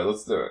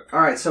 Let's do it. All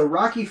right, so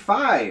Rocky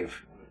V,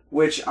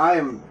 which I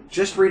am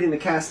just reading the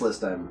cast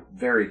list. I'm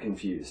very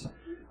confused.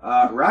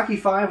 Rocky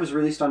V was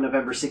released on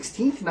November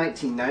 16th,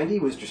 1990.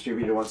 Was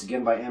distributed once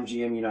again by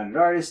MGM United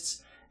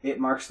Artists. It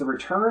marks the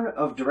return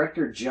of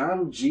director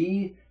John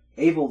G.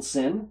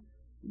 Avildsen,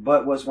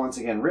 but was once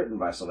again written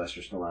by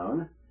Sylvester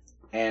Stallone.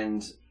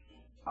 And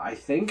I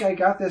think I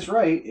got this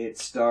right. It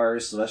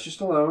stars Sylvester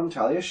Stallone,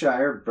 Talia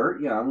Shire, Burt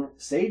Young,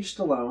 Sage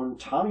Stallone,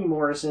 Tommy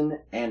Morrison,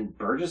 and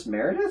Burgess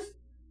Meredith?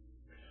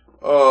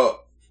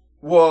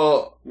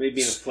 Well,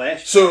 Maybe in a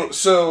flash. so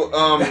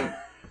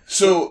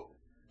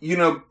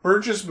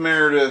Burgess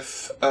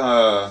Meredith,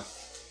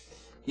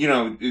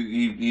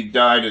 he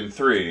died in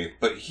 3,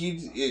 but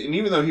and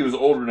even though he was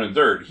older than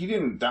dirt, he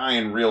didn't die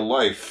in real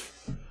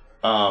life,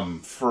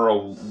 for a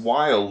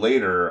while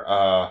later.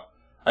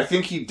 I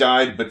think he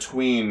died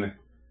between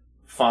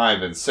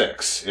 5 and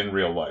 6 in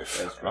real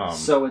life.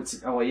 So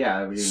it's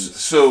I mean,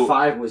 so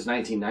 5 was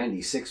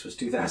 1990, 6 was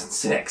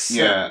 2006.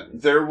 yeah,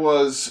 there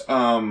was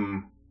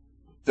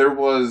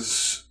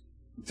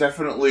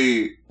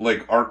definitely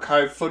like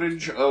archive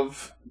footage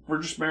of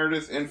Burgess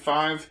Meredith in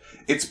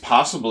 5. It's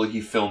possible he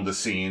filmed a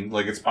scene,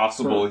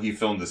 he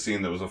filmed a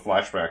scene that was a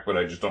flashback, but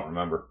I just don't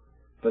remember.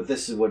 But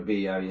this would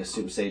be, I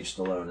assume, Sage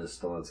Stallone is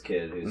Stallone's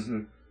kid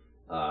who's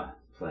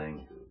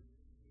playing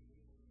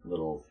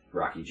little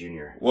Rocky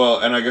Jr. Well,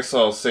 and I guess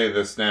I'll say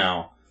this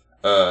now.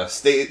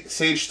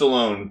 Sage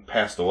Stallone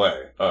passed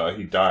away.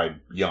 He died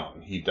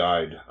young. He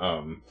died,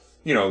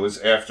 it was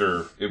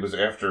after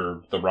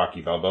the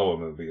Rocky Balboa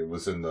movie. It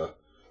was in the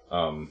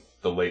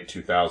late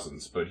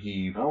 2000s, but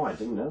he... Oh, I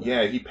didn't know that.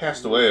 Yeah, he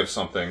passed away of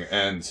something,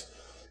 and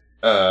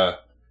I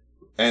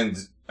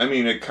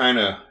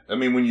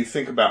mean, when you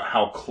think about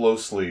how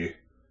closely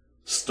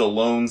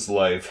Stallone's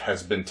life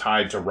has been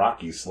tied to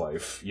Rocky's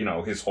life,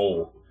 his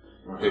whole,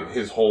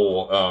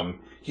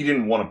 he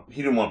didn't want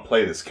to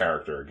play this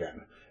character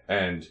again,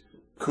 and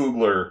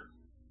Coogler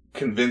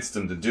convinced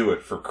him to do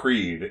it for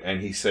Creed,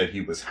 and he said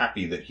he was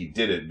happy that he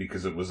did it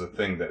because it was a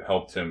thing that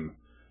helped him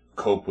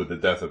cope with the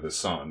death of his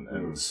son,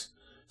 and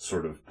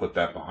sort of put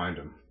that behind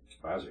him.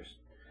 Wowzers.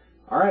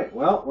 All right,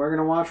 well, we're going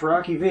to watch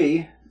Rocky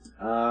V.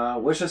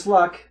 Wish us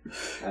luck.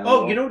 You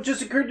know what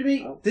just occurred to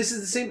me? This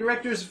is the same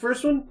director as the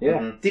first one?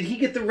 Yeah. Did he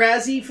get the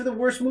Razzie for the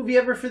worst movie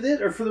ever for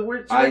this? Or for the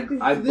worst I directing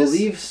for this?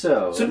 believe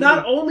so. So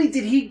not only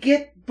did he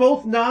get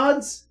both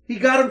nods, he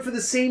got them for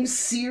the same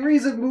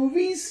series of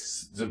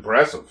movies? It's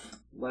impressive.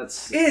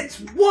 It's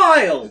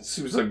wild! It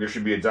seems like there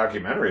should be a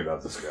documentary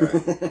about this guy.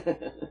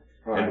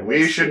 All right, And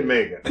we should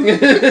make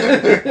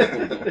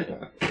it.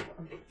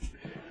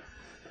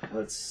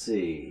 Let's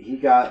see. He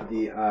got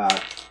the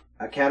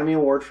Academy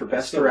Award for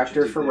Best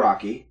Director for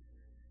Rocky,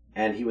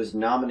 and he was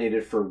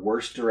nominated for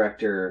Worst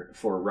Director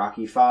for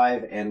Rocky V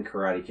and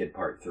Karate Kid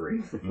Part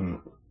 3.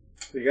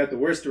 You got the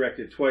worst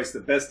director twice,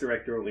 the best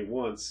director only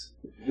once.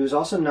 He was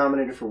also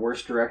nominated for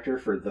Worst Director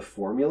for The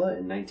Formula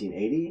in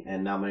 1980,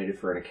 and nominated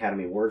for an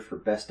Academy Award for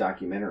Best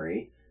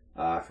Documentary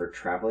for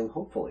Traveling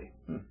Hopefully.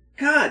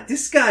 God,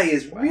 this guy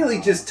is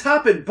really just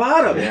top and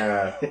bottom.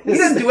 Yeah. He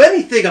doesn't do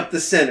anything up the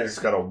center. He's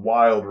got a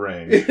wild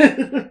range.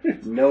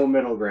 No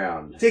middle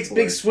ground. Takes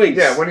big swings.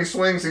 Yeah, when he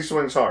swings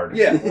hard.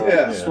 Yeah, He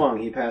yeah. swung.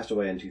 He passed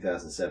away in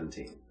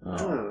 2017.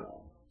 Oh.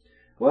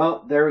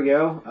 Well, there we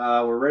go.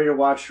 We're ready to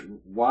watch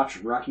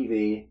Rocky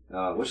V.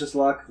 Wish us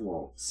luck.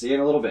 We'll see you in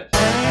a little bit.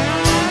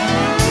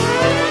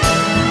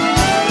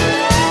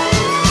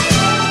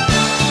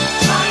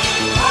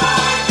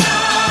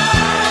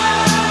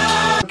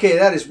 Okay,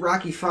 that is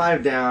Rocky V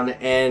down,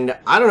 and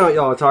I don't know what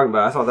y'all are talking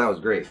about. I thought that was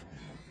great.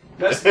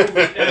 Best movie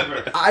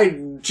ever. I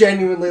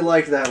genuinely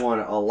liked that one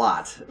a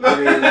lot. I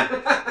mean,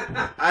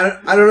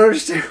 I don't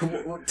understand.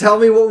 Tell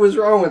me what was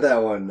wrong with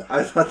that one.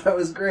 I thought that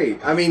was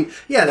great. I mean,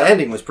 yeah, the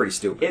ending was pretty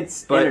stupid.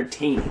 It's but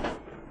entertaining.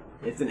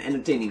 It's an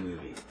entertaining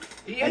movie.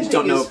 The I just ending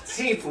don't know is if-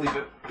 painfully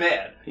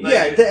bad.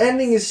 Yeah, the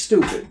ending is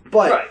stupid,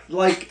 but Right.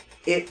 like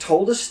it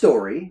told a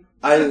story.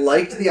 I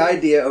liked the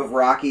idea of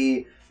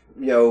Rocky,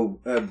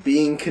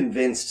 being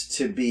convinced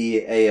to be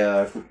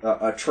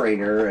a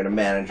trainer and a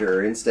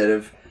manager instead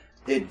of.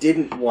 It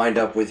didn't wind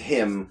up with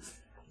him.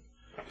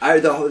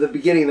 The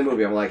beginning of the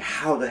movie, I'm like,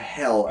 how the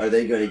hell are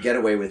they going to get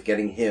away with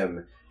getting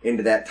him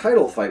into that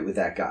title fight with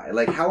that guy?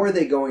 Like, how are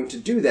they going to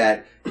do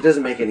that? It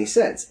doesn't make any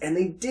sense. And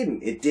they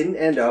didn't. It didn't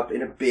end up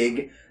in a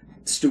big,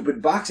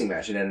 stupid boxing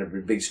match. It ended up in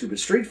a big, stupid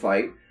street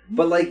fight.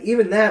 But, like,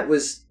 even that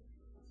was...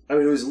 I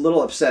mean, it was a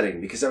little upsetting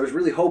because I was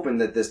really hoping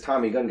that this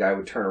Tommy Gunn guy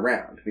would turn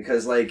around.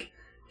 Because, like,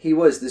 he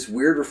was this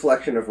weird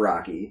reflection of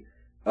Rocky.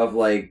 Of,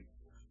 like,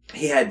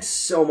 he had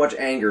so much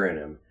anger in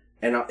him.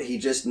 And he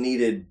just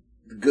needed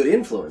good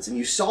influence. And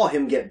you saw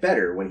him get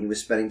better when he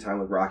was spending time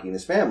with Rocky and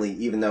his family,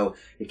 even though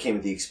it came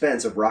at the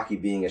expense of Rocky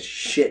being a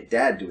shit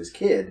dad to his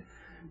kid.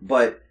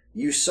 But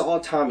you saw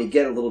Tommy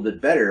get a little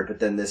bit better, but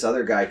then this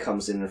other guy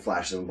comes in and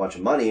flashes him a bunch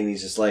of money, and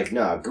he's just like,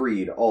 nah,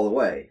 greed all the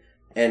way.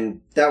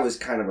 And that was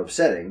kind of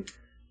upsetting.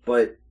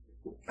 But,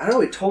 I don't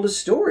know, it told a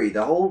story.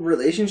 The whole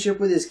relationship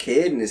with his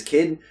kid, and his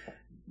kid,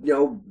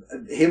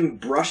 him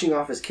brushing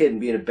off his kid and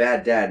being a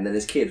bad dad, and then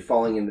his kid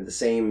falling into the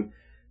same...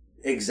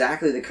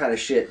 exactly the kind of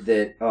shit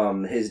that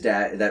his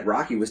dad, that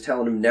Rocky was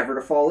telling him never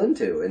to fall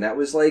into. And that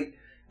was like,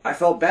 I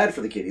felt bad for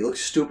the kid. He looked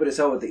stupid as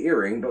hell with the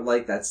earring, but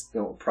like, that's,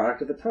 a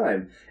product of the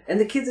time. And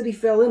the kids that he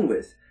fell in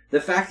with.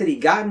 The fact that he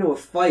got into a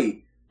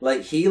fight,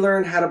 like, he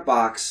learned how to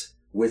box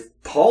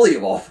with Paulie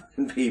of all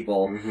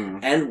people,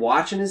 and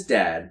watching his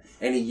dad,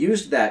 and he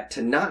used that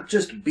to not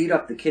just beat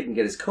up the kid and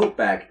get his coat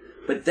back,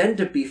 but then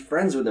to be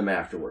friends with him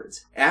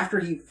afterwards.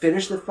 After he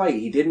finished the fight,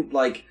 he didn't,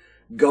 like,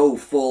 go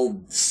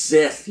full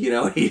Sith, he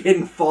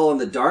didn't fall on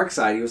the dark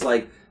side. He was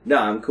like,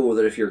 nah, I'm cool with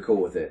it if you're cool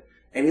with it.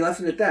 And he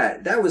left it at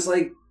that. That was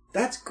like,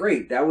 that's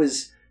great. That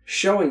was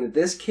showing that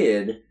this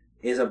kid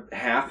is a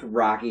half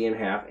Rocky and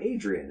half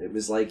Adrian. It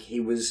was like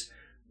he was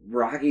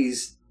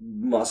Rocky's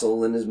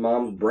muscle in his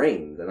mom's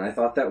brain. And I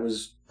thought that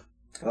was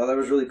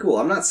really cool.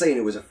 I'm not saying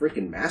it was a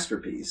freaking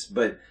masterpiece,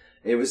 but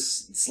it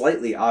was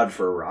slightly odd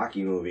for a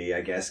Rocky movie,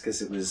 I guess,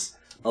 because it was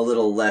a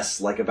little less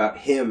like about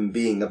him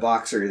being the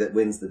boxer that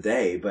wins the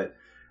day, but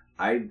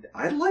I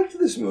liked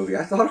this movie.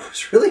 I thought it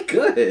was really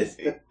good.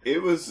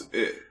 It was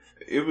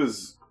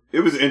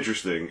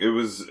interesting. It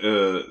was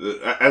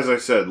as I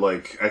said,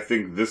 like, I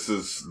think this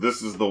is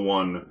the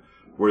one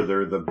where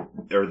there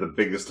are the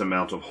biggest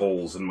amount of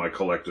holes in my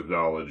collective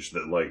knowledge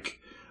that,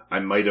 like, I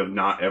might have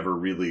not ever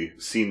really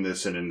seen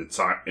this in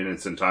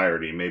its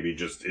entirety. Maybe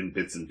just in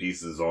bits and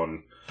pieces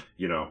on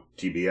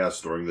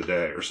TBS during the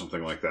day or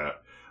something like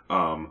that.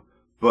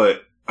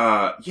 But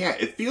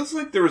it feels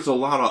like there was a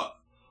lot of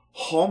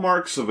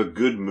hallmarks of a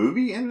good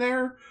movie in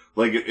there.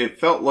 Like it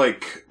felt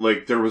like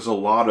there was a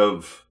lot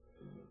of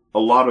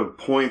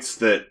points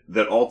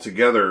that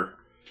altogether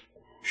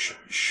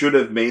should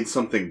have made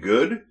something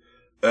good.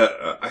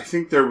 I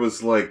think there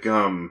was like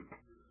I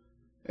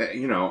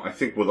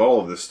think with all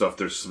of this stuff,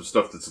 there's some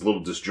stuff that's a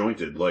little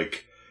disjointed.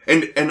 Like,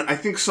 and I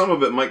think some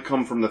of it might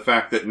come from the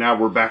fact that now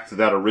we're back to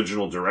that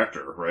original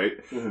director,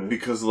 right? Mm-hmm.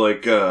 Because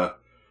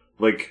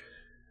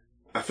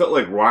I felt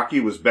like Rocky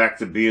was back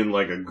to being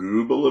like a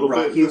goob a little bit.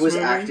 Rocky was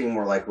acting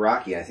more like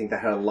Rocky. I think that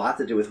had a lot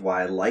to do with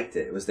why I liked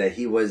it. It was that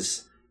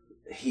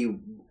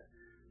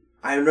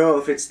I don't know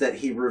if it's that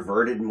he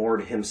reverted more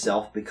to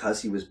himself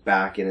because he was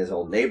back in his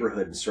old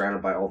neighborhood and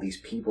surrounded by all these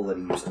people that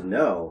he used to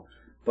know,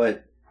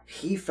 but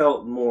he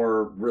felt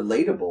more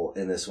relatable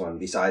in this one,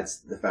 besides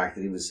the fact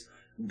that he was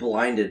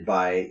blinded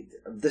by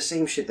the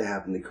same shit that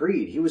happened to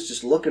Creed. He was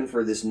just looking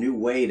for this new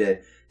way to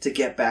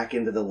get back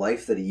into the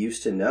life that he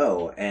used to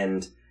know,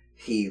 and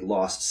he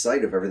lost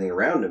sight of everything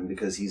around him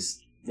because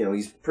he's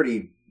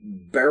pretty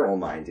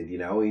barrel-minded,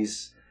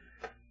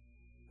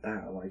 I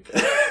don't like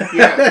that.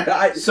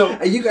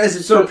 Yeah. You guys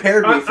have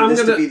prepared me for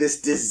this to be this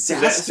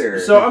disaster.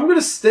 So I'm going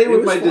to stay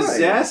with my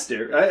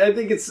disaster.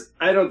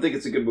 I don't think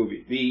it's a good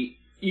movie.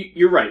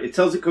 You're right. It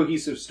tells a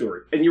cohesive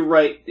story. And you're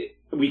right.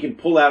 We can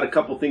pull out a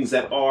couple things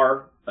that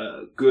are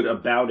good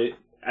about it.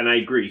 And I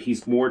agree.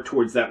 He's more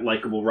towards that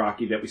likable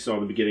Rocky that we saw in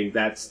the beginning.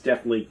 That's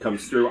definitely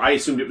comes through. I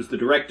assumed it was the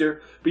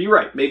director. But you're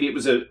right. Maybe it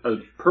was a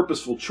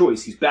purposeful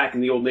choice. He's back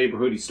in the old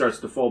neighborhood. He starts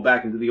to fall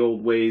back into the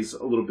old ways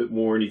a little bit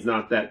more. And he's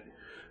not that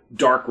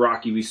dark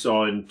Rocky we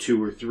saw in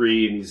 2 or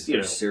 3. And he's,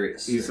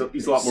 serious. He's a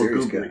lot more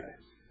googly.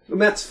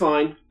 And that's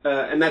fine.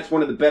 And that's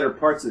one of the better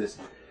parts of this.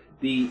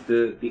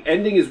 The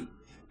ending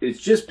is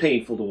just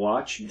painful to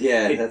watch.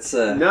 Yeah, that's...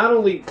 Not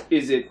only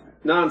is it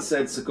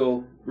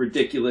nonsensical,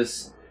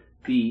 ridiculous,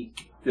 the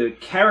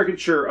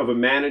caricature of a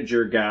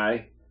manager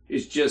guy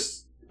is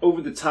just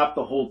over the top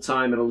the whole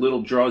time and a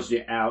little draws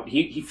you out.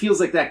 He feels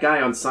like that guy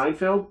on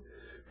Seinfeld,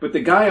 But the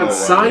guy on Oh,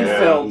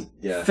 Seinfeld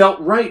yeah. felt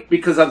right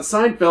because on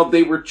Seinfeld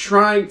they were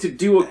trying to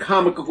do a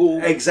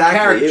comical Exactly.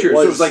 caricature. It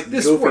So it was was like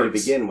this goofy works.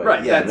 to begin with.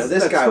 Right. Yeah. No,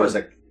 this guy fun. was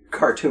a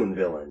cartoon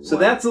villain. So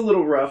that's a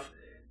little rough.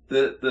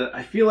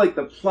 I feel like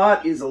the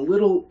plot is a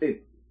little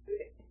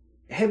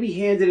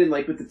heavy-handed, and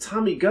like with the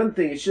Tommy Gunn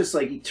thing, it's just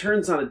like he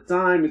turns on a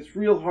dime. It's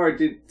real hard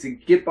to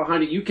get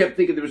behind it. You kept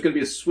thinking there was going to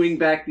be a swing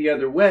back the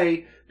other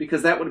way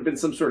because that would have been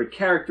some sort of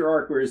character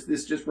arc, whereas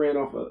this just ran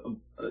off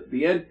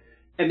the end.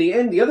 And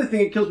the other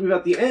thing that kills me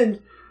about the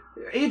end,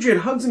 Adrian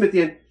hugs him at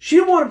the end. She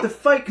didn't want him to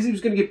fight because he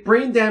was going to get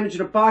brain damage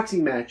in a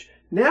boxing match.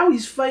 Now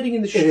he's fighting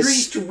in the in a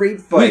street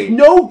street fight. with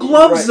no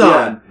gloves Right,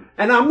 on. yeah.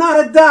 And I'm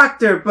not a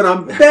doctor, but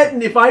I'm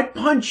betting if I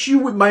punch you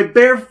with my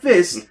bare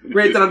fist,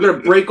 granted I'm going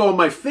to break all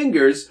my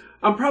fingers,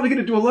 I'm probably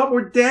going to do a lot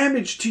more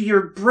damage to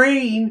your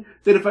brain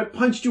than if I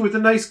punched you with a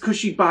nice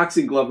cushy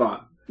boxing glove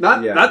on.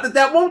 Not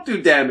that won't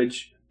do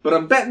damage, but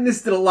I'm betting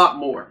this did a lot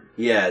more.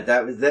 Yeah,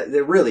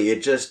 that really,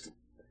 it just,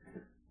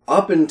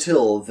 up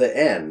until the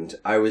end,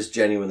 I was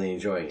genuinely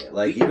enjoying it.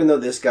 Like, even though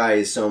this guy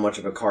is so much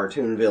of a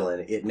cartoon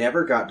villain, it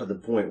never got to the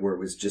point where it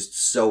was just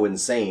so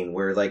insane,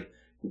 where, like,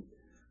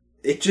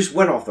 it just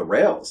went off the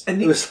rails.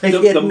 And it was like,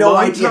 he had no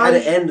idea how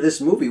to end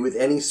this movie with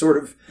any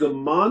sort of... The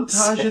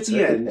montage at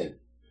the end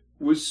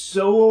was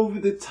so over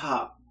the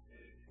top.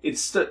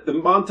 It's the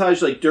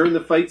montage, like, during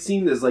the fight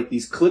scene, there's, like,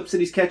 these clips that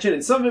he's catching,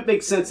 and some of it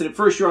makes sense, and at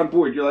first you're on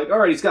board. You're like, all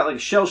right, he's got, like, a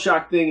shell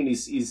shock thing, and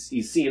he's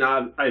seeing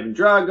Ivan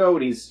Drago,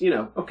 and he's,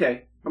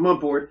 okay, I'm on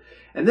board.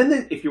 And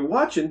then if you're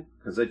watching,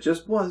 because I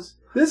just was,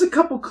 there's a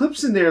couple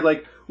clips in there,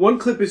 like, one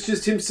clip is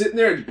just him sitting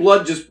there, and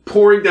blood just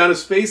pouring down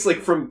his face,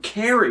 like, from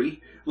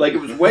Carrie. Like,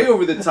 it was way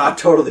over the top. I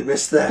totally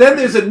missed that. Then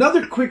there's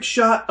another quick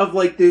shot of,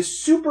 like, this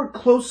super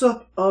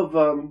close-up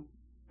of,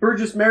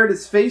 Burgess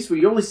Meredith's face where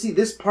you only see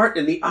this part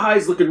and the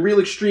eyes looking real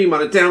extreme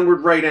on a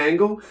downward right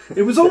angle.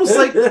 It was almost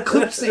like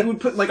clips that you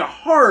would put in like a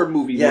horror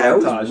movie montage.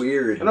 It was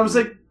weird. And I was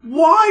like,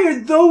 why are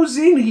those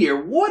in here?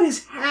 What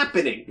is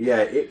happening?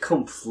 Yeah, it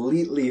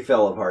completely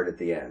fell apart at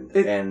the end.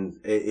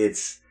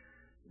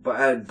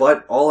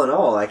 But all in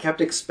all, I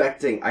kept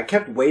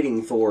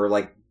waiting for,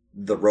 like,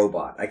 the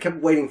robot. I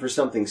kept waiting for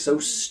something so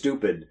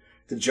stupid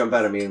to jump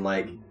out at me and,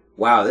 like,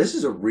 wow, this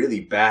is a really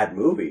bad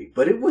movie.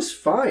 But it was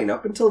fine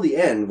up until the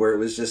end, where it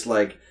was just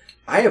like,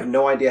 I have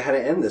no idea how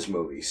to end this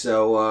movie,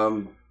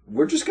 so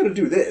we're just going to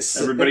do this.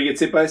 Everybody gets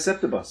hit by a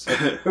septibus.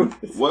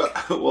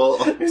 Well,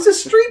 there's a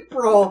street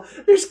brawl.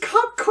 There's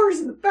cop cars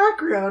in the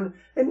background,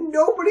 and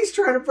nobody's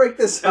trying to break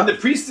this up. And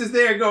the priest is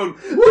there going, woo!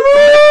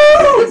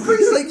 The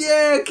priest's like,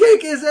 yeah,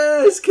 kick his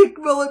ass, kick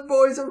Mullet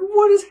Boys.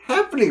 What is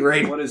happening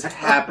right now? What is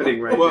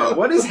happening right now?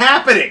 What is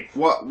happening?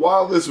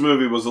 While this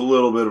movie was a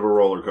little bit of a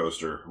roller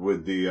coaster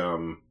with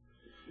the,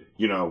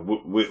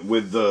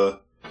 with the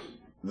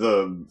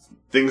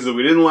things that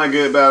we didn't like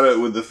about it,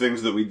 with the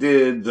things that we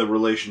did, the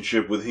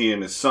relationship with he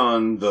and his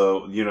son,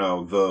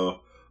 the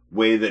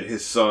way that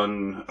his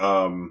son,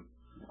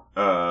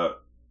 the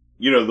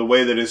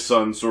way that his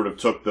son sort of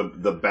took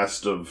the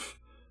best of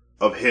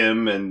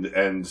him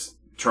and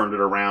turned it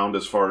around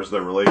as far as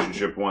their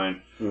relationship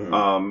went. Mm-hmm.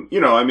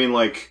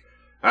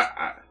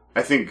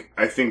 I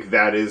think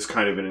that is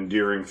kind of an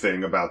endearing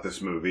thing about this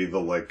movie,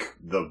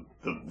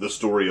 the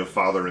story of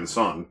father and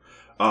son.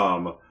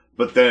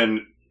 But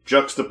then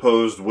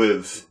juxtaposed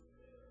with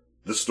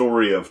the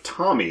story of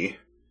Tommy,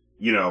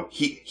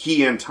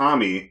 he and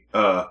Tommy,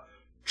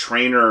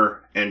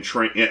 trainer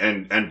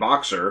and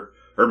boxer,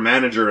 or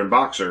manager and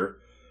boxer,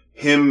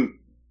 him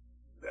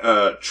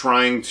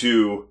trying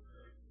to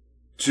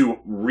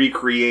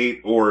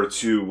recreate or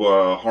to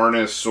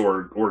harness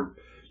or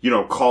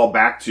call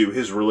back to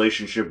his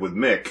relationship with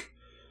Mick,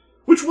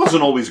 which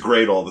wasn't always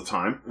great all the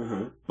time,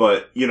 mm-hmm.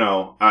 but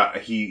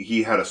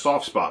he had a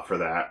soft spot for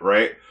that,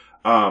 right?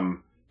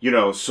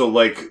 So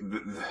like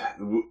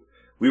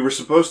we were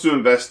supposed to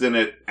invest in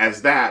it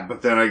as that,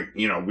 but then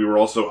we were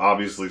also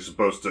obviously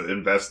supposed to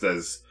invest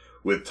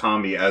with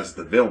Tommy as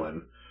the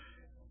villain.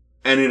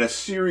 And in a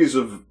series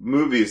of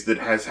movies that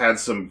has had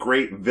some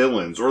great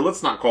villains, or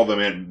let's not call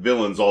them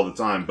villains all the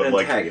time, but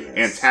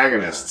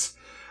antagonists.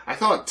 Yeah. I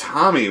thought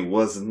Tommy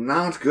was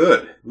not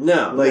good.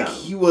 No.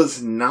 He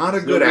was not a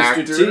good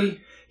actor.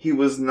 T? He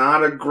was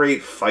not a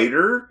great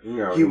fighter.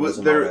 No, he was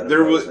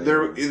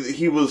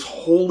he was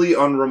wholly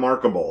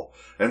unremarkable.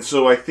 And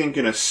so I think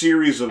in a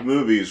series of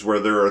movies where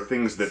there are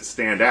things that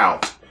stand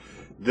out,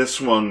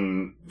 this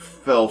one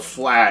fell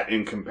flat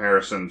in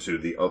comparison to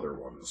the other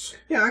ones.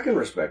 Yeah, I can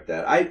respect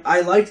that.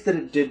 I liked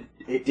that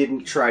it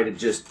didn't try to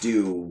just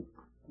do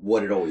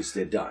what it always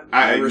did done.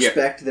 I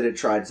respect that it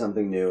tried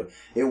something new.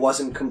 It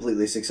wasn't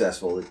completely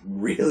successful. It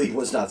really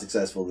was not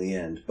successful in the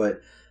end.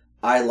 But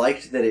I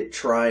liked that it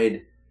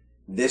tried.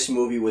 This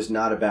movie was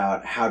not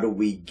about how do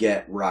we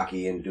get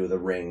Rocky into the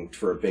ring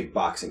for a big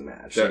boxing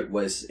match.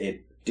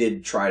 It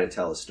did try to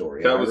tell a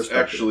story. That was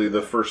actually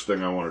the first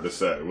thing I wanted to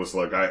say. Was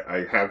like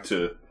I have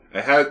to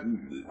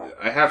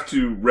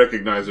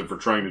recognize it for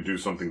trying to do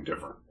something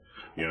different.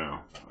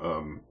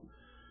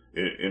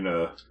 in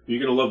a.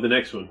 You're gonna love the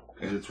next one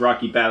because it's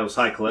Rocky Battles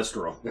High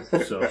Cholesterol.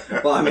 So,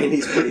 Well, I mean,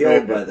 he's pretty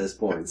old by this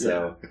point,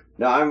 so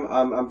no,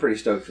 I'm pretty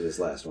stoked for this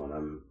last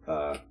one.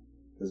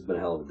 This has been a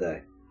hell of a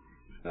day.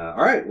 All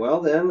right,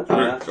 well then,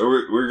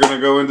 We're gonna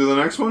go into the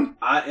next one.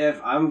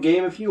 If I'm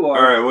game, if you are.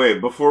 All right,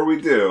 wait. Before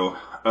we do,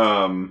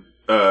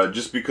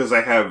 just because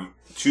I have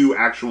 2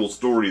 actual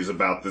stories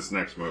about this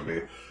next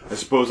movie, I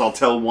suppose I'll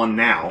tell one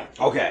now,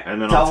 okay,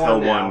 and then I'll tell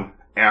one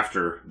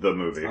after the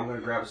movie. I'm gonna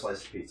grab a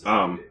slice of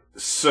pizza.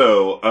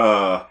 So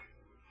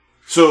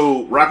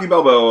Rocky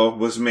Balboa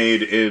was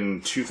made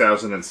in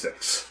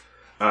 2006.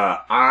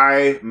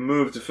 I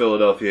moved to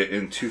Philadelphia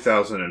in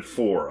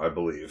 2004, I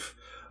believe.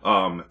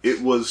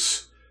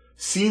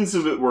 Scenes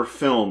of it were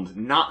filmed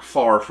not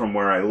far from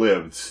where I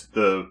lived,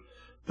 the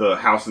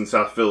house in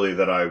South Philly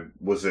that I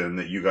was in,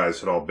 that you guys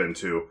had all been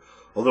to.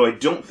 Although I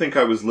don't think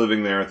I was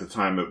living there at the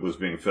time it was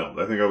being filmed.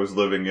 I think I was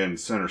living in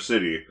Center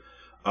City,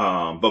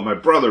 but my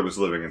brother was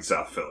living in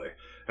South Philly.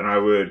 And I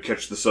would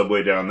catch the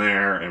subway down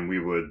there, and we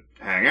would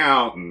hang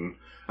out, and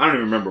I don't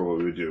even remember what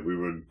we would do. We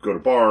would go to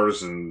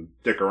bars and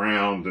dick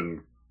around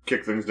and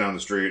kick things down the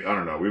street. I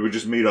don't know. We would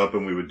just meet up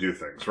and we would do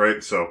things,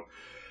 right? So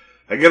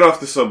I get off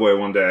the subway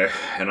one day,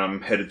 and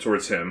I'm headed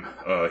towards him.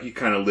 He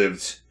kind of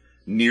lived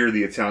near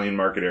the Italian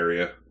Market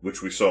area,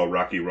 which we saw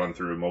Rocky run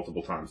through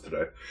multiple times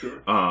today.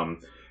 Sure.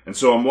 And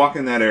so I'm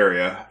walking that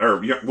area,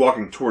 or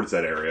walking towards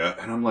that area,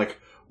 and I'm like,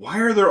 why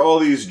are there all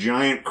these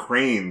giant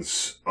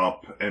cranes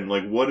up? And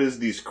like, what is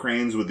these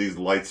cranes with these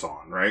lights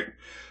on, right?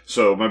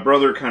 So my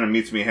brother kind of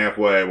meets me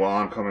halfway while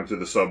I'm coming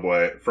to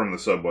from the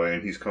subway,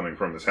 and he's coming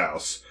from his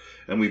house.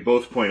 And we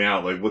both point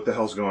out, like, what the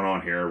hell's going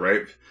on here,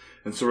 right?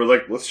 And so we're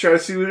like, let's try to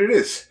see what it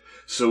is.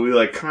 So we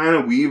like kind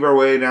of weave our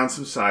way down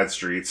some side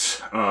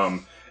streets.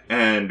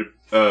 And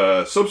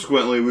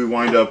subsequently we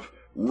wind up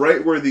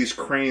right where these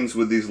cranes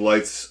with these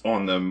lights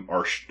on them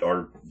are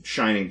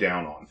shining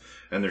down on.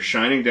 And they're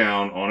shining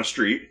down on a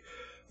street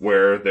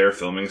where they're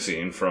filming a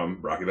scene from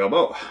Rocky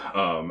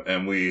Balboa.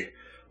 And we,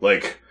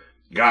 like,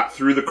 got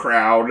through the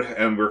crowd,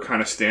 and we're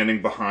kind of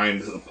standing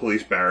behind the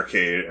police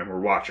barricade, and we're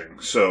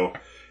watching. So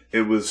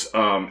it was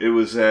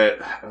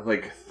at,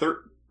 like,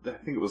 I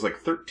think it was,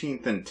 like,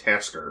 13th and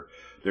Tasker.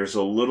 There's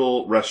a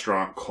little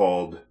restaurant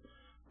called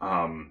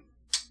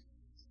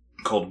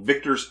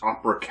Victor's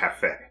Opera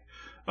Cafe.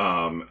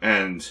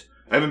 And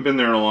I haven't been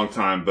there in a long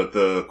time, but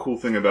the cool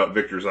thing about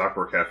Victor's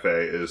Opera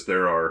Cafe is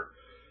there are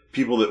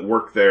people that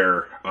work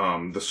there.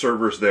 The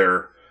servers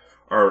there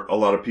are a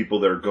lot of people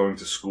that are going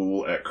to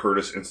school at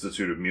Curtis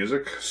Institute of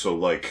Music. So,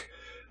 like,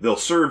 they'll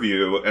serve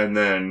you, and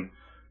then,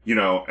 you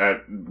know,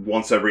 at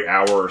once every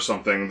hour or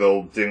something,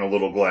 they'll ding a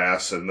little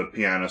glass, and the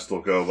pianist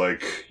will go,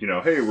 like, you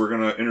know, hey, we're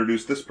going to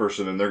introduce this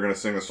person, and they're going to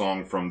sing a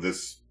song from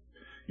this,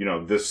 you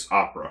know, this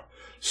opera.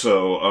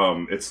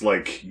 So, it's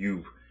like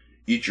you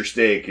eat your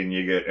steak and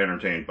you get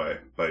entertained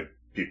by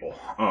people.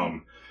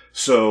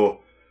 So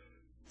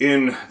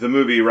in the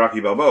movie Rocky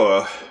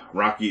Balboa,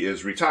 Rocky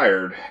is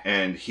retired,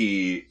 and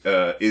he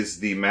is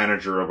the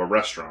manager of a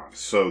restaurant.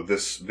 So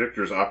this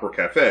Victor's Opera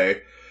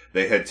Cafe,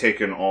 they had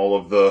taken all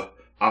of the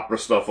opera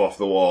stuff off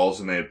the walls,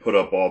 and they had put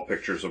up all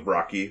pictures of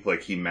Rocky,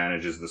 like he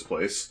manages this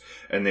place,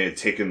 and they had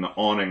taken the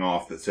awning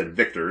off that said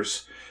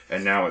Victor's,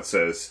 and now it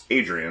says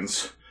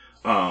Adrian's.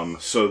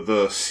 So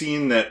the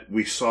scene that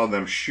we saw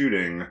them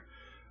shooting,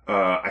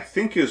 I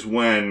think is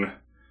when,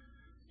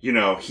 you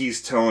know,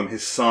 he's telling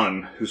his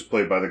son, who's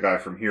played by the guy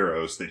from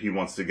Heroes, that he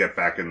wants to get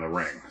back in the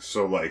ring.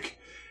 So, like,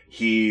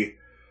 he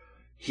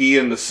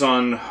and the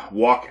son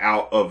walk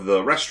out of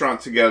the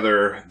restaurant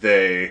together.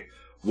 They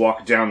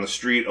walk down the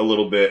street a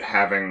little bit,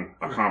 having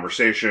a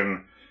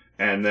conversation.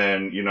 And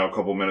then, you know, a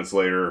couple minutes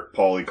later,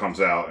 Paulie comes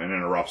out and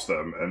interrupts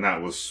them. And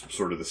that was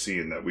sort of the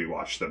scene that we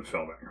watched them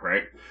filming,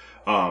 right?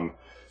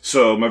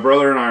 So my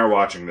brother and I are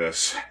watching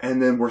this,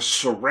 and then we're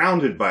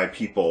surrounded by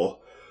people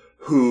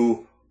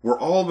who were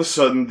all of a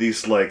sudden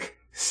these, like,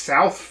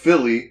 South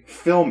Philly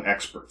film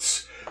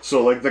experts.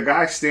 So, like, the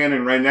guy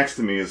standing right next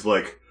to me is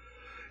like,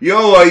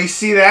 yo, you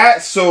see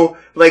that? So,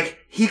 like,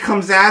 he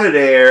comes out of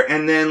there,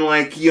 and then,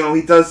 like, you know,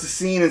 he does the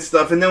scene and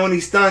stuff, and then when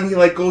he's done, he,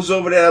 like, goes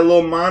over to that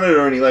little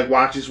monitor, and he, like,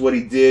 watches what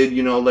he did,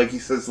 you know, like, he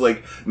says,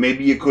 like,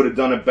 maybe you could have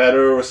done it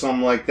better, or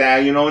something like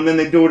that, you know, and then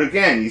they do it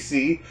again, you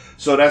see?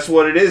 So that's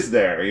what it is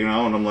there, you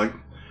know, and I'm like,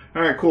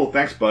 alright, cool,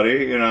 thanks,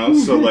 buddy, you know,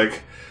 so,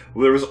 like,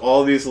 there was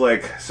all these,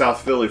 like,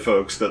 South Philly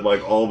folks that,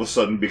 like, all of a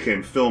sudden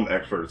became film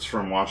experts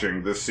from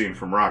watching this scene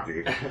from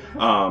Rocky.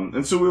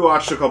 And so we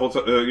watched a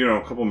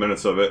couple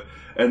minutes of it,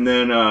 and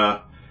then,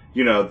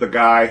 you know, the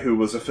guy who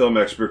was a film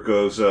expert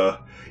goes,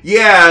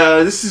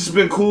 yeah, this has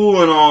been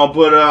cool and all,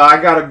 but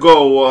I gotta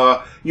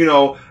go, you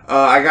know,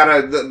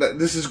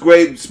 this is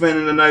great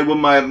spending the night with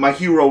my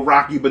hero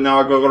Rocky, but now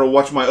I gotta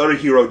watch my other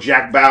hero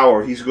Jack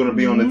Bauer. He's gonna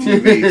be on the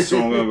TV,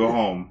 so I'm gonna go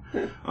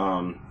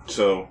home.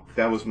 So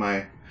that was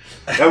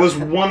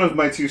one of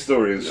my 2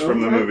 stories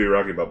from the movie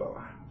Rocky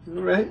Balboa.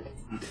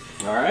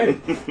 All right.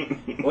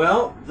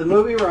 Well, the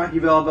movie Rocky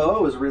Balboa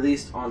was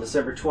released on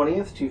December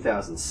 20th,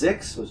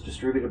 2006, was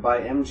distributed by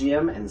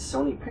MGM and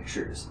Sony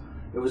Pictures.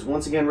 It was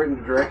once again written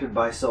and directed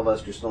by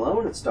Sylvester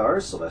Stallone. It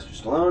stars Sylvester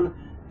Stallone,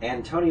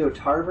 Antonio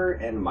Tarver,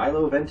 and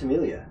Milo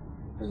Ventimiglia.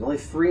 There's only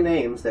 3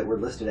 names that were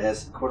listed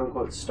as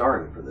quote-unquote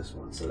starring for this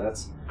one, so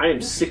that's... I am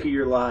sick of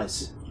your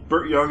lies.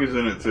 Burt Young is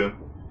in it too.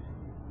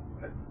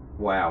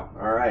 Wow.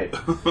 All right.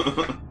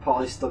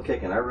 Paulie's still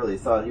kicking. I really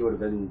thought he would have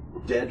been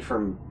dead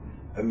from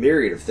a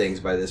myriad of things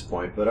by this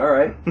point, but all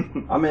right.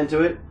 I'm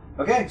into it.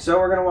 Okay, so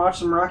we're going to watch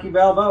some Rocky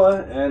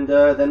Balboa, and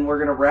then we're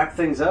going to wrap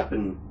things up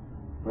and,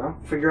 well,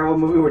 figure out what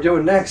movie we're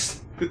doing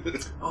next.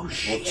 Oh,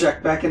 shit. We'll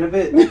check back in a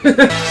bit.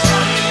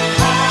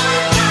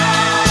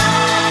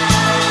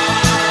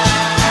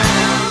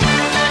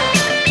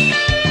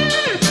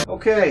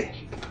 Okay,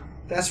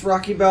 that's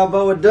Rocky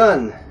Balboa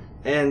done.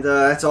 And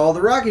that's all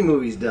the Rocky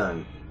movies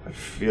done. I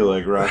feel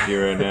like Rocky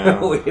right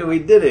now. we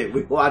did it.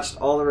 We watched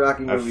all the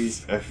Rocky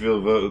movies. I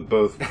feel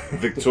both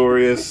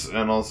victorious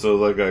and also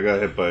like I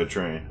got hit by a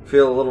train.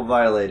 Feel a little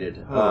violated.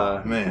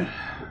 Man.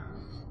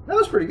 That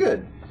was pretty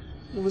good.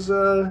 It was,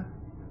 yeah,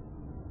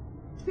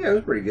 it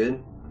was pretty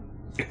good.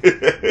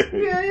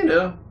 Yeah, you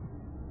know.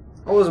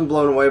 I wasn't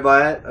blown away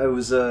by it. I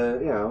was, you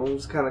know, it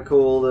was kind of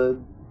cool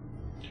to...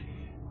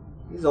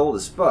 He's old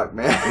as fuck,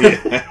 man.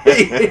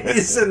 Yeah.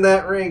 He's in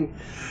that ring.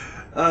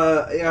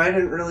 Yeah, I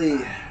didn't really...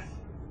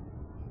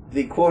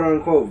 The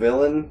quote-unquote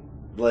villain,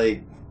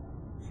 like,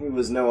 he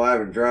was no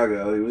Ivan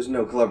Drago. He was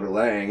no Clubber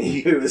Lang.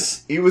 He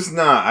was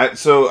not.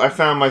 I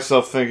found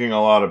myself thinking a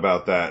lot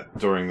about that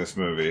during this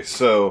movie.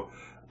 So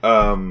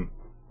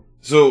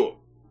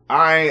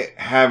I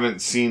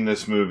haven't seen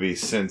this movie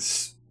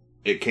since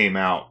it came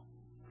out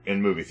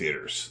in movie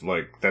theaters.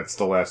 Like, that's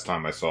the last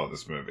time I saw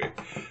this movie.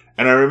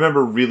 And I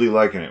remember really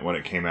liking it when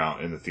it came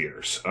out in the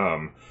theaters.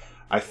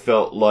 I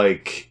felt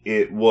like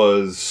it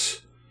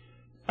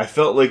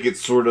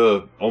sort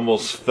of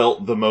almost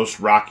felt the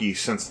most Rocky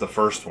since the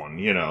first one,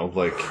 you know?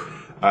 Like,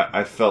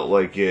 I felt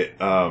like it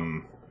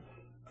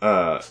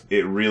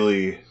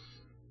really...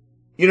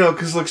 You know,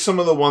 because, like, some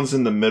of the ones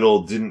in the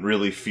middle didn't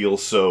really feel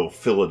so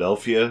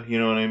Philadelphia, you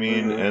know what I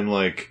mean? Mm-hmm. And,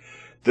 like,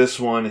 this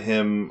one,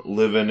 him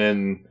living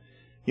in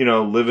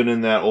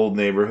that old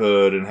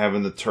neighborhood and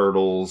having the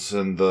turtles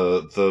and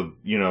the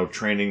you know,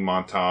 training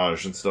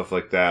montage and stuff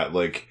like that,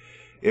 like,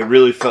 it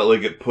really felt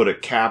like it put a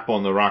cap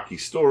on the Rocky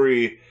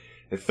story.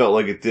 It felt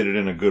like it did it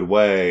in a good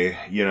way,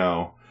 you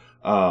know.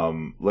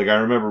 Like, I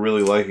remember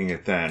really liking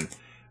it then.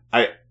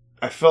 I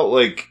felt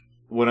like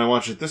when I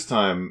watched it this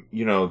time,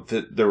 you know,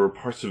 that there were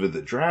parts of it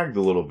that dragged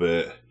a little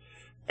bit.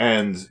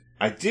 And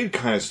I did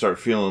kind of start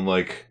feeling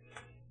like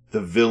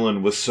the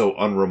villain was so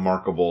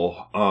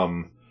unremarkable.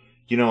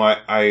 You know,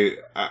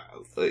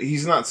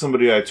 he's not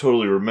somebody I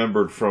totally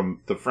remembered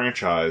from the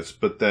franchise,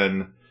 but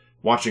then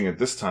watching it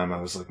this time,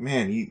 I was like,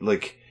 man, he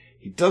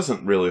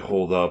doesn't really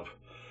hold up.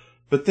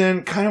 But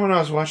then, kind of when I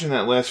was watching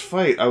that last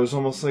fight, I was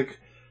almost like,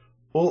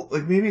 well,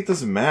 like, maybe it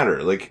doesn't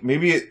matter. Like,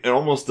 maybe it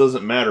almost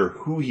doesn't matter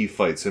who he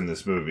fights in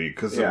this movie,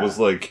 because it was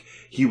like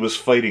he was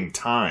fighting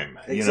time.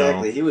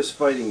 Exactly, you know? He was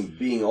fighting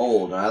being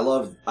old, and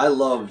I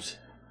loved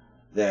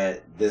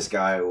that this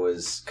guy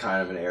was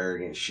kind of an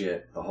arrogant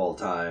shit the whole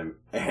time,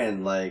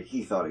 and, like,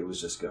 he thought he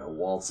was just gonna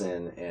waltz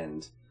in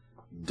and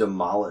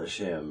demolish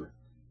him.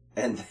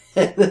 And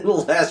then in the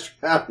last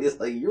round, he's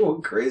like, "You're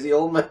a crazy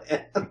old man.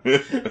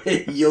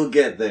 You'll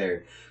get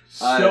there."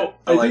 So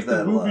I like think the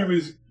that movie a lot.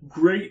 was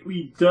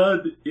greatly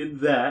done in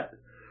that.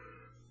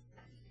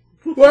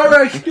 Well,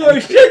 I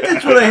shit,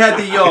 that's what I had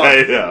to yawn.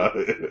 I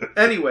know.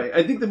 Anyway,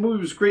 I think the movie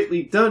was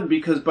greatly done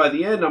because by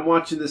the end, I'm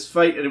watching this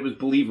fight and it was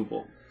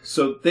believable.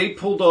 So they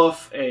pulled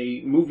off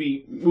a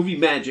movie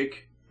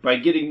magic by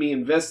getting me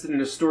invested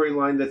in a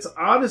storyline that's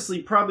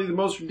honestly probably the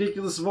most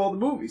ridiculous of all the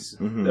movies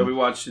that we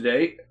watched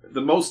today. The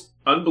most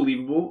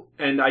unbelievable,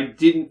 and I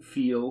didn't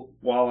feel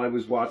while I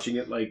was watching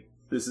it like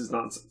this is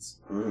nonsense.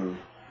 Mm-hmm.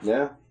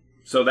 Yeah.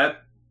 So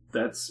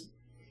that's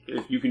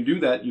if you can do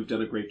that, you've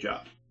done a great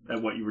job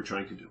at what you were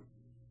trying to do.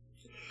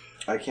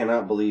 I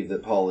cannot believe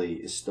that Paulie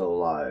is still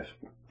alive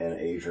and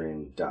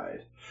Adrian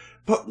died.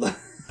 But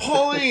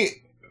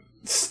Paulie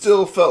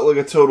still felt like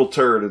a total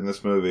turd in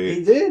this movie.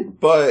 He did.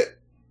 But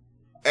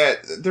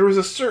there was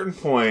a certain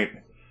point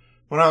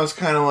when I was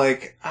kind of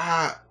like,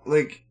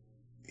 like,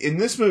 in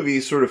this movie,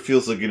 he sort of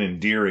feels like an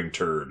endearing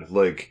turd.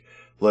 Like,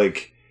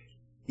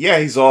 yeah,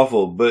 he's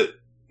awful, but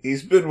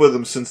he's been with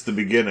him since the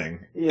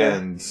beginning. Yeah.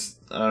 And,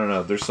 I don't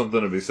know, there's something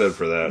to be said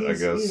for that, I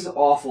guess. He's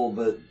awful,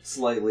 but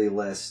slightly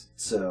less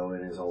so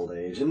in his old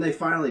age. And they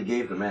finally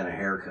gave the man a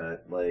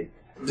haircut. Like,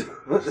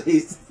 he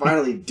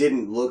finally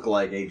didn't look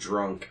like a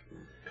drunk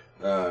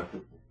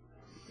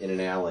in an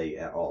alley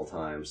at all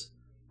times.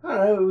 I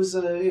don't know, it was,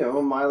 you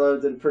know, Milo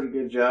did a pretty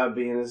good job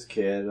being his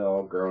kid,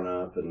 all grown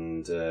up,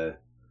 and,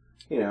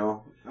 you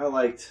know,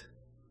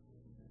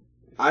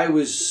 I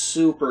was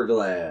super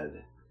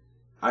glad.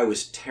 I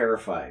was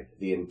terrified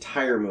the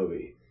entire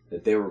movie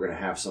that they were going to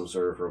have some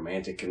sort of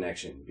romantic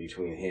connection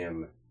between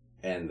him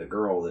and the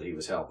girl that he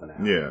was helping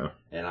out. Yeah.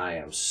 And I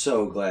am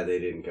so glad they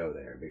didn't go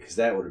there, because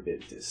that would have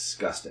been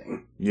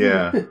disgusting.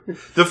 Yeah.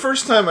 The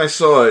first time I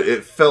saw it,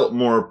 it felt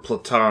more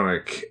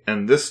platonic,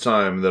 and this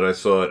time that I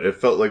saw it, it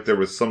felt like there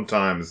was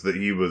sometimes that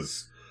he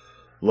was,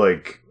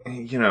 like,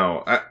 you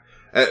know,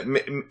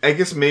 I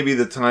guess maybe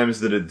the times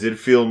that it did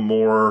feel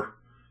more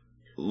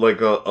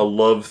like a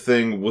love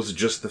thing was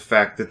just the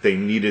fact that they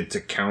needed to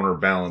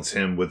counterbalance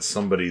him with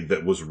somebody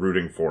that was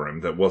rooting for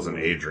him that wasn't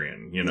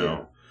Adrian, you know?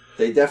 Yeah.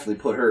 They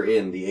definitely put her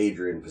in the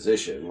Adrian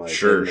position, like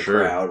in the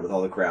crowd, with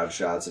all the crowd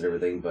shots and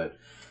everything, but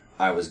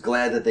I was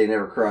glad that they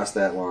never crossed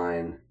that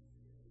line,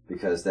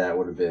 because that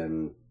would have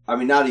been, I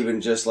mean, not even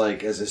just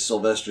like as a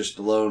Sylvester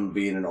Stallone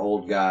being an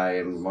old guy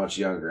and much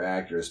younger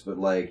actress, but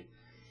like,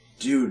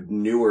 dude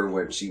knew her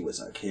when she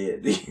was a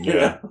kid. You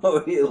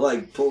know? He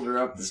like pulled her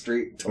up the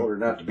street and told her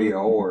not to be a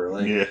whore.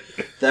 Like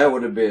that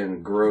would have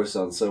been gross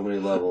on so many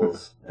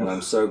levels, and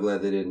I'm so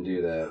glad they didn't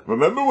do that.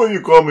 Remember when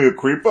you called me a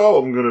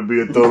creepo? I'm gonna be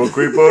a total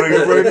creepo to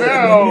you right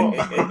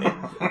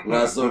now.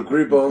 Not so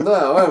creepo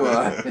now, am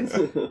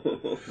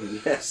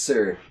I? Yes,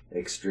 sir.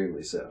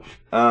 Extremely so.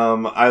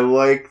 I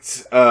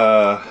liked, you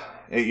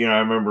know, I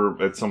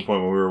remember at some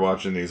point when we were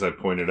watching these, I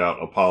pointed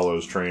out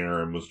Apollo's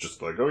trainer and was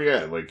just like, oh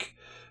yeah, like,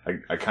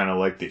 I kind of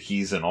like that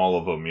he's in all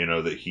of them, you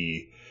know, that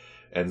he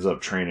ends up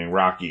training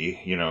Rocky,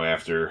 you know,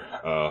 after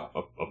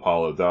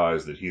Apollo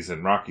dies, that he's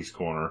in Rocky's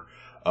corner.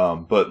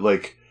 But,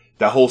 like,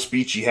 that whole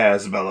speech he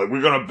has about, like,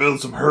 we're gonna build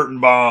some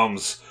hurting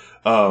bombs.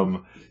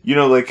 You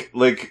know, like,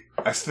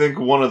 I think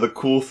one of the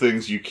cool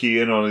things you key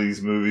in on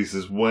these movies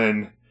is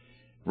when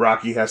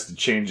Rocky has to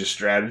change his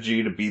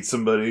strategy to beat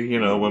somebody,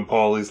 you know, when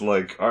Paulie's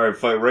like, alright,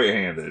 fight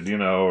right-handed, you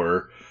know,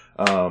 or...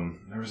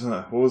 there was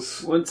what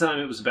was one time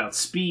it was about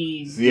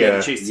speed.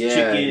 Yeah, chase the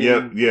chicken.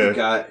 Yep, yeah. He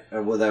got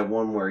with that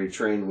one where he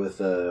trained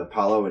with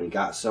Apollo, and he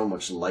got so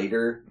much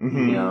lighter, you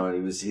know,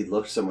 and he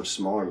looked so much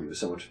smaller, but he was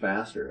so much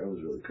faster. That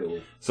was really cool.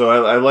 So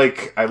I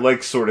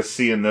like sort of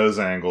seeing those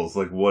angles,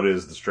 like what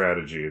is the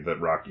strategy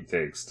that Rocky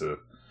takes to,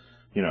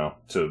 you know,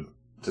 to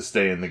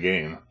stay in the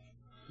game.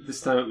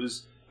 This time it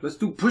was, let's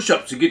do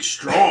push-ups to get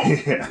strong,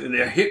 and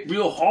they hit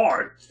real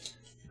hard.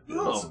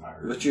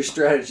 But your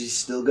strategy's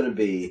still going to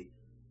be,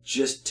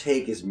 just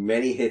take as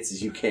many hits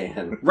as you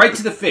can. Right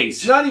to the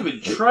face. Not even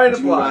trying to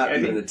block. Not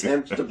even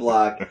attempt to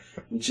block.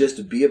 Just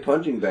to be a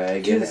punching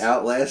bag and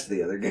outlast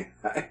the other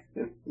guy.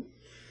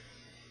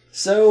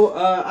 So,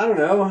 I don't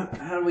know.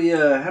 How do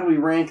we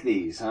rank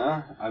these,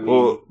 huh? I mean,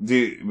 well,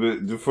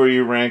 before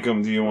you rank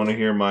them, do you want to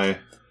hear my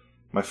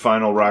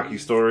final Rocky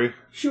story?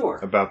 Sure.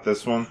 About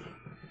this one?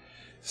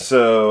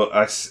 So,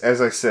 as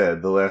I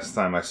said, the last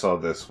time I saw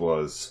this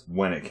was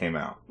when it came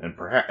out.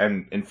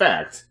 And in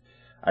fact...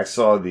 I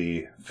saw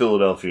the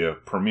Philadelphia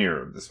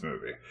premiere of this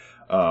movie.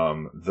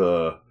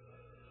 The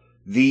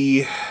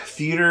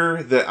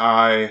theater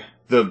that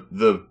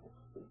the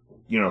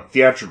you know,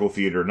 theatrical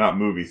theater, not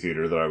movie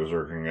theater that I was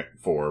working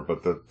for,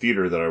 but the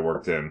theater that I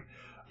worked in,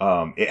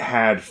 it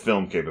had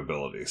film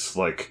capabilities.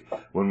 Like,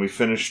 when we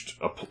finished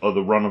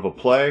the run of a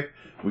play,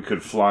 we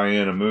could fly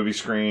in a movie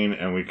screen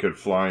and we could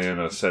fly in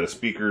a set of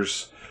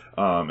speakers,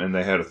 and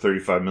they had a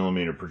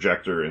 35mm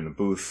projector in the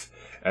booth.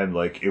 And,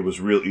 like, it was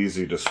real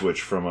easy to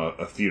switch from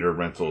a theater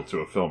rental to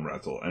a film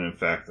rental. And, in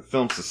fact, the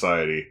Film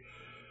Society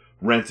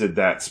rented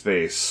that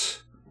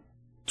space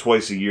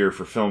twice a year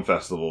for film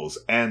festivals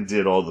and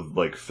did all the,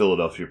 like,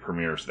 Philadelphia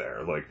premieres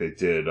there. Like, they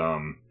did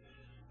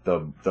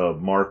the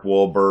Mark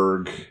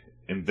Wahlberg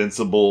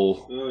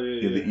Invincible,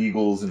 the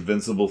Eagles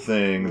Invincible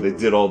thing. They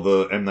did all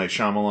the M. Night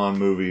Shyamalan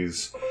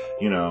movies,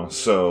 you know.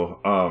 So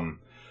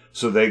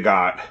they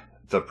got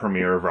the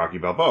premiere of Rocky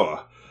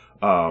Balboa.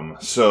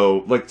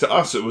 So, like, to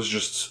us, it was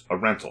just a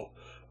rental.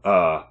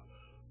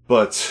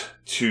 But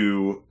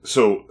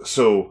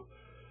so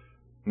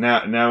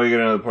now we get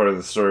another part of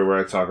the story where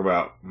I talk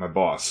about my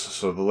boss.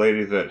 So the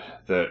lady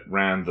that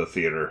ran the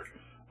theater,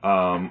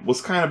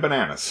 was kind of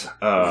bananas.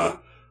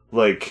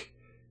 Like,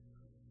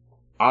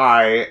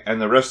 I and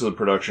the rest of the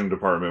production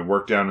department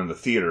worked down in the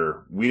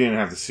theater. We didn't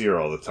have to see her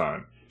all the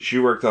time. She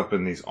worked up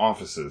in these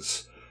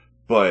offices,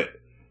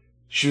 but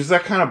she was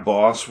that kind of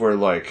boss where,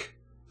 like,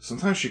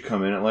 sometimes she'd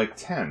come in at, like,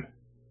 10.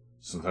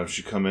 Sometimes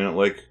she'd come in at,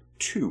 like,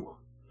 2.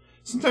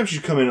 Sometimes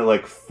she'd come in at,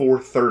 like,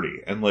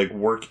 4:30 and, like,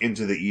 work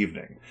into the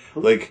evening.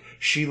 Like,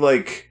 she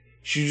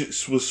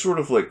just was sort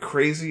of, like,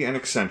 crazy and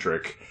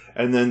eccentric.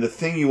 And then the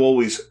thing you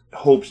always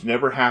hoped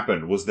never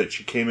happened was that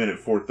she came in at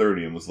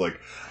 4:30 and was like,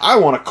 I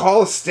want to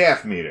call a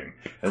staff meeting.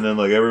 And then,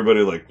 like, everybody,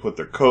 like, put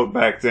their coat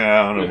back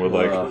down and were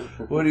like,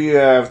 what do you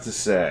have to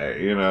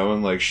say? You know,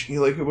 and, like, she,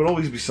 like, it would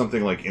always be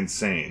something, like,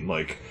 insane.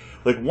 Like,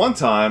 one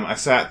time, I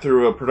sat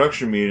through a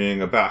production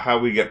meeting about how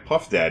we get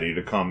Puff Daddy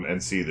to come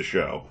and see the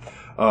show.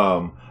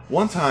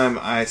 One time,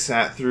 I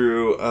sat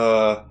through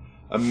a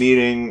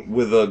meeting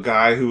with a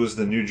guy who was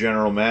the new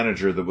general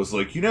manager that was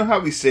like, you know how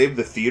we saved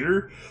the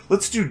theater?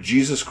 Let's do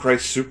Jesus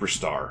Christ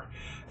Superstar.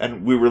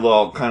 And we were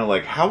all kind of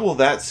like, how will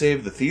that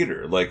save the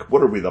theater? Like,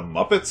 what are we, the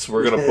Muppets?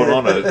 We're going to put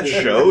on a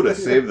show to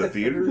save the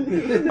theater?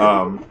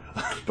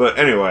 But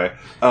anyway,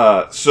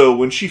 so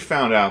when she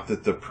found out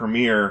that the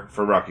premiere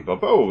for Rocky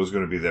Balboa was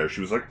going to be there,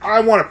 she was like, I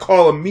want to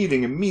call a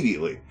meeting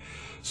immediately.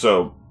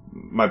 So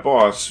my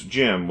boss,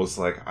 Jim, was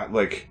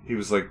he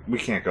was like, we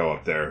can't go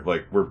up there.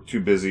 Like, we're too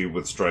busy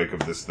with strike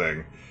of this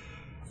thing.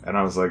 And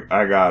I was like,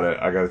 I got it.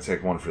 I got to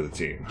take one for the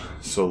team.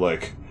 So,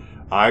 like,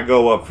 I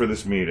go up for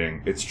this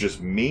meeting. It's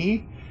just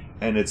me,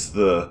 and it's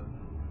the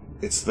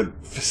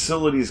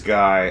facilities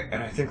guy,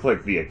 and I think,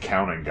 like, the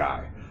accounting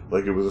guy.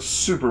 Like, it was a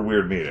super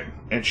weird meeting.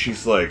 And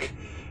she's like,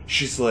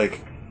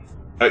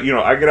 I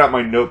get out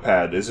my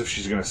notepad as if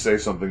she's going to say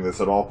something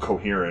that's at all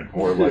coherent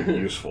or, like,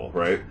 useful,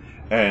 right?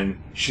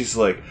 And she's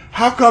like,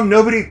 how come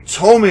nobody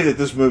told me that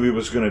this movie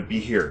was going to be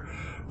here?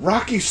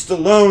 Rocky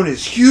Stallone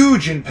is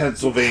huge in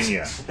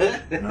Pennsylvania.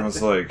 And I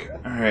was like,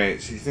 all right,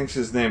 so he thinks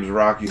his name's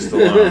Rocky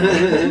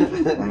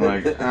Stallone. I'm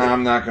like,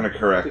 I'm not going to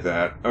correct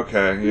that.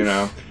 Okay,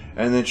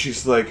 And then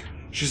she's like,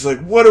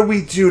 what do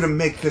we do to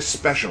make this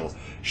special?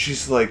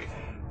 She's like,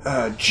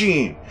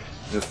 Gene,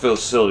 the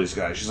facilities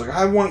guy. She's like,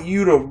 I want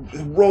you to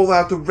roll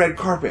out the red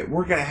carpet.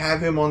 We're going to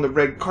have him on the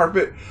red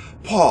carpet.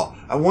 Paul,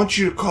 I want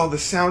you to call the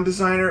sound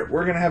designer.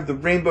 We're going to have the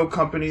Rainbow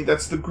Company.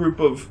 That's the group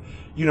of,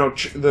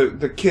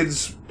 the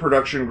kids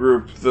production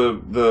group,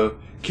 the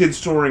kids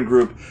touring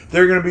group.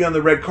 They're going to be on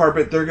the red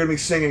carpet. They're going to be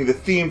singing the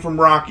theme from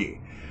Rocky.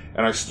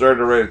 And I started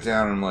to write it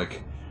down, and I'm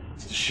like,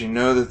 does she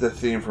know that the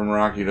theme from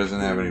Rocky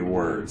doesn't have any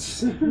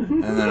words?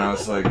 And then I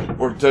was like,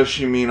 or does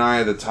she mean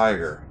Eye of the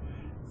Tiger?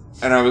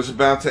 And I was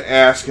about to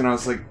ask, and I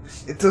was like,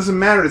 it doesn't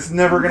matter. It's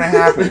never going to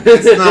happen.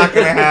 It's not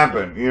going to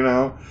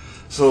happen,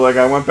 So, like,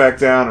 I went back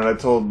down, and I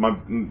told my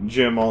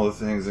Jim all the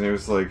things, and he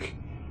was like,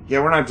 yeah,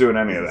 we're not doing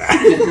any of that.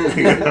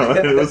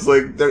 And it was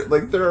like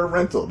they're a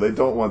rental. They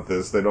don't want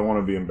this. They don't want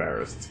to be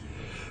embarrassed.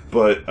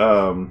 But,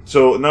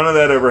 so none of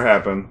that ever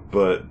happened,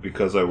 but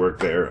because I worked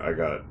there, I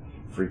got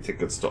free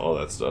tickets to all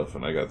that stuff,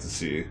 and I got to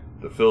see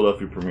the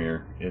Philadelphia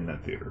premiere in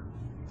that theater.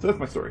 So that's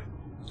my story.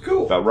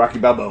 Cool. About Rocky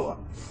Balboa.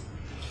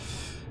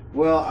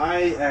 Well,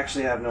 I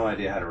actually have no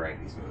idea how to rank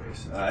these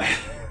movies. I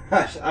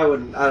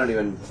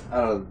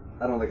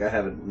don't think I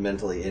have it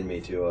mentally in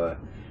me to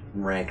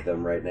rank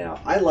them right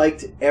now. I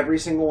liked every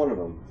single one of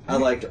them. I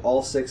liked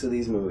all 6 of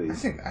these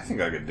movies. I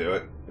think I could do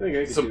it. I think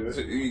I could do it.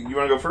 So you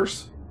want to go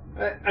first?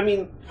 I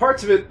mean,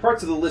 parts of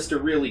the list are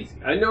real easy.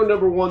 I know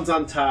number 1's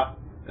on top,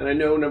 and I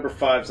know number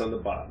 5's on the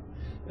bottom.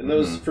 And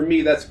those, for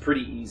me, that's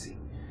pretty easy.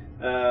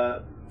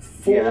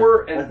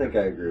 4 and... I think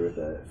I agree with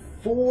that.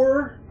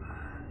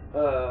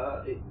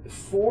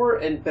 4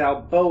 and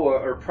Balboa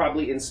are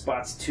probably in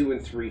spots 2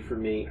 and 3 for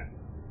me.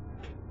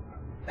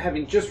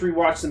 Having just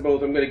rewatched them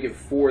both, I'm going to give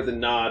 4 the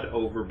nod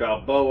over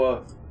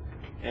Balboa.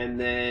 And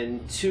then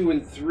 2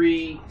 and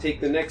 3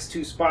 take the next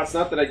 2 spots.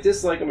 Not that I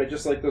dislike them, I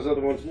just like those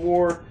other ones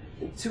more.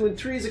 And 2 and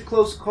 3 is a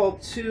close call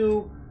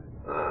too.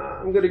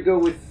 I'm going to go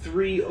with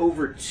 3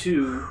 over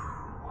 2.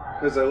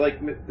 Because I like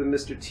the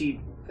Mr. T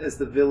as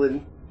the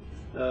villain.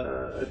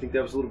 I think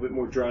that was a little bit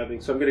more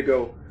driving. So I'm going to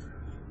go...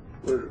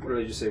 What did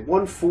I just say?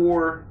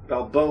 1-4,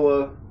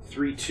 Balboa,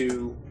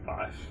 3-2,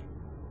 5.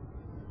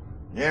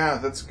 Yeah,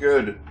 that's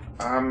good.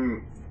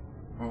 I'm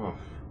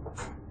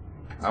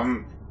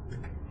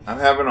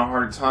having a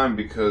hard time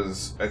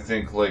because I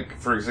think, like,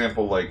 for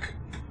example, like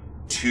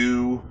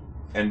 2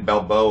 and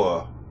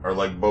Balboa are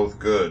like both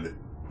good,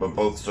 but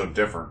both so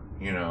different,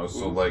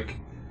 So like,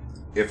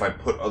 if I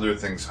put other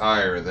things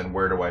higher, then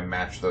where do I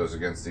match those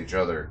against each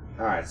other?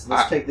 All right, so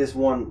let's take this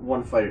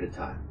one fight at a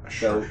time.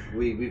 Sure. So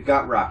we've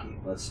got Rocky.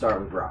 Let's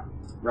start with Rocky.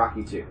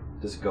 Rocky 2.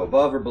 Does it go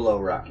above or below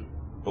Rocky?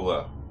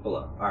 Below.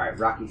 Below. All right,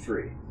 Rocky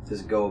 3.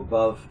 Does it go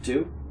above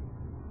 2?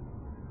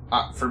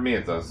 For me,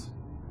 it does.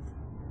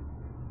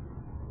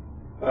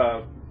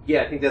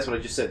 Yeah, I think that's what I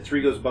just said.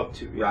 3 goes above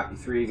 2. Yeah. Rocky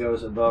 3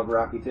 goes above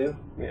Rocky 2?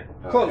 Yeah.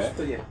 Okay. Close,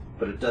 but yeah.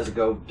 But does it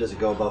go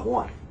above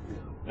 1?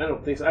 I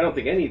don't think so. I don't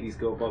think any of these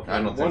go above 1.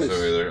 I don't think so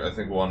either. I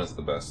think 1 is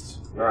the best.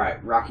 All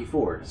right, Rocky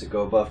 4. Does it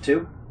go above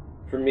 2?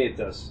 For me, it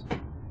does.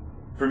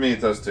 For me,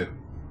 it does too.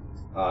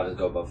 Does it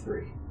go above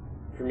 3?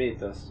 For me, it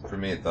does. For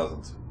me, it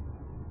doesn't.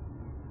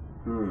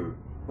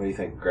 What do you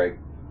think, Greg?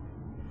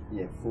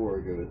 Yeah, 4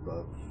 goes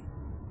above.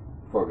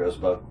 4 goes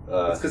above.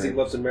 That's because he 3.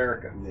 loves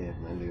America. Yeah,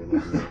 I do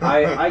love that.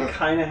 I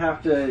kind of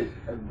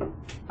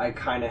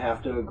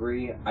have to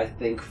agree. I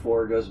think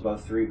 4 goes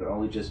above 3, but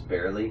only just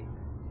barely.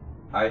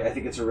 I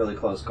think it's a really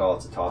close call.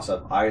 It's a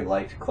toss-up. I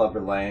liked Clubber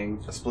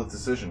Lang. A split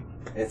decision.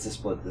 It's a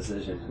split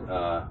decision.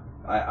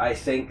 I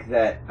think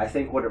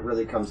what it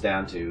really comes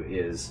down to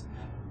is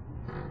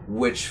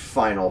which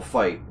final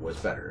fight was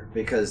better,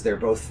 because they're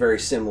both very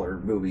similar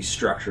movies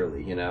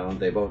structurally.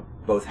 They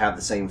both have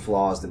the same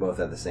flaws. They both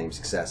have the same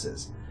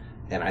successes.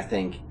 And I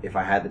think if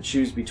I had to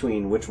choose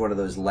between which one of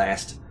those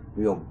last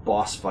real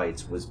boss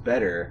fights was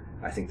better,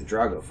 I think the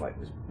Drago fight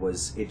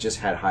was it just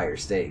had higher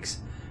stakes.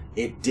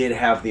 It did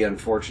have the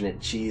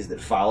unfortunate cheese that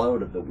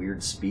followed of the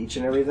weird speech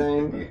and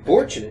everything.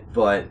 Fortunate.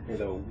 But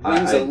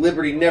Wings of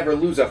liberty never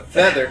lose a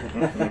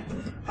feather.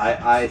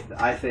 I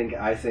think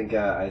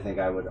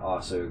I would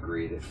also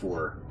agree that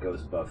 4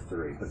 goes above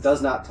 3, but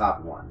does not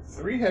top 1.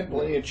 3 had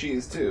plenty of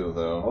cheese too,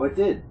 though. Oh, it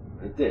did.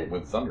 It did.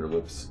 With Thunder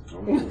Lips.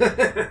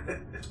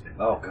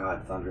 Oh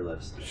God, Thunder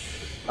Lips.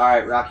 All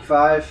right, Rocky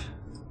 5.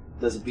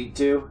 Does it beat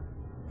 2?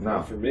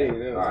 Not for me.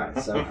 No. All right,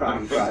 so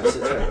Rocky 5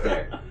 sits right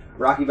there.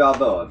 Rocky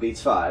Balboa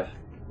beats 5.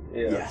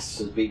 Yeah. Yes.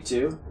 Does it beat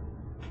 2?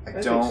 I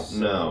think don't so.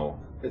 know.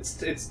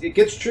 It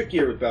gets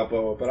trickier with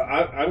Balboa, but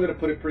I'm going to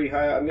put it pretty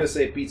high. I'm going to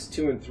say it beats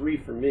 2 and 3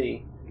 for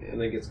me, and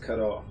then gets cut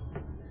off.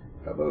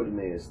 Balboa to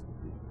me is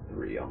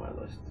 3 on my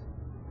list.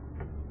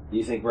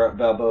 You think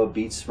Balboa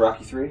beats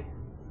Rocky 3?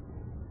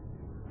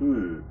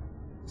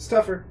 It's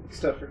tougher. It's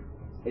tougher.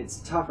 It's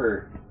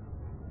tougher.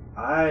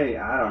 I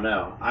don't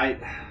know.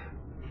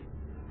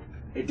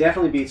 It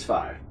definitely beats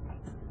 5.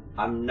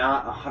 I'm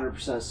not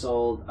 100%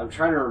 sold. I'm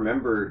trying to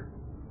remember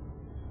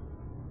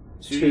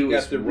 2 you got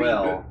as the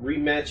well.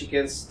 rematch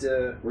against...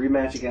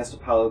 Rematch against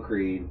Apollo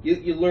Creed.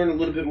 You learn a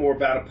little bit more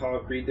about Apollo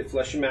Creed. They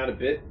flesh him out a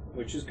bit,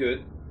 which is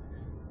good.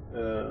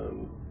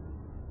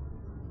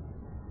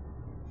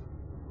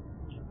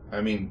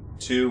 I mean,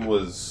 2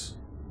 was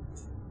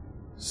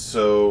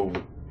so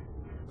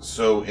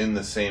in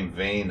the same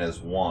vein as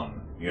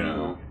 1, you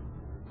know.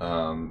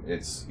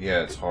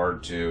 It's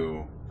hard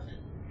to.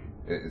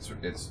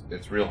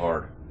 It's real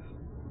hard.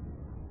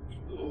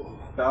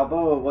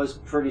 Balboa was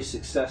pretty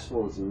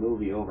successful as a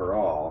movie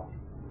overall,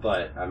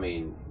 but I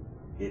mean,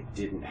 it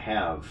didn't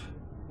have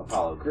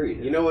Apollo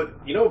Creed. You know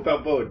what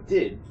Balboa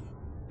did?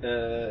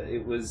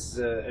 It was,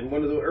 and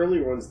one of the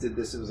earlier ones did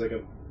this. It was like I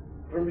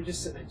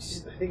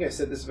think I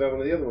said this about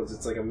one of the other ones.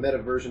 It's like a meta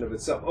version of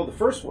itself. Oh, the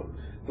first one.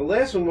 The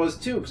last one was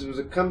too, because it was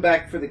a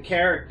comeback for the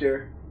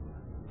character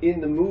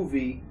in the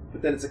movie,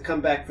 but then it's a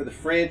comeback for the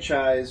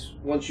franchise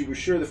once you were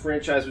sure the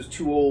franchise was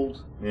too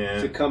old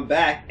to come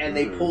back, and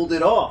they pulled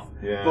it off.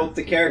 Yeah. Both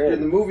the character in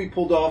the movie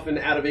pulled off an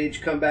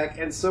out-of-age comeback,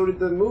 and so did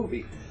the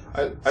movie.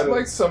 I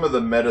like some of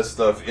the meta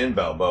stuff in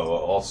Balboa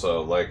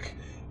also, like,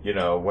 you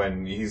know,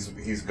 when he's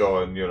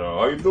going, you know,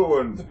 how you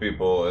doing to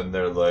people, and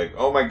they're like,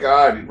 oh my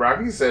God,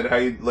 Rocky said how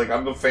you, like,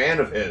 I'm a fan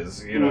of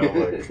his, you know,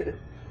 like.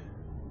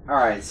 All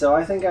right, so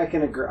I think I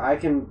can agree. I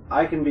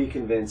can be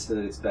convinced that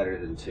it's better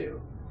than 2.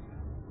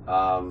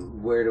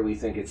 Where do we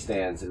think it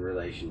stands in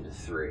relation to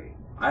 3?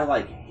 I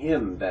like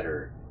him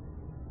better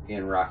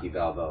in Rocky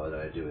Balboa than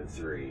I do in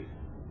 3,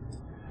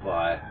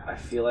 but I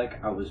feel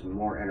like I was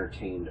more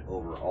entertained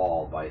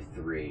overall by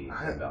 3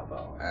 than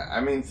Balboa. I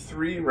mean,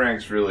 3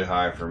 ranks really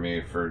high for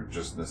me for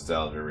just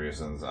nostalgia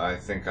reasons. I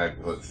think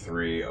I'd put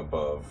 3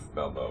 above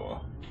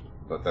Balboa,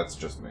 but that's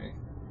just me.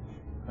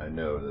 I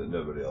know that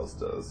nobody else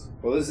does.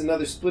 Well, there's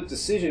another split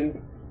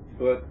decision,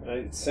 but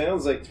it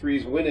sounds like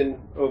 3's winning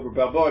over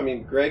Balboa. I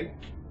mean, Greg?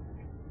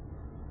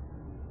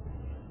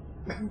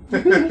 Greg's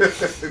I don't know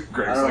like,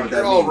 what you're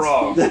that all means.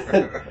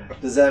 wrong.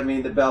 Does that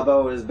mean that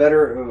Balboa is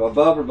better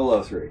above or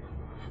below 3?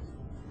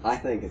 I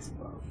think it's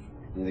above.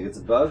 You think it's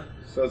above?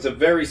 So it's a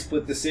very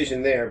split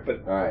decision there,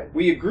 but All right.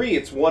 we agree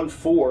it's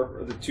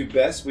 1-4 are the 2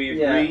 best.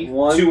 We agree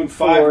 1, 2 and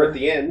 5 are 4. at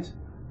the end.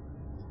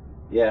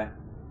 Yeah.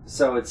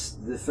 So it's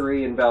the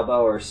 3 and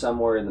Balboa are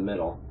somewhere in the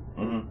middle.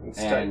 It's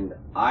And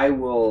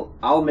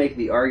I'll make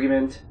the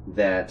argument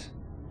that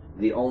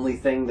the only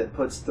thing that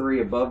puts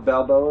 3 above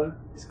Balboa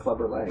is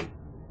Clubber Lang.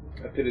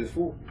 I pity the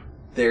fool.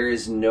 There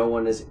is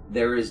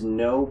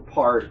no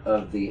part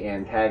of the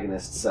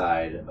antagonist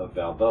side of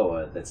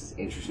Balboa that's as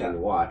interesting to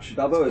watch.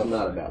 Balboa is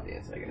not about the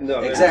antagonist. No,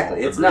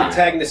 Exactly, it's the not.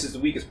 antagonist is the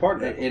weakest part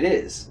of it. It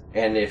is.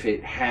 And if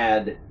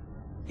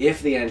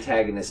the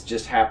antagonist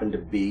just happened to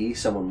be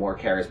someone more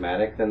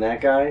charismatic than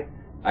that guy,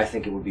 I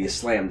think it would be a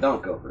slam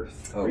dunk over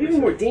Or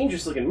even more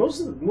dangerous looking. Most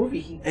of the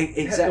movie,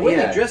 Exactly. the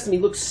way they dressed him, he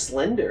looked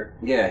slender.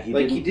 Yeah, He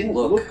didn't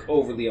look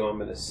overly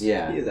ominous.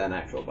 Yeah. He is an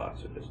actual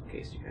boxer, just in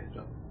case you guys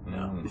don't.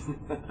 No.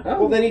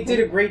 Well, then he did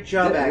a great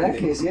job Yeah, in acting.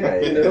 that case, yeah.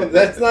 You know,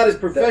 that's not his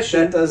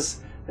profession.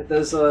 That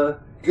does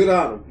Good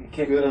on him.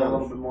 kick Good him a on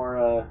little bit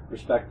more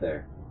respect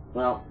there.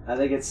 Well, I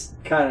think it's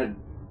kind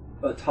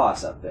of a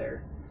toss up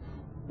there.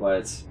 But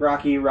it's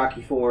Rocky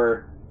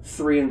 4,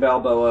 3 in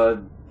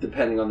Balboa,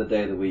 depending on the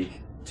day of the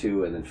week,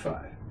 2 and then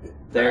 5.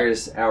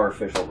 There's our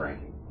official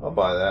ranking. I'll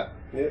buy that.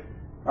 Yep.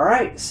 All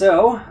right,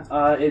 so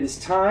it is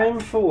time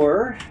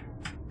for.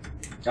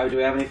 Oh, do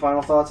we have any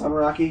final thoughts on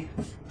Rocky?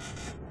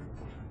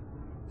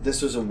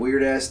 This was a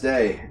weird ass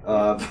day.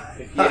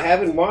 If you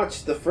haven't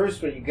watched the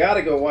first one, you got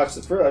to go watch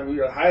the first. I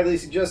would highly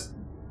suggest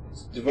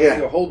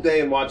devoting a whole day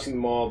and watching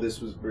them all.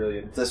 This was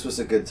brilliant. This was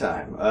a good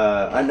time.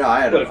 I know I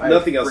had But if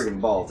nothing a else- freaking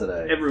ball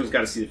today. Everyone's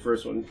got to see the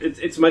first one.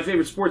 It's my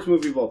favorite sports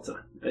movie of all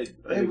time. I It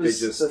think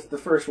was they just the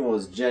first one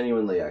was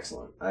genuinely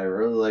excellent. I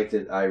really liked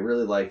it. I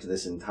really liked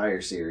this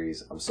entire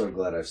series. I'm so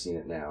glad I've seen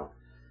it now.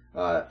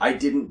 I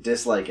didn't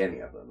dislike any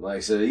of them.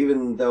 Like, so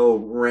even though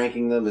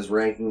ranking them is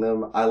ranking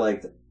them, I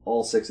liked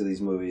all 6 of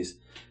these movies,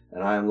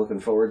 and I'm looking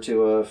forward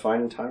to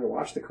finding time to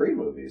watch the Creed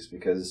movies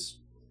because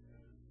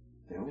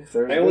I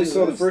only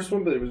saw the first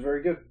one, but it was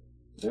very good.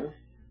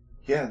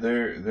 Yeah,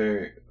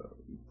 they're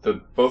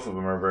both of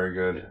them are very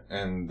good,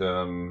 and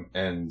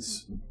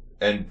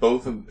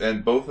both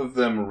of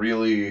them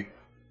really,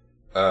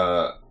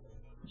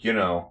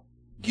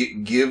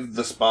 give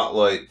the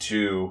spotlight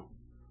to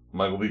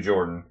Michael B.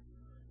 Jordan,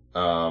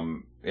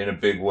 in a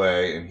big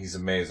way, and he's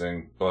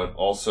amazing. But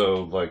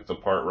also, like, the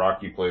part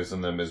Rocky plays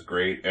in them is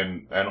great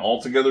and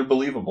altogether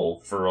believable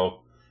for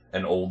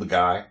an old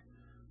guy.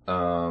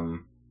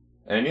 And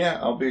yeah,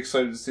 I'll be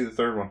excited to see the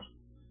third one.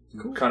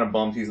 Cool. Kind of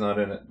bummed he's not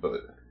in it,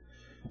 but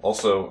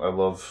also I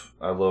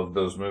love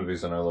those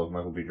movies and I love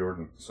Michael B.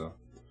 Jordan. So,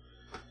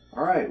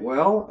 all right,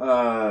 well,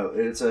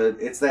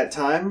 it's that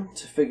time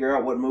to figure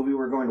out what movie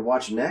we're going to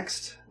watch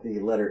next. The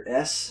letter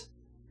S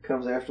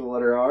comes after the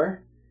letter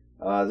R.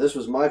 This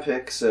was my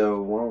pick,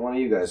 so why don't one of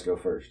you guys go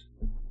first?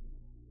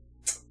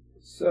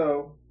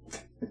 So,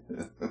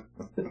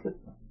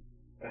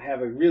 I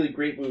have a really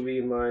great movie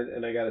in mind,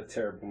 and I got a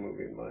terrible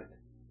movie in mind.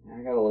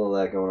 I got a little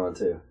of that going on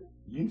too.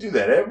 You do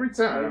that every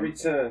time. Every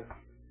time.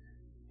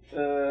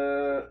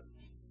 So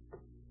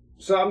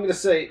I'm gonna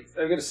say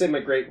my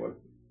great one.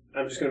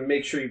 I'm just gonna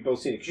make sure you've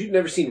both seen it, because you've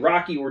never seen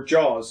Rocky or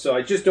Jaws, so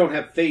I just don't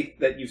have faith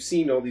that you've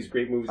seen all these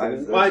great movies. And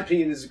in my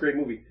opinion, this is a great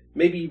movie.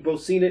 Maybe you've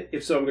both seen it.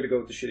 If so, I'm gonna go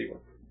with the shitty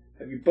one.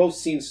 Have you both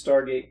seen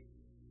Stargate?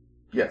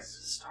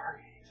 Yes. Stargate.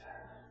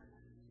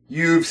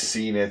 You've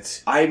seen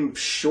it. I'm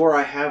sure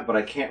I have, but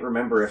I can't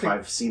remember if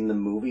I've seen the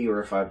movie or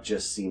if I've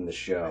just seen the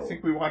show. I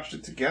think we watched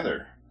it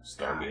together.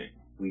 Stargate.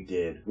 We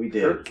did.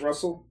 Kurt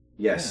Russell?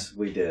 Yes,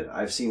 we did.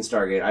 I've seen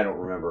Stargate. I don't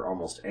remember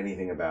almost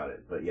anything about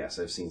it, but yes,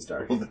 I've seen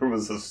Stargate. Well, there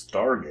was a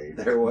Stargate.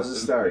 There was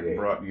a Stargate.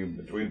 Brought you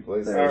between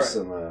places. There's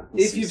some. some.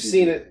 If you've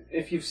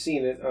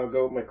seen it, I'll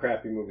go with my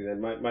crappy movie then.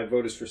 My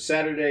vote is for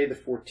Saturday the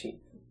 14th.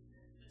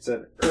 It's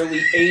an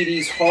early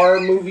 80s horror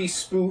movie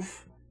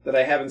spoof that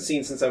I haven't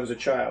seen since I was a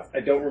child. I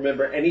don't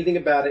remember anything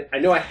about it. I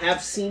know I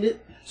have seen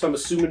it, so I'm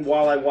assuming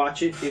while I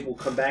watch it, it will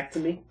come back to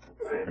me.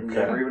 I've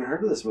never even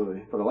heard of this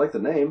movie, but I like the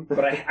name.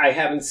 But I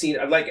haven't seen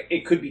it. Like,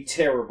 it could be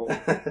terrible.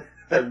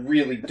 I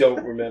really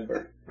don't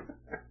remember.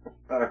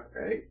 All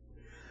right.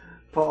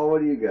 Paul,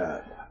 what do you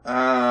got?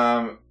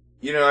 I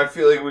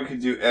feel like we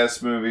could do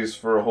S movies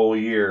for a whole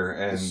year,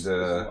 and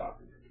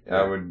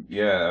I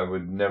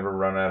would never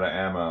run out of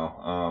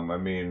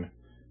ammo.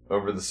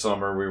 Over the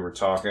summer we were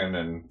talking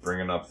and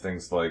bringing up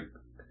things like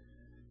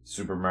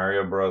Super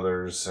Mario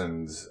Brothers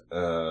and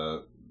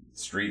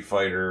Street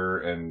Fighter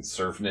and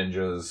Surf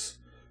Ninjas,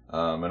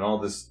 and all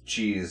this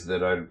cheese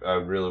that I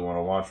really want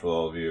to watch with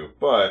all of you.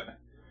 But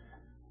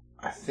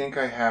I think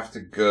I have to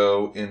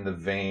go in the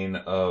vein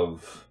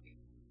of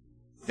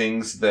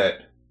things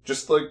that,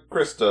 just like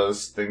Chris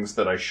does, things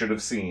that I should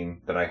have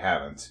seen that I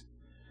haven't.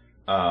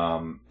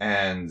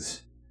 And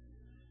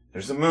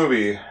there's a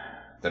movie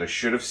that I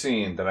should have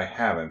seen that I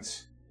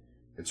haven't.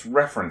 It's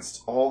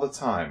referenced all the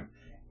time.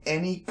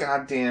 Any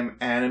goddamn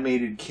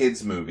animated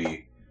kids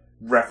movie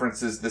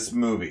references this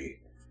movie.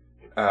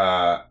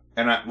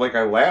 And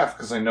I laugh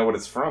because I know what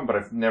it's from, but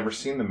I've never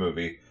seen the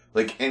movie.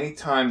 Like, any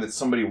time that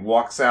somebody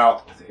walks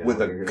out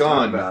with a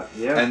gun,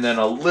 and then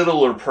a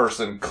littler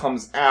person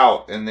comes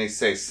out and they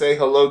say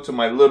hello to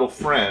my little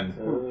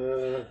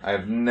friend.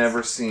 I've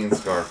never seen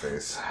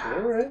Scarface.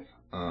 Alright.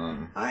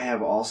 I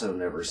have also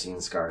never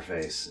seen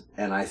Scarface,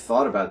 and I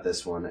thought about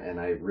this one, and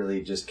I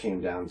really just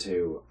came down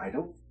to, I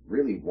don't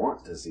really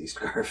want to see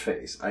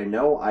Scarface. I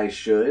know I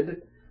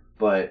should,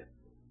 but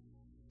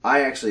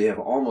I actually have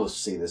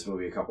almost seen this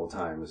movie a couple of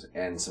times,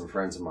 and some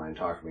friends of mine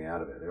talked me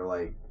out of it. They're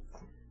like,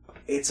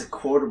 it's a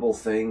quotable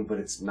thing, but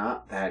it's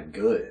not that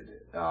good.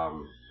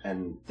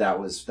 And that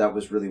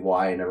was really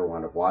why I never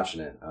wound up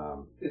watching it.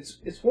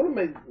 It's one of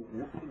my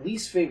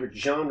least favorite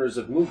genres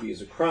of movie,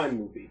 is a crime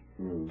movie.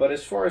 But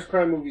as far as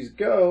crime movies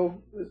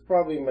go, it's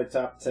probably in my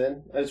top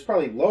 10. It's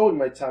probably low in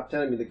my top 10.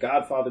 I mean, the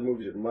Godfather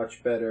movies are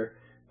much better.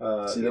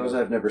 Those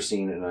I've never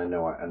seen, and I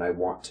know and I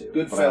want to.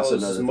 Goodfellas but I also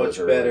know is that much those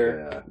are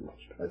better.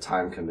 Like a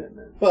time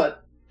commitment.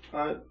 But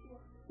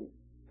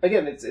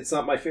again, it's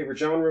not my favorite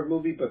genre of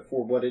movie, but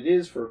for what it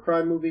is, for a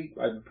crime movie,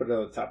 I'd put it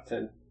on the top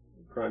 10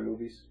 crime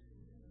movies.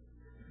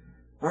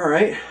 All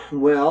right.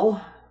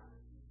 Well,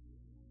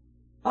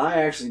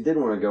 I actually did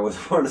want to go with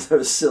one of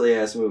those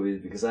silly-ass movies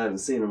because I haven't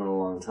seen them in a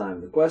long time.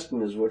 The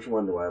question is, which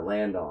one do I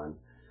land on?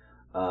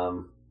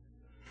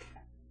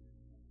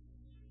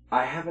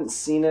 I haven't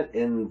seen it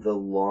in the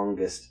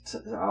longest...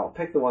 I'll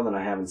pick the one that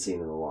I haven't seen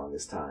in the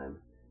longest time.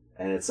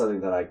 And it's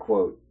something that I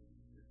quote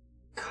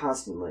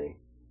constantly.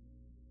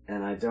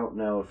 And I don't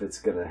know if it's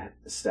going to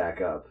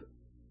stack up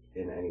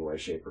in any way,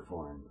 shape, or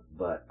form.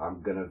 But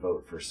I'm going to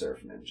vote for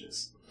Surf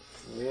Ninjas.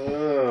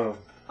 Oh.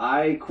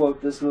 I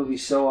quote this movie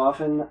so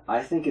often.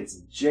 I think it's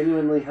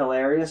genuinely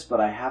hilarious, but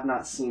I have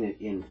not seen it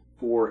in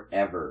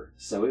forever.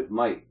 So it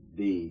might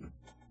be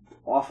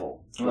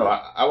awful. Well,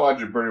 I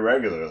watch it pretty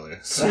regularly.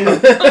 So.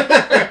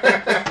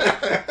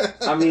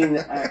 I mean,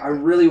 I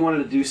really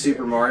wanted to do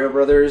Super Mario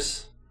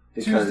Brothers.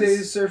 Because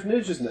Tuesday's Surf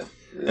Ninjas night.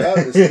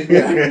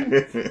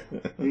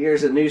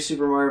 There's a new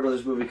Super Mario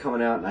Brothers movie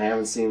coming out, and I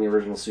haven't seen the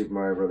original Super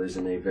Mario Brothers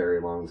in a very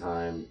long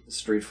time.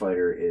 Street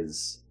Fighter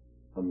is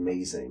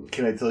amazing.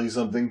 Can I tell you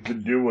something? The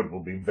new one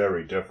will be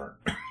very different.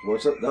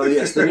 What's up? Oh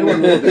yes, the new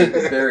one will be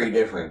very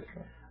different.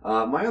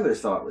 My other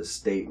thought was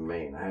State and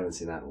Maine. I haven't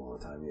seen that in a long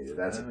time either.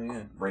 That's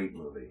a great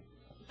movie.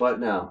 But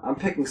no, I'm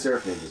picking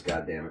Surf Ninjas,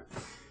 goddammit.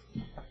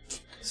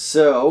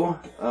 So,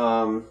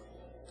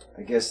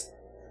 I guess,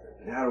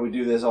 how do we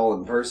do this all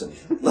in person?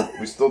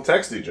 We still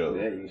text each other.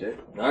 Yeah, you did.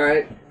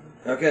 Alright.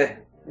 Okay.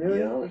 Really?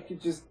 You know, I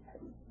could just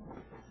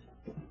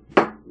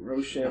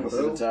Rochambeau. this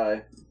is a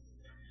tie.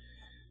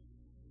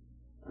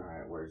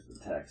 Alright, where's the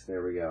text?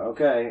 There we go.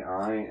 Okay,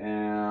 I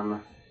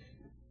am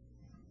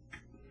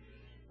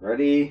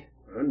ready.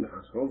 I'm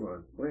not. Hold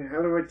on. Wait,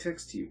 how do I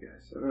text to you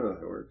guys? I don't know how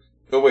that works.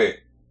 Oh wait,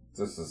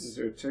 Is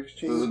there a text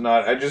chain? this is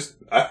not. I just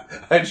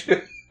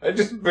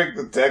picked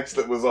the text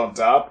that was on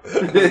top.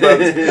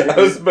 I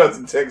was about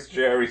to text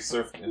Jerry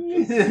Surf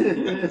Ninjas.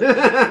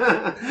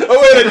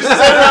 Oh wait, I just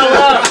said it out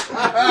loud.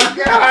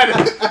 Oh God,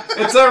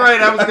 It's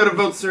alright, I was going to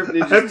vote Surf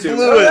Ninjas I too.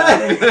 blew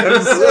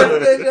it.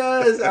 Surf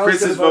Ninjas!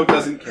 Chris's vote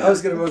doesn't count. I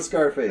was going to vote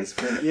Scarface,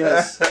 but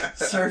yes,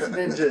 Surf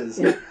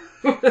Ninjas.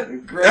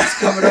 Greg's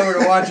coming over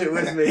to watch it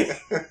with me.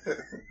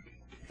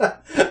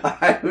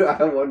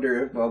 I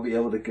wonder if I'll be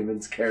able to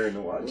convince Karen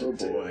to watch it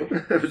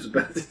too. I was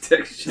about to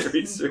text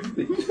Jerry Surf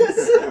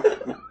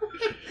Ninjas.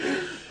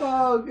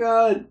 Oh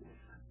God,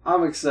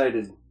 I'm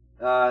excited.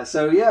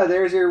 So yeah,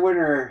 there's your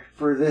winner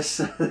for this.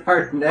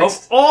 Our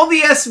next. Of all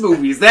the S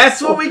movies,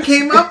 that's what we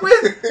came up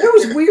with? It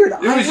was weird.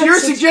 It was your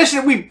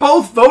suggestion, we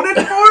both voted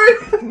for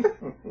it?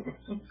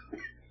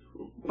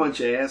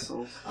 Bunch of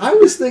assholes. I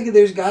was thinking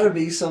there's got to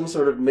be some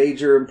sort of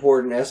major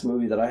important S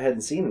movie that I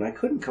hadn't seen, and I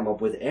couldn't come up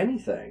with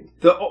anything.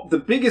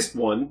 The biggest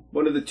one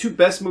of the two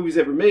best movies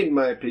ever made, in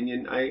my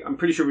opinion, I'm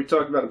pretty sure we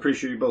talked about, I'm pretty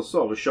sure you both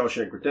saw, was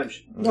Shawshank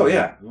Redemption. Oh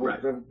yeah, Right.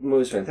 The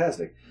movie's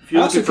fantastic. If you're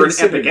I looking also for an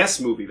considered- epic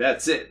S movie,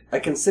 that's it. I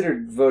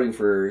considered voting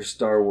for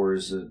Star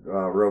Wars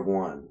Rogue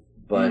One,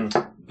 but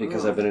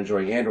because I've been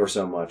enjoying Andor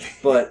so much.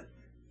 But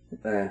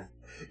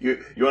You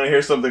want to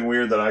hear something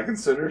weird that I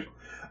considered?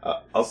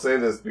 I'll say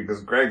this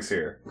because Greg's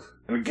here.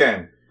 And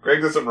again,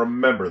 Greg doesn't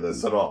remember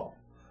this at all.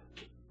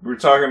 We were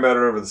talking about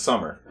it over the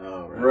summer.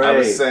 Oh, right. Right. I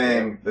was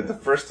saying that the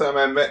first time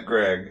I met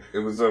Greg, it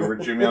was over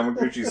at Jimmy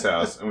Yamaguchi's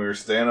house, and we were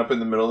staying up in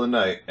the middle of the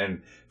night,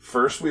 and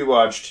first we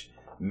watched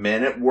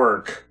Men at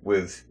Work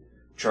with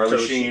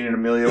Charlie Sheen and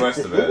Emilio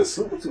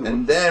Estevez,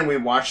 and then we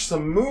watched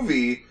some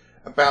movie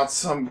about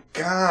some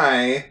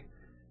guy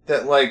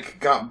that,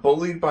 like, got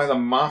bullied by the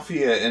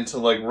mafia into,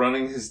 like,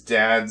 running his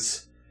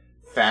dad's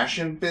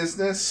fashion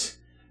business,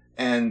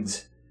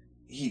 and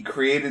he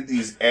created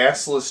these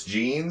assless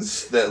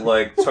jeans that,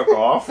 like, took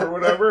off or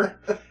whatever.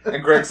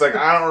 And Greg's like,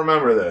 I don't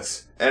remember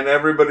this. And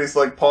everybody's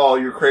like, Paul,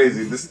 you're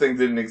crazy. This thing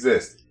didn't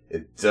exist.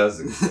 It does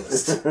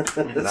exist.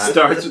 It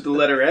starts with the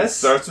letter S?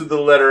 Starts with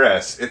the letter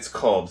S. It's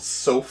called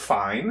So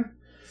Fine.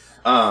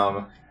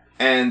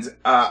 And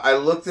I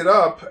looked it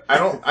up. I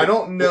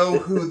don't know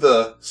who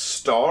the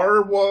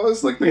star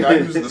was. Like, the guy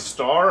who's the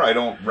star, I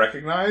don't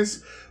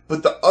recognize.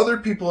 But the other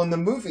people in the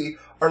movie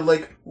are,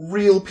 like,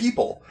 real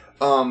people.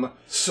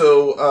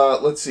 So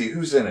let's see,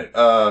 who's in it?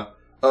 Well,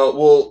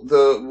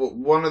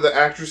 one of the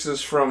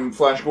actresses from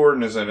Flash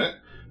Gordon is in it.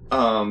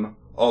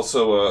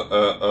 Also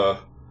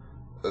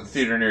a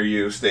theater near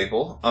you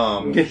staple.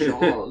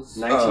 Jaws.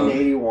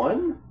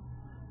 1981.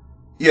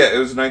 Yeah, it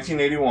was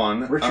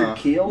 1981. Richard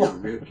Kiel,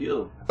 Real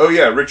cute. Oh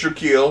yeah, Richard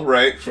Kiel,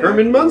 right?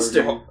 Herman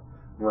Munster.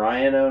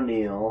 Ryan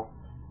O'Neal.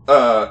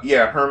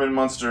 Yeah, Herman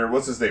Munster.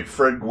 What's his name?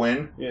 Fred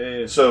Gwynn.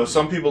 Yeah. So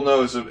some people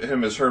know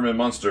him as Herman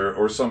Munster,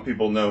 or some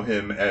people know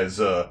him as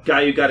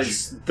Guy who got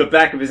the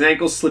back of his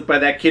ankle slipped by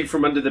that kid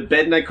from under the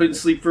bed and I couldn't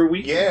sleep for a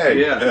week?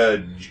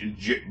 Judd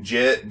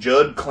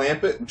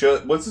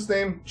Clampett. What's his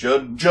name?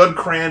 Judd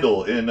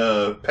Crandall in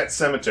Pet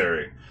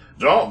Sematary.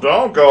 Don't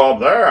go up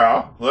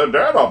there. They're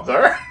dead up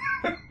there.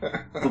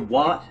 The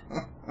what?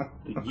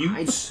 The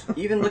Utes?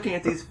 Even looking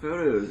at these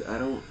photos, I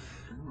don't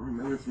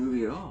remember this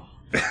movie at all.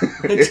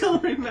 I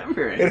don't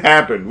remember it. It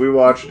happened. We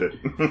watched it.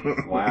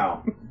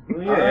 Wow. Oh,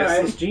 yeah, All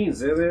right. assless jeans.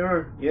 There they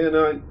are. Yeah,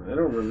 no, I don't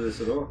remember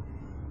this at all.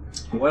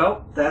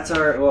 Well, that's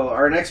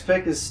our next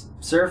pick is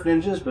Surf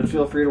Ninjas, but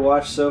feel free to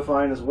watch So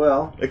Fine as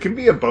well. It can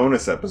be a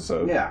bonus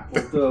episode. Yeah,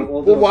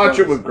 we'll Watch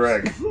it with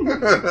Greg.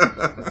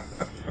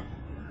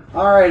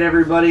 All right,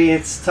 everybody,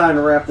 it's time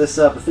to wrap this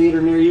up. A theater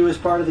near you is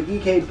part of the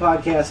Geekade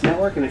Podcast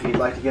Network, and if you'd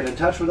like to get in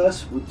touch with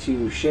us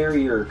to share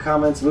your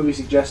comments, movie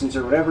suggestions,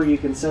 or whatever, you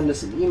can send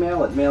us an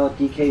email at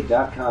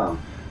mail@geekade.com.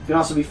 You can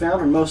also be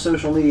found on most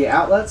social media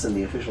outlets and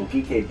the official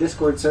Geekade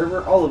Discord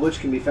server, all of which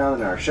can be found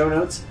in our show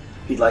notes.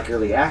 If you'd like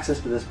early access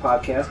to this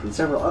podcast and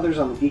several others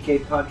on the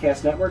Geekade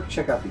Podcast Network,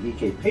 check out the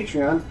Geekade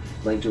Patreon,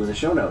 linked to in the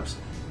show notes.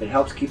 It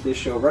helps keep this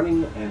show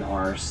running and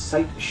our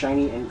site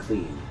shiny and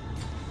clean.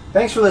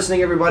 Thanks for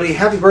listening, everybody.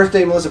 Happy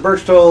birthday, Melissa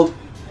Berchtold,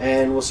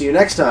 and we'll see you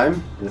next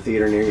time in the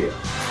theater near you.